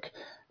homework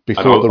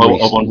before I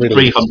want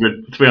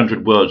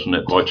 300 words on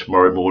it by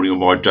tomorrow morning on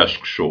my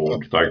desk,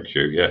 Sean. Thank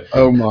you. Yeah.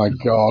 Oh my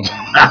God.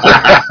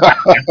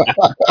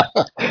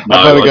 No,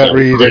 I better get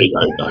reading. Really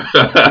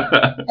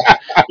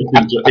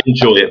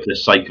enjoy it for the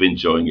sake of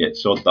enjoying it.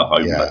 Sod the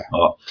homework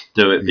part.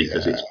 Do it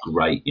because it's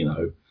great,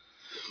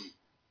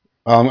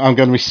 I'm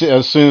going to be,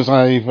 as soon as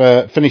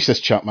I've finished this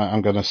chat, mate,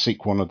 I'm going to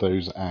seek one of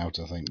those out.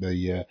 I think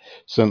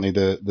certainly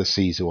the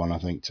Caesar one, I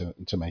think,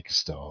 to make a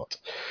start.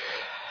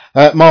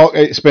 Mark,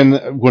 it's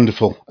been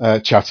wonderful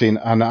chatting,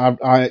 and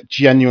I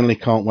genuinely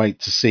can't wait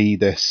to see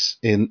this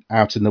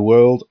out in the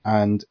world,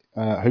 and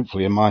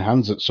hopefully in my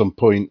hands at some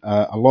point,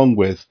 along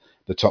with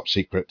the top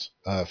secret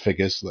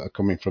figures that are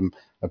coming from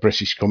a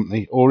British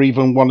company, or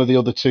even one of the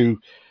other two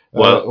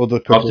Well, other I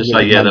have to couples say,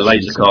 that yeah, you've the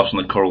laser mentioned? cast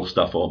and the coral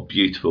stuff are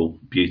beautiful,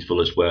 beautiful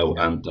as well,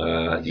 and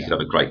you can have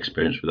a great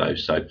experience with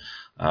those. So,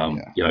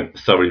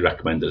 thoroughly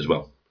recommend it as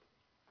well.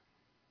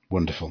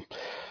 Wonderful.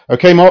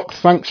 Okay, Mark,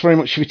 thanks very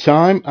much for your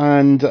time,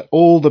 and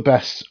all the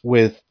best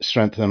with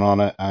Strength and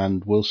Honour,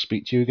 and we'll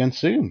speak to you again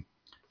soon.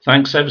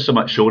 Thanks ever so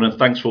much, Sean, and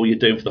thanks for all you're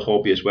doing for the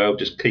hobby as well,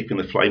 just keeping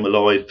the flame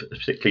alive,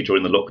 particularly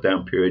during the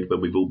lockdown period when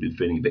we've all been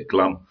feeling a bit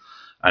glum.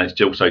 And it's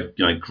also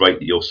great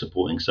that you're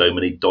supporting so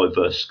many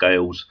diverse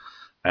scales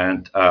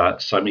and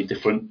so many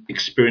different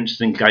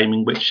experiences in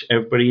gaming which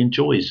everybody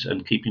enjoys,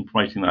 and keeping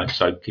promoting those.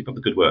 So keep up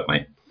the good work,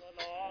 mate.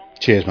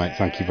 Cheers, mate.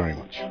 Thank you very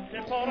much.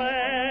 It's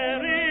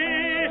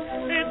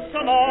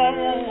a long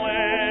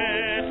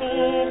way to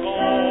go.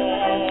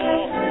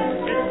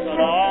 It's a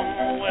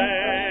long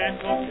way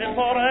to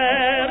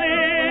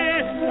Tipperary,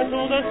 to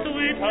the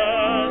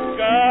sweetest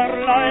girl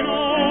I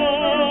know.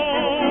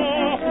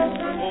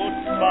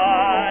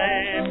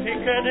 Goodbye,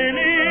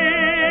 Piccadilly.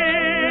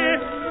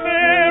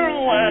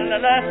 Farewell,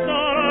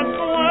 Leicester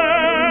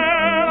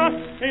Square.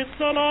 It's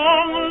a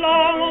long,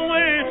 long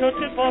way to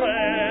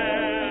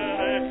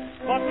Tipperary,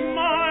 but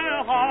my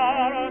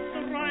heart's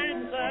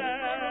right there.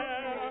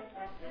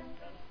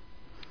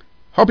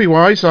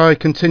 Hobby-wise, I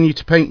continue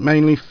to paint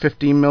mainly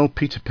 15mm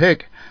Peter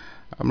Pig.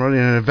 I'm running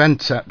an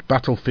event at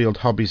Battlefield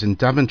Hobbies in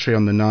Daventry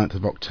on the 9th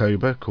of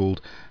October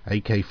called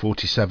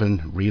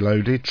AK-47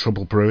 Reloaded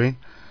Trouble Brewing,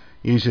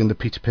 using the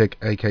Peter Pig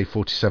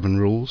AK-47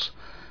 rules,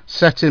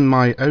 set in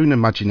my own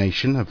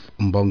imagination of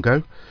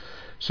Umbongo.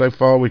 So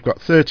far we've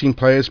got 13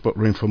 players, but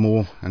room for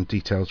more, and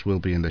details will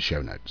be in the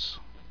show notes.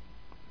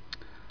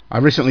 I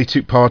recently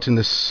took part in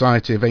the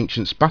Society of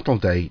Ancients Battle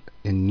Day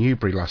in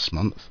Newbury last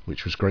month,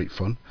 which was great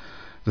fun.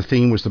 The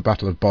theme was the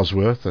Battle of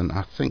Bosworth, and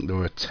I think there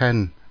were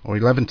 10 or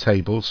 11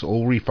 tables,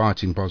 all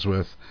refighting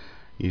Bosworth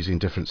using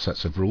different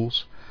sets of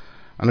rules.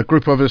 And a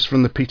group of us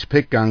from the Peter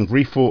Pig gang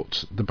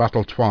refought the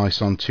battle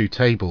twice on 2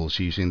 tables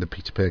using the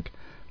Peter Pig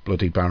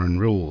Bloody Baron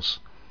rules.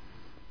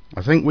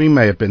 I think we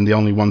may have been the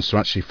only ones to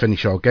actually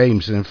finish our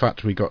games, and in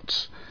fact we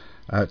got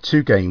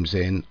 2 games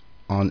in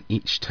on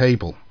each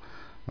table.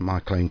 And my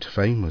claim to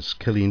fame was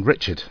killing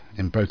Richard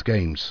in both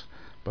games,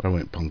 but I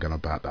won't pong on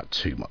about that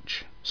too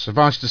much.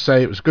 Suffice to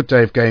say, it was a good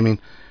day of gaming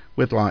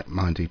with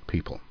like-minded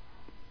people.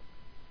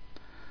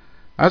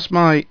 As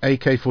my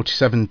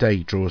AK-47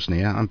 day draws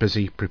near, I'm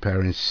busy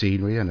preparing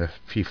scenery and a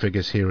few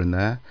figures here and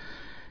there.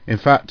 In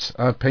fact,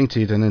 I've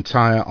painted an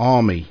entire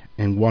army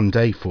in one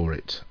day for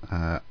it,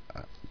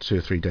 2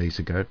 or 3 days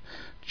ago,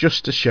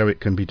 just to show it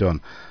can be done.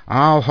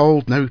 I'll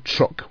hold no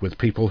truck with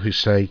people who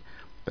say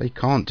they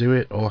can't do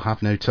it or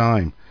have no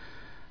time.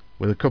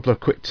 With a couple of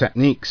quick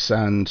techniques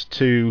and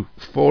 2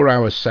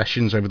 4-hour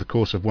sessions over the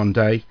course of one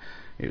day,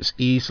 it's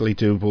easily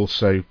doable,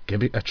 so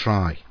give it a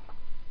try.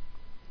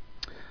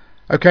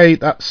 Okay,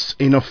 that's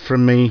enough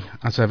from me.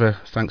 As ever,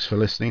 thanks for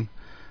listening.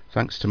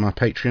 Thanks to my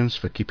Patreons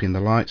for keeping the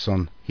lights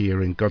on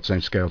here in God's Own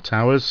Scale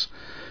Towers.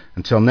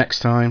 Until next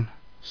time,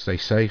 stay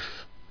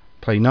safe,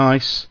 play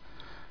nice,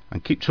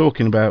 and keep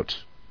talking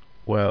about,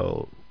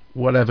 well,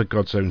 whatever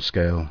God's Own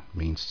Scale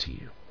means to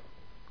you.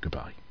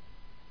 Goodbye.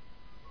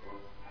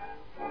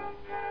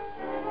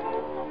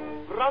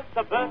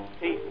 Brother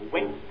Bertie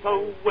went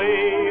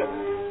away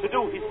to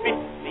do his bit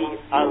the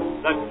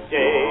other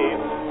day,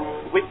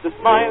 with a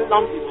smile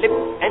on his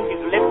lips and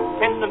his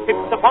lieutenant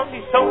pips upon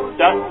his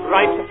shoulder,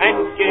 bright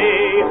and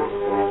gay.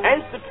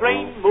 As the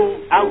train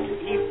moved out,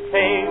 he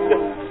said,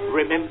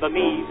 "Remember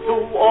me to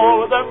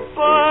all the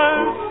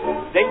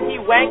birds." Then he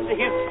wagged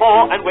his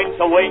paw and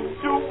went away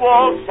to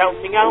war,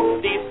 shouting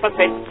out these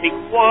pathetic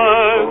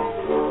words: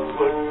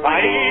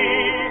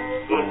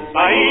 "Goodbye,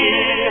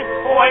 goodbye,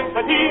 wipe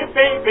a dear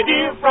baby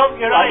dear from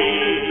your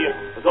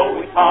eye.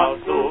 Though it's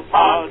hard to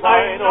part,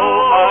 I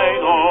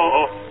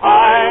know,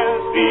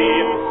 I'll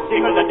feel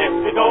sicker than death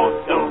to go.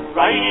 Don't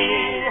cry,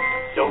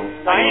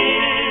 don't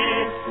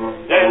sigh,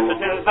 there's a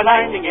silver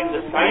lining in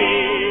the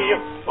sky.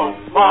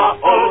 Bonsoir,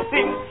 all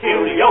things,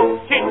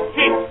 cheerio, chin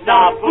chin,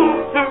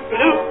 na-boo,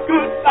 toodaloo,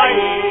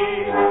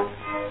 goodbye."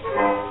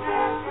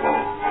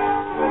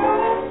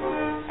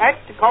 At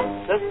the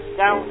concert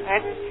down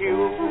at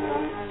Kew,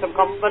 some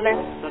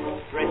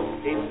convalescent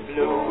dressed in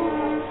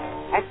blue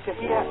had to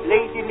hear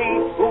Lady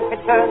Lee, who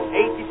had turned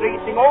 83,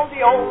 sing all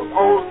the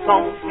old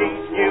songs she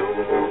knew.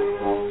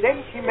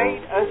 Then she made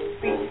a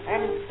speech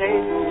and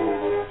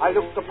said, "I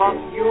look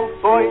upon you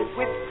boys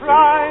with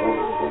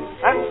pride,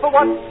 and for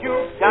what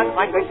you've done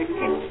I'm going to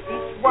kiss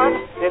each one."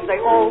 Then they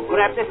all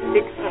grabbed their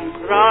sticks and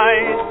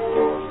cried,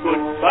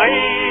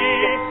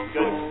 "Goodbye,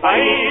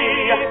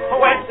 goodbye,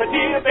 where's the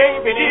dear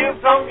baby dear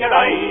from your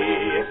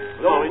eye?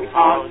 Though it's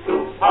hard to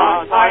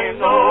part, I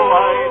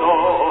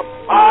know,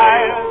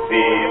 I'll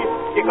feel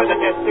sicker than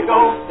death to go.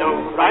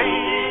 Don't cry,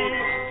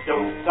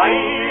 don't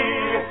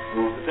sigh,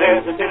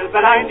 there's a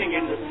silver lining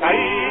in the sky.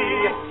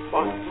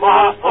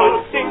 Bonsoir,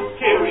 all sing,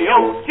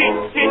 cheerio,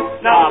 chin chin,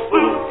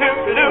 na-boo,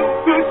 toodaloo,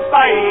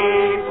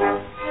 goodbye."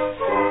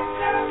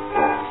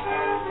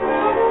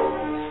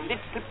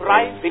 Little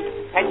Private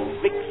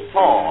Patrick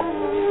Shaw,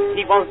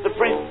 he was the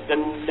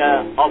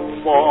prisoner of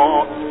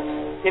war.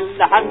 till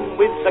the hand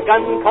with the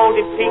gun called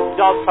his teeth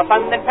dog for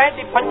fun, then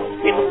fairly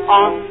punched him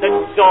on the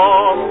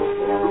jaw.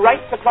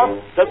 Right across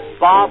the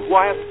barbed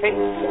wire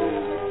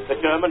fence the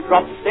German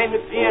dropped, then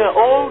dear,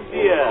 oh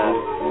dear.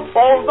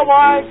 All the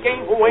while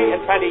gave way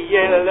and Paddy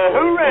yelled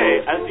hooray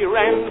as he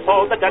ran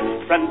for the Dutch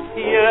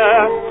frontier.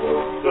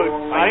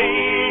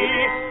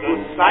 Goodbye,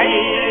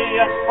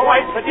 goodbye,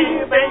 wipe the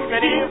dear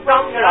baby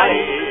from your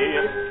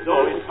eye.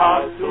 Though it's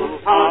hard to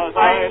pass,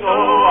 I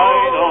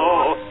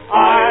know,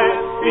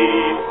 I'll see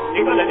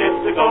Nicola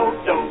to go.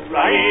 Don't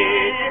cry,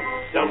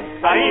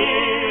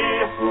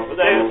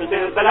 there's a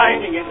silver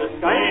lining in the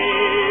sky.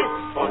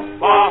 But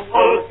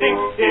awful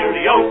things,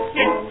 cheerio,